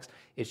impacts.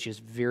 It's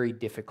just very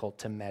difficult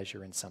to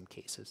measure in some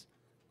cases.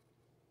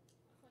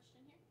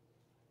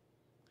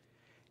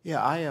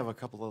 Yeah, I have a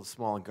couple of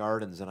small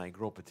gardens and I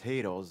grow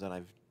potatoes, and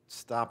I've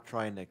stopped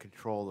trying to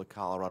control the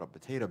Colorado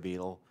potato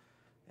beetle.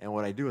 And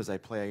what I do is I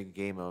play a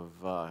game of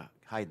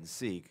hide and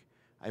seek.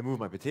 I move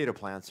my potato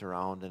plants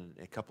around, and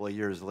a couple of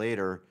years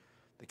later,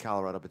 the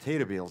Colorado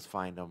potato beetles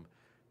find them.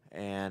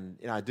 And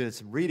you know, I did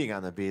some reading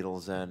on the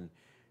beetles, and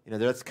you know,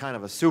 that's kind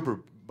of a super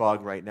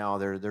bug right now.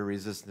 They're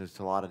resistant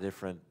to a lot of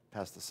different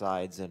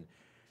pesticides, and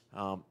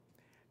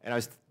I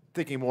was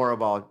thinking more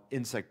about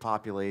insect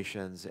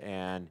populations,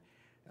 and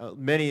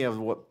many of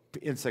what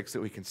insects that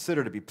we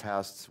consider to be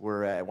pests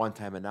were at one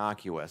time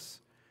innocuous,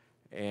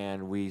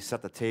 and we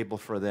set the table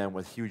for them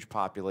with huge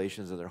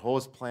populations of their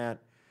host plant.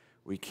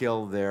 We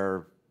kill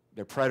their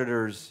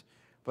predators,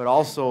 but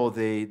also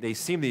they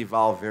seem to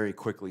evolve very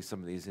quickly, some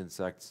of these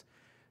insects.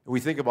 We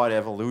think about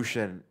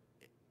evolution,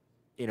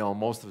 you know,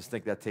 most of us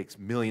think that takes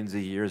millions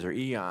of years or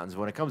eons.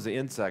 When it comes to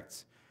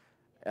insects,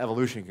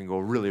 evolution can go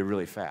really,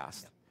 really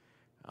fast.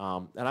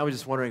 And I was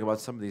just wondering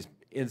about some of these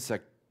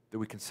insects that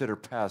we consider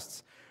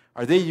pests.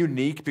 Are they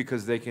unique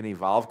because they can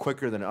evolve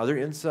quicker than other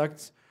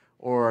insects,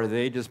 Or are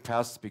they just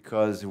pests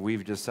because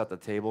we've just set the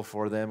table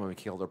for them and we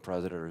kill their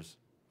predators?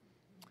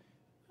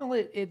 Well,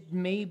 it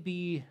may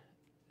be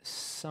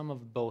some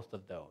of both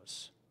of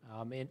those.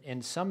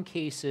 In some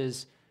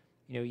cases,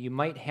 you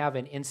might have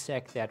an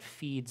insect that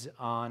feeds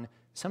on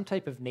some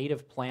type of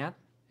native plant,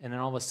 and then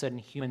all of a sudden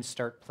humans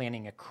start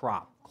planting a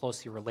crop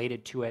closely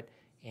related to it,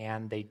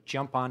 and they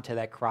jump onto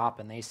that crop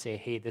and they say,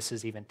 hey, this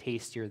is even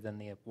tastier than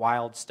the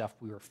wild stuff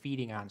we were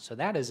feeding on. So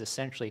that is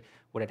essentially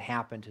what had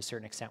happened to a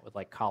certain extent with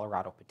like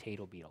Colorado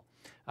potato beetle.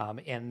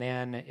 And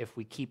then if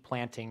we keep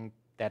planting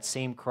that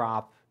same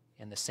crop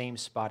in the same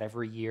spot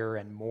every year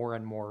and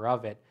more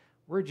of it,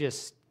 we're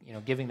just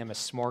giving them a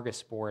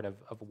smorgasbord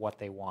of what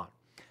they want.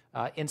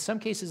 In some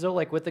cases, though,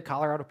 like with the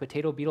Colorado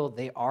potato beetle,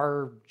 they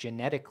are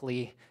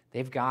genetically,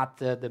 they've got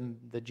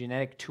the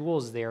genetic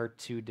tools there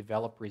to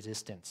develop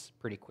resistance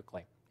pretty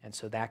quickly. And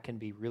so that can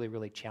be really,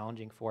 really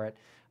challenging for it.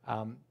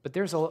 But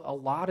there's a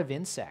lot of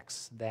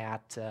insects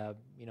that,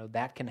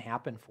 that can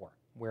happen for,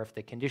 where if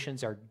the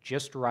conditions are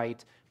just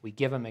right, we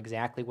give them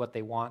exactly what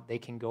they want, they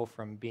can go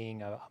from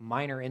being a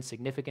minor,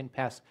 insignificant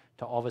pest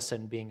to all of a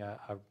sudden being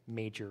a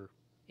major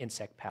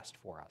insect pest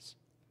for us.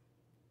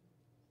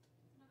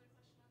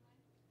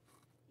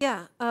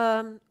 Yeah.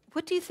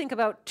 What do you think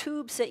about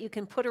tubes that you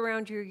can put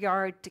around your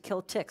yard to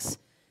kill ticks?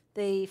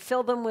 They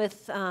fill them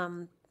with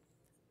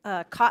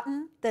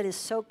cotton that is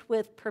soaked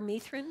with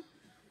permethrin,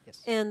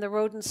 and the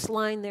rodents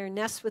line their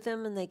nests with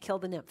them, and they kill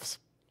the nymphs.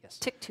 Yes.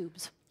 Tick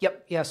tubes.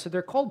 Yep, yeah, so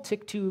they're called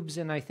tick tubes,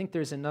 and I think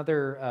there's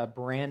another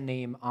brand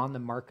name on the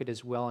market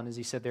as well, and as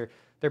he said,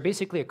 they're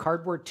basically a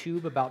cardboard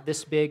tube about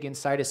this big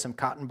inside of some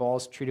cotton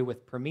balls treated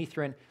with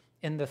permethrin,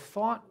 and the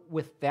thought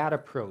with that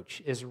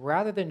approach is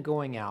rather than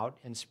going out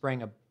and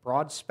spraying a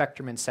broad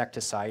spectrum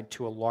insecticide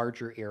to a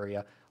larger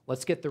area,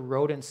 let's get the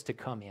rodents to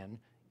come in,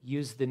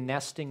 use the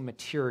nesting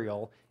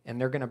material,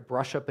 and they're going to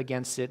brush up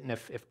against it, and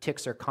if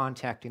ticks are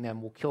contacting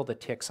them, we'll kill the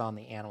ticks on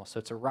the animal. So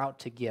it's a route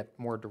to get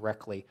more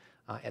directly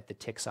at the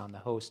ticks on the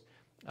host.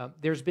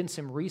 There's been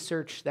some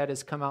research that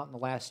has come out in the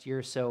last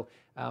year, so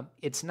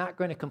it's not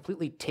going to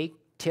completely take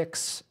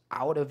ticks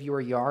out of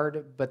your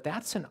yard, but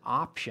that's an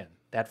option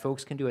that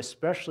folks can do,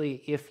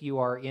 especially if you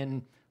are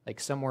in like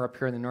somewhere up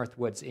here in the North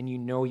Woods and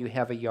you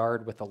have a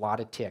yard with a lot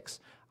of ticks.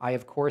 I,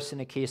 of course,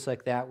 in a case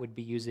like that would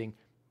be using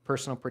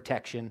personal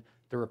protection,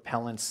 the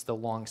repellents, the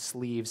long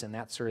sleeves, and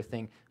that sort of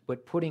thing.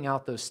 But putting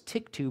out those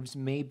tick tubes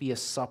may be a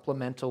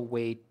supplemental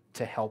way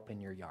to help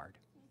in your yard.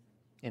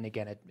 And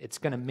again, it's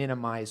going to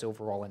minimize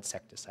overall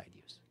insecticide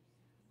use.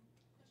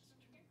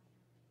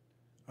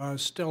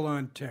 Still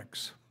on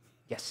ticks.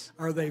 Yes.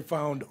 Are they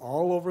found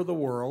all over the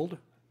world?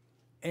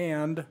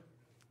 And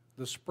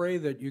the spray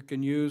that you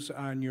can use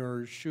on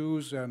your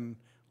shoes and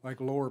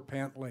like lower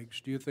pant legs,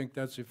 do you think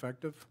that's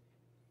effective?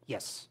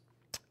 Yes.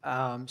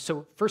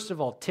 So first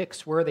of all,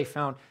 ticks, where are they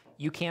found?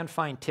 You can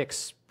find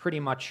ticks pretty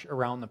much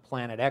around the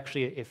planet.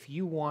 Actually, if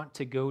you want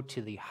to go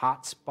to the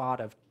hot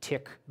spot of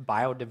tick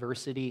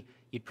biodiversity,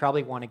 you'd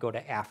probably want to go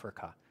to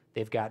Africa.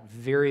 They've got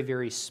very,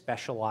 very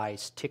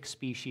specialized tick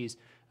species.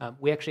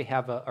 We actually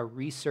have a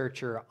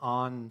researcher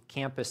on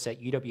campus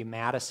at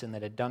UW-Madison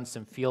that had done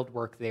some field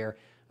work there.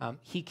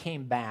 He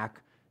came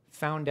back,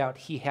 found out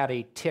he had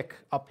a tick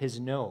up his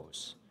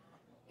nose,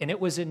 and it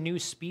was a new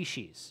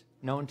species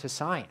known to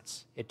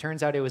science. It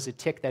turns out it was a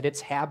tick that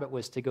its habit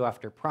was to go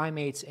after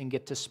primates and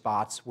get to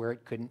spots where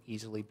it couldn't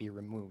easily be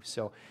removed.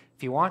 So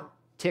if you want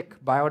tick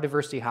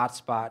biodiversity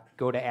hotspot,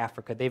 go to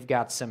Africa. They've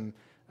got some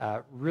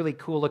really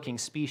cool looking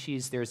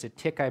species. There's a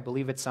tick, I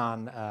believe it's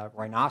on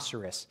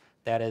rhinoceros,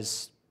 that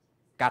has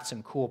got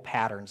some cool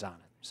patterns on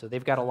it. So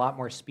they've got a lot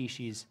more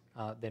species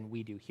than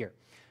we do here.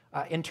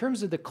 In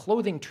terms of the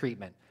clothing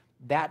treatment,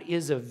 that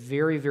is a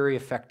very, very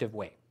effective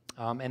way.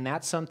 And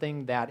that's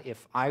something that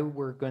if I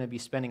were going to be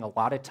spending a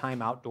lot of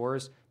time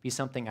outdoors, be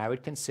something I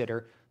would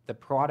consider. The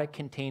product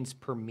contains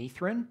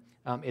permethrin.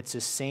 It's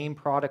the same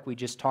product we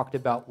just talked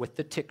about with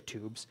the tick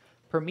tubes.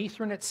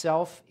 Permethrin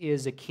itself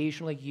is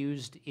occasionally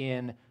used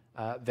in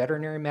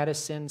veterinary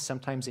medicine,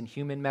 sometimes in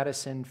human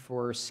medicine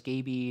for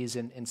scabies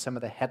and some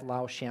of the head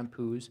louse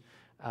shampoos.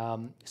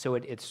 So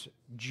it's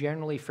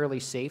generally fairly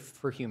safe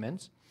for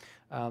humans.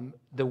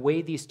 The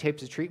way these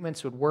types of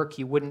treatments would work,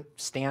 you wouldn't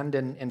stand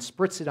and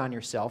spritz it on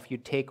yourself.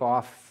 You'd take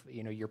off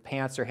your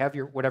pants or have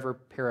your whatever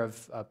pair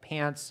of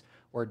pants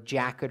or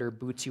jacket or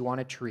boots you want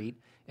to treat,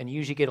 and you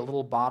usually get a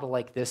little bottle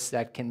like this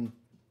that can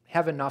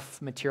have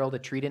enough material to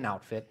treat an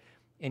outfit,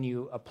 and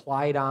you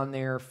apply it on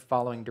there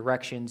following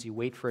directions, you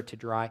wait for it to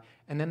dry,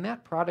 and then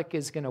that product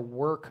is going to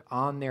work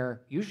on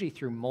there usually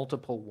through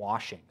multiple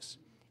washings.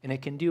 And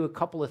it can do a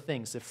couple of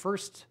things. The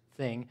first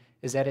thing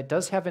is that it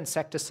does have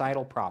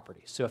insecticidal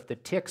properties. So if the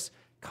ticks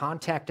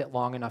contact it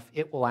long enough,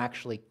 it will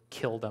actually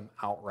kill them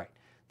outright.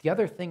 The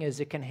other thing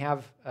is it can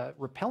have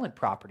repellent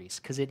properties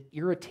because it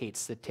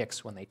irritates the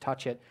ticks when they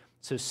touch it.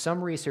 So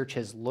some research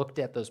has looked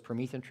at those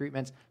permethrin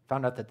treatments,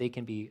 found out that they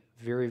can be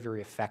very, very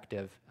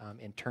effective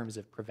in terms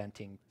of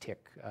preventing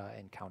tick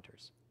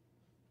encounters.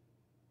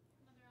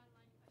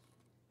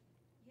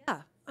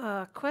 Yeah.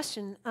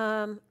 question.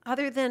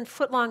 Other than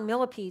footlong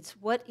millipedes,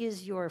 what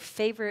is your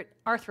favorite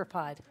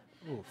arthropod?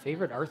 Ooh,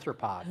 favorite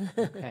arthropod.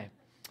 Okay.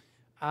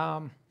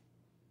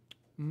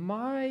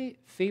 My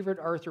favorite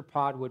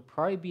arthropod would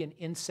probably be an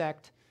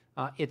insect.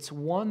 It's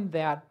one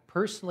that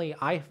personally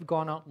I have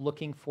gone out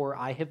looking for.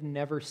 I have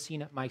never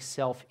seen it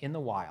myself in the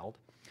wild.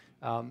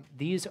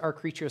 These are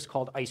creatures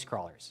called ice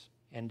crawlers.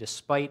 And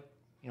despite,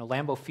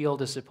 Lambeau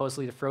Field is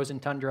supposedly the frozen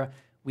tundra,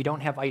 we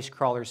don't have ice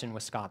crawlers in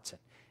Wisconsin.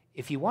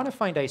 If you want to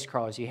find ice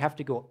crawlers, you have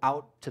to go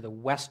out to the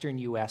western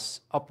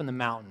U.S., up in the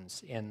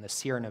mountains, in the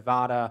Sierra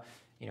Nevada,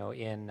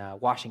 in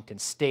Washington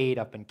State,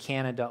 up in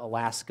Canada,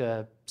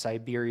 Alaska,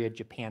 Siberia,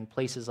 Japan,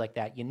 places like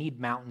that. You need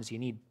mountains, you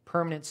need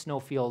permanent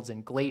snowfields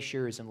and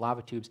glaciers and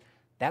lava tubes.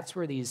 That's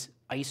where these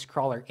ice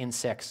crawler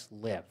insects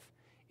live.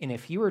 And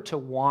if you were to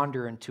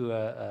wander into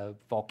a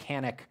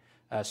volcanic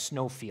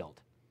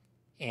snowfield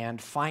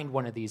and find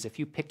one of these, if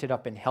you picked it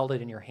up and held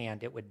it in your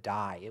hand, it would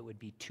die. It would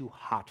be too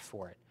hot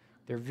for it.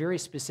 They're very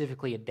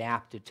specifically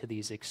adapted to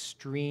these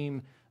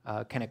extreme,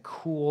 kind of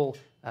cool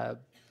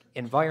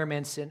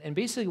environments. And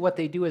basically what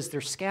they do is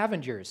they're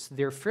scavengers.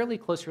 They're fairly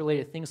close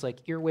related to things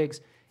like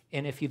earwigs.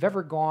 And if you've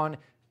ever gone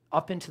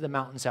up into the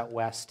mountains out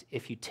west,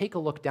 if you take a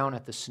look down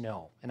at the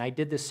snow, and I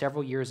did this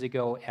several years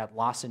ago at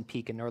Lawson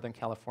Peak in Northern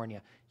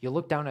California, you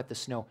look down at the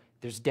snow,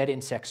 there's dead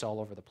insects all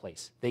over the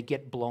place. They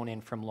get blown in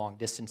from long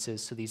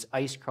distances, so these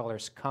ice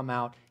crawlers come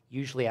out,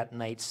 usually at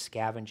night,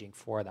 scavenging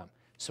for them.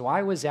 So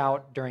I was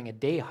out during a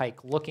day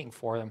hike looking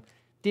for them,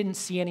 didn't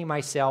see any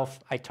myself.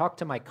 I talked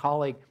to my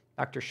colleague,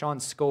 Dr. Sean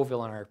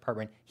Scoville in our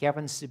department. He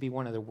happens to be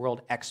one of the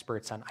world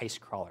experts on ice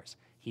crawlers.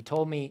 He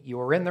told me, you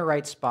were in the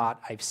right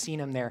spot, I've seen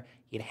them there,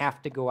 you'd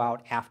have to go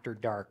out after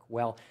dark.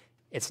 Well,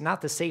 it's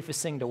not the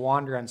safest thing to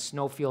wander on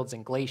snowfields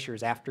and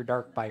glaciers after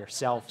dark by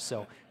yourself,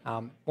 so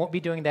won't be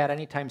doing that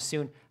anytime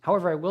soon.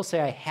 However, I will say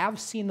I have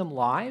seen them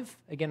live.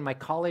 Again, my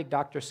colleague,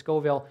 Dr.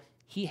 Scoville,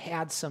 he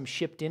had some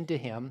shipped into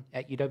him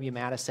at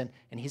UW-Madison,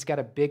 and he's got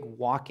a big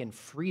walk-in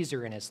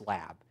freezer in his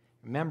lab.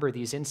 Remember,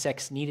 these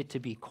insects need it to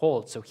be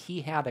cold, so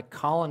he had a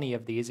colony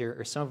of these,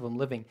 or some of them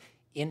living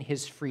in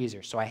his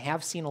freezer. So I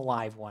have seen a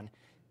live one,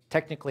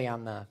 technically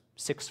on the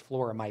 6th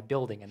floor of my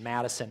building in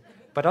Madison,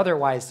 but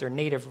otherwise their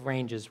native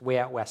range is way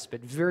out west,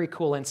 but very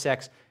cool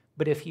insects.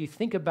 But if you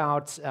think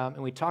about, and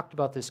we talked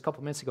about this a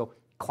couple minutes ago,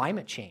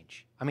 climate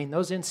change. I mean,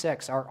 those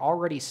insects are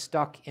already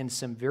stuck in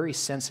some very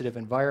sensitive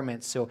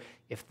environments, so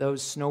if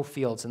those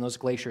snowfields and those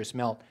glaciers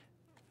melt,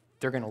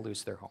 they're going to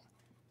lose their home.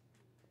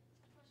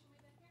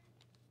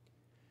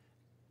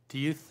 Do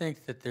you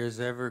think that there's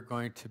ever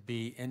going to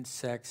be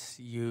insects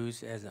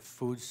used as a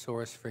food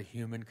source for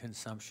human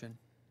consumption?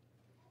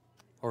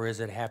 Or is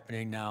it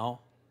happening now?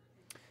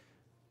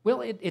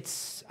 Well,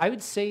 I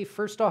would say,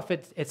 first off,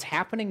 it's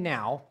happening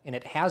now, and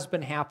it has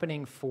been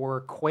happening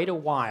for quite a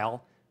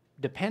while.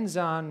 Depends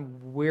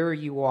on where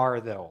you are,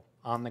 though,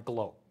 on the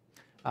globe.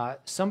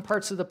 Some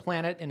parts of the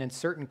planet and in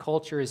certain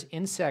cultures,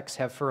 insects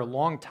have for a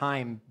long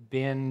time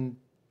been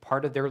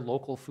part of their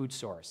local food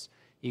source.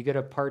 You go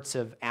to parts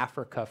of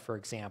Africa, for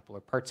example,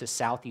 or parts of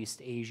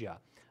Southeast Asia,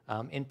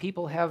 and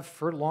people have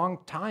for long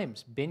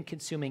times been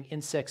consuming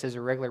insects as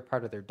a regular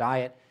part of their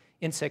diet.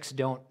 Insects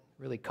don't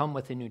really come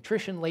with a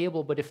nutrition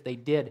label, but if they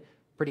did,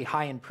 pretty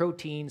high in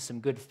protein, some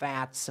good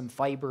fats, some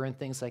fiber, and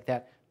things like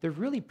that. They're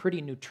really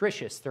pretty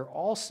nutritious. They're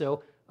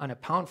also, on a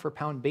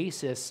pound-for-pound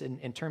basis,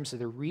 in terms of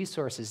the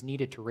resources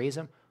needed to raise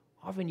them,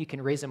 often you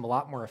can raise them a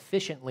lot more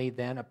efficiently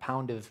than a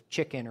pound of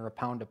chicken or a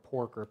pound of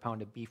pork or a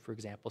pound of beef, for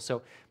example.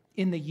 So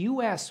in the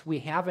U.S., we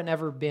haven't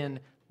ever been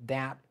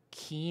that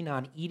keen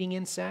on eating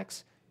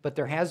insects, but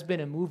there has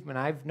been a movement,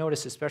 I've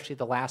noticed, especially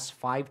the last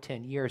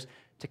 5-10 years,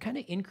 to kind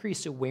of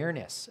increase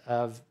awareness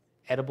of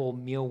edible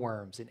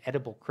mealworms and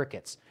edible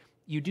crickets.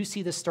 You do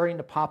see this starting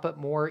to pop up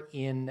more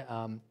in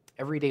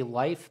everyday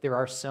life. There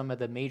are some of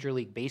the Major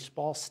League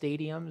Baseball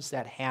stadiums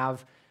that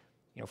have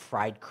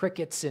fried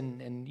crickets,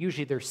 and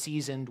usually they're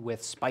seasoned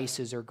with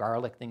spices or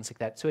garlic, things like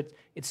that. So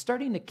it's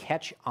starting to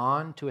catch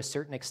on to a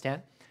certain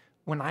extent.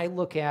 When I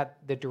look at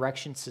the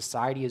direction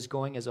society is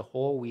going as a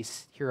whole, we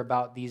hear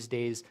about these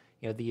days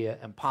the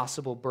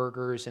Impossible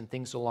Burgers and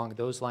things along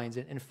those lines.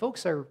 And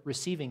folks are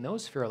receiving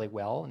those fairly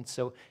well. And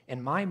so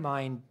in my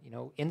mind,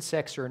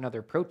 insects are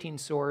another protein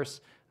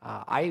source.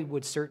 I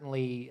would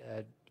certainly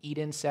eat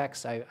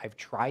insects. I've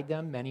tried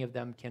them. Many of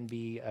them can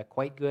be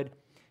quite good.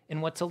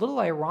 And what's a little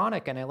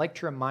ironic, and I like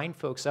to remind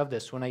folks of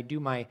this when I do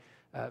my,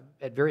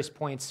 at various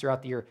points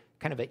throughout the year,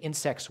 kind of an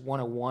Insects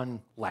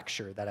 101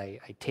 lecture that I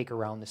take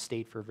around the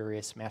state for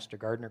various Master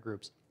Gardener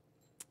groups.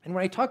 And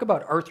when I talk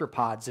about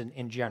arthropods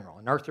in general,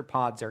 and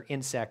arthropods are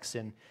insects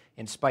and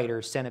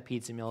spiders,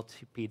 centipedes and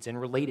millipedes, and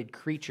related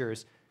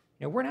creatures,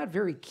 we're not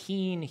very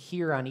keen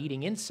here on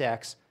eating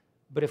insects,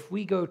 but if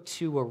we go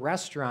to a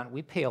restaurant,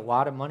 we pay a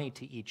lot of money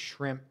to eat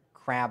shrimp,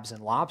 crabs,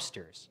 and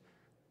lobsters.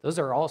 Those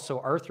are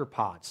also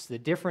arthropods. The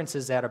difference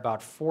is that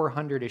about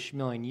 400-ish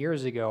million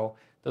years ago,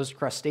 those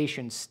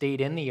crustaceans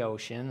stayed in the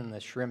ocean, and the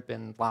shrimp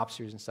and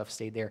lobsters and stuff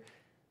stayed there.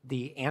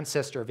 the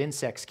ancestor of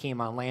insects came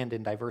on land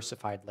and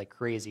diversified like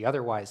crazy.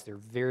 Otherwise, they're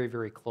very,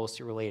 very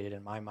closely related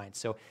in my mind.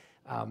 So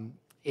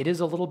it is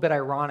a little bit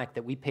ironic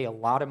that we pay a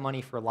lot of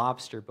money for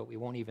lobster, but we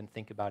won't even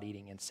think about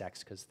eating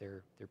insects because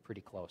they're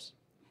pretty close.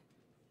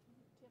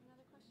 Do you have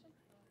another question?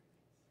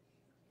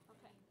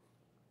 Okay.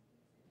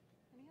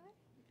 Any other?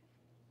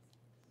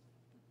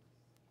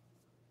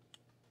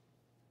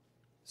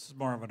 This is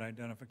more of an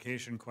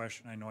identification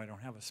question. I know I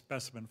don't have a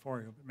specimen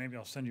for you, but maybe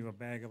I'll send you a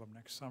bag of them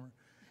next summer.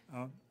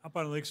 Up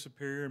on Lake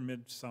Superior,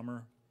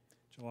 midsummer,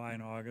 July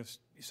and August,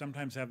 you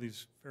sometimes have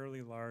these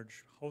fairly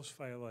large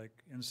horsefly-like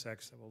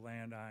insects that will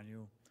land on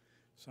you,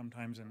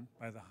 sometimes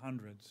by the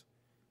hundreds.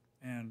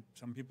 And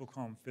some people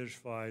call them fish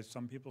flies.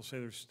 Some people say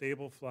they're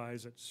stable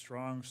flies that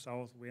strong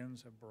south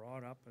winds have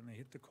brought up, and they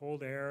hit the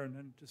cold air and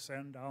then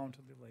descend down to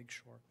the lake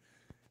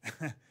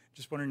shore.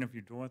 Just wondering if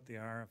you know what they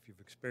are, if you've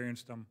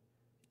experienced them.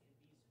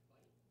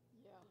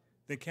 Yeah.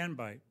 They can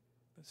bite,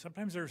 but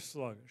sometimes they're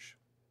sluggish.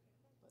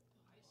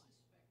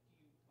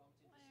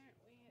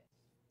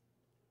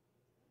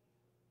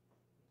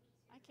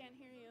 I can't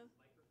hear you.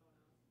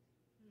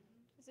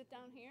 Is it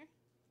down here?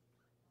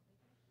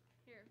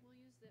 Here, we'll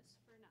use this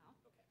for now.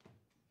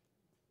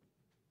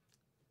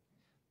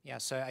 Yeah,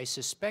 so I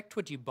suspect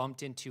what you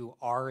bumped into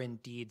are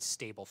indeed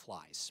stable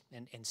flies.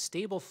 And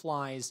stable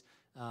flies,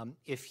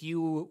 if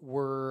you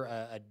were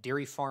a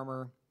dairy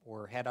farmer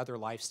or had other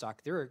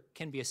livestock, there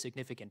can be a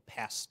significant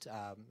pest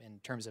in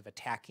terms of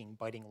attacking,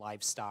 biting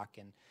livestock.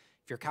 And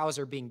if your cows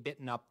are being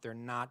bitten up, they're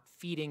not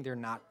feeding, they're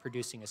not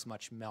producing as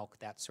much milk,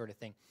 that sort of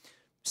thing.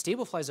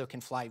 Stable flies, though,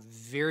 can fly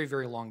very,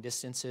 very long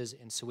distances,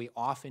 and so we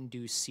often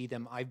do see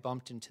them. I've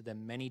bumped into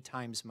them many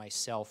times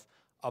myself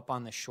up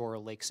on the shore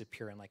of Lake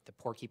Superior in like the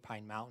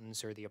Porcupine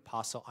Mountains or the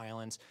Apostle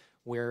Islands,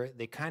 where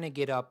they kind of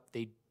get up,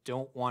 they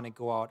don't want to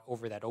go out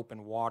over that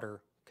open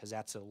water because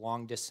that's a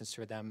long distance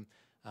for them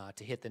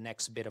to hit the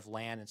next bit of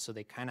land, and so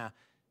they kind of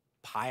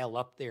pile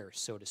up there,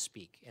 so to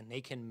speak, and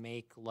they can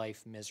make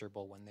life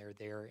miserable when they're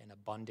there and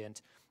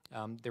abundant.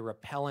 The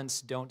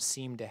repellents don't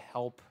seem to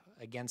help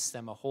against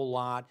them a whole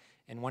lot,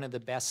 and one of the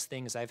best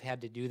things I've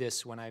had to do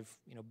this when I've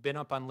been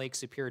up on Lake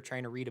Superior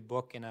trying to read a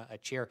book in a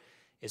chair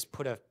is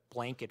put a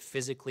blanket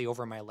physically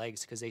over my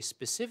legs because they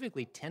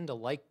specifically tend to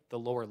like the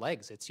lower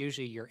legs. It's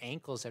usually your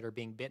ankles that are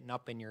being bitten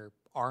up and your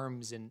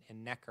arms and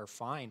neck are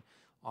fine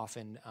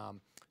often.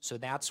 So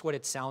that's what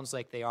it sounds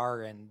like they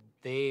are, and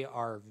they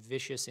are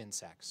vicious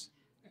insects.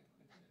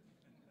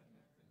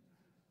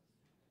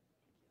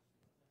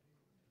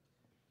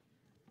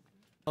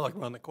 I look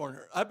around the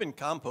corner. I've been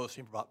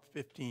composting for about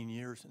 15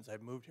 years since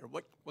I've moved here.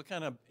 What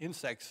kind of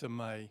insects am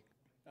I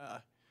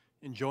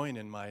enjoying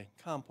in my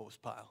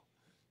compost pile?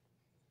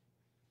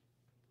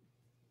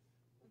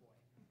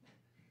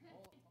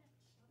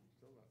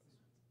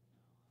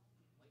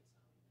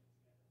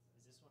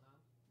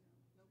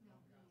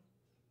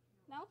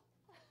 No?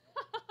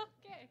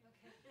 Okay.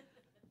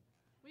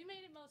 We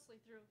made it mostly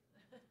through.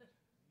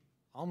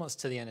 Almost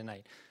to the end of the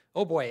night.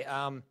 Oh boy,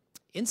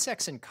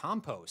 insects in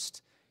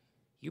compost.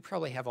 You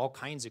probably have all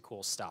kinds of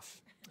cool stuff.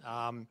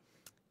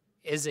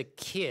 As a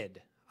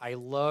kid, I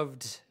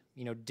loved,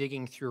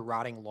 digging through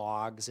rotting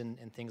logs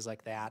and things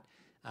like that.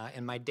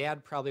 And my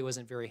dad probably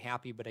wasn't very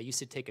happy, but I used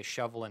to take a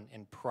shovel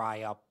and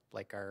pry up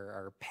like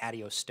our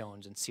patio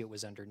stones and see what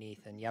was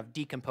underneath. And you have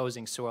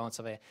decomposing soil and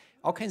stuff like that.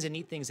 All kinds of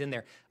neat things in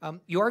there.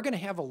 You are going to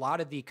have a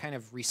lot of the kind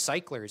of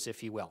recyclers,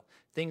 if you will,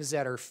 things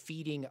that are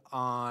feeding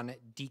on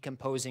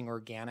decomposing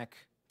organic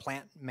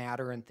plant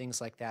matter and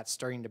things like that,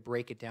 starting to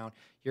break it down.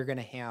 You're going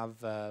to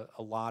have a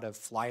lot of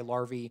fly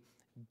larvae,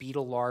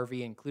 beetle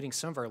larvae, including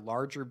some of our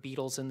larger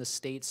beetles in the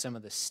state. Some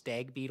of the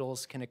stag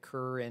beetles can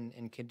occur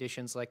in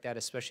conditions like that,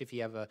 especially if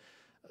you have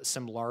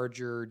some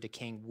larger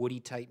decaying woody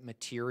type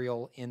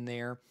material in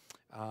there.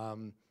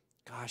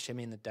 Gosh, I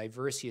mean, the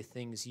diversity of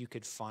things you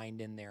could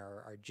find in there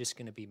are just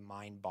going to be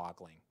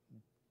mind-boggling.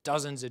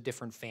 Dozens of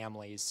different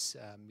families.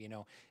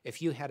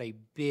 If you had a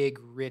big,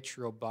 rich,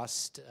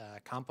 robust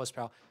compost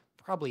pile,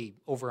 probably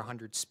over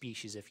 100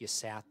 species if you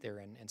sat there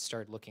and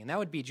started looking. And that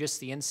would be just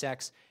the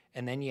insects,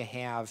 and then you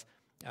have,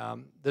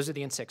 those are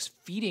the insects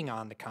feeding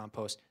on the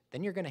compost.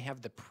 Then you're going to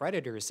have the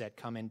predators that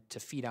come in to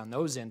feed on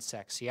those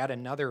insects. So you add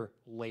another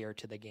layer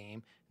to the game,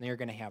 and then you're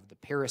going to have the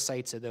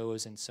parasites of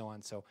those and so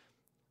on. So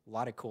a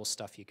lot of cool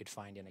stuff you could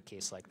find in a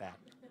case like that.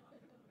 Okay,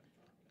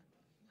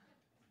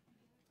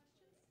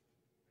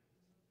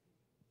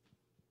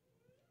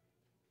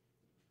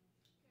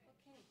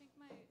 I think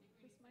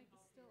this mic is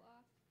still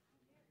off.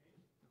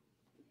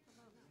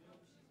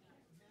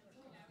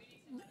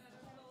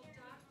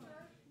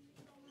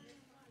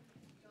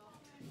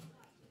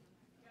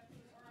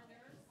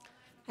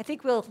 I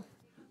think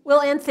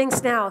we'll end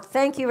things now.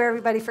 Thank you,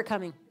 everybody, for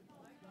coming.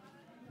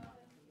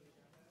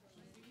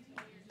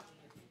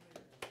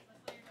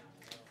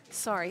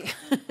 Sorry.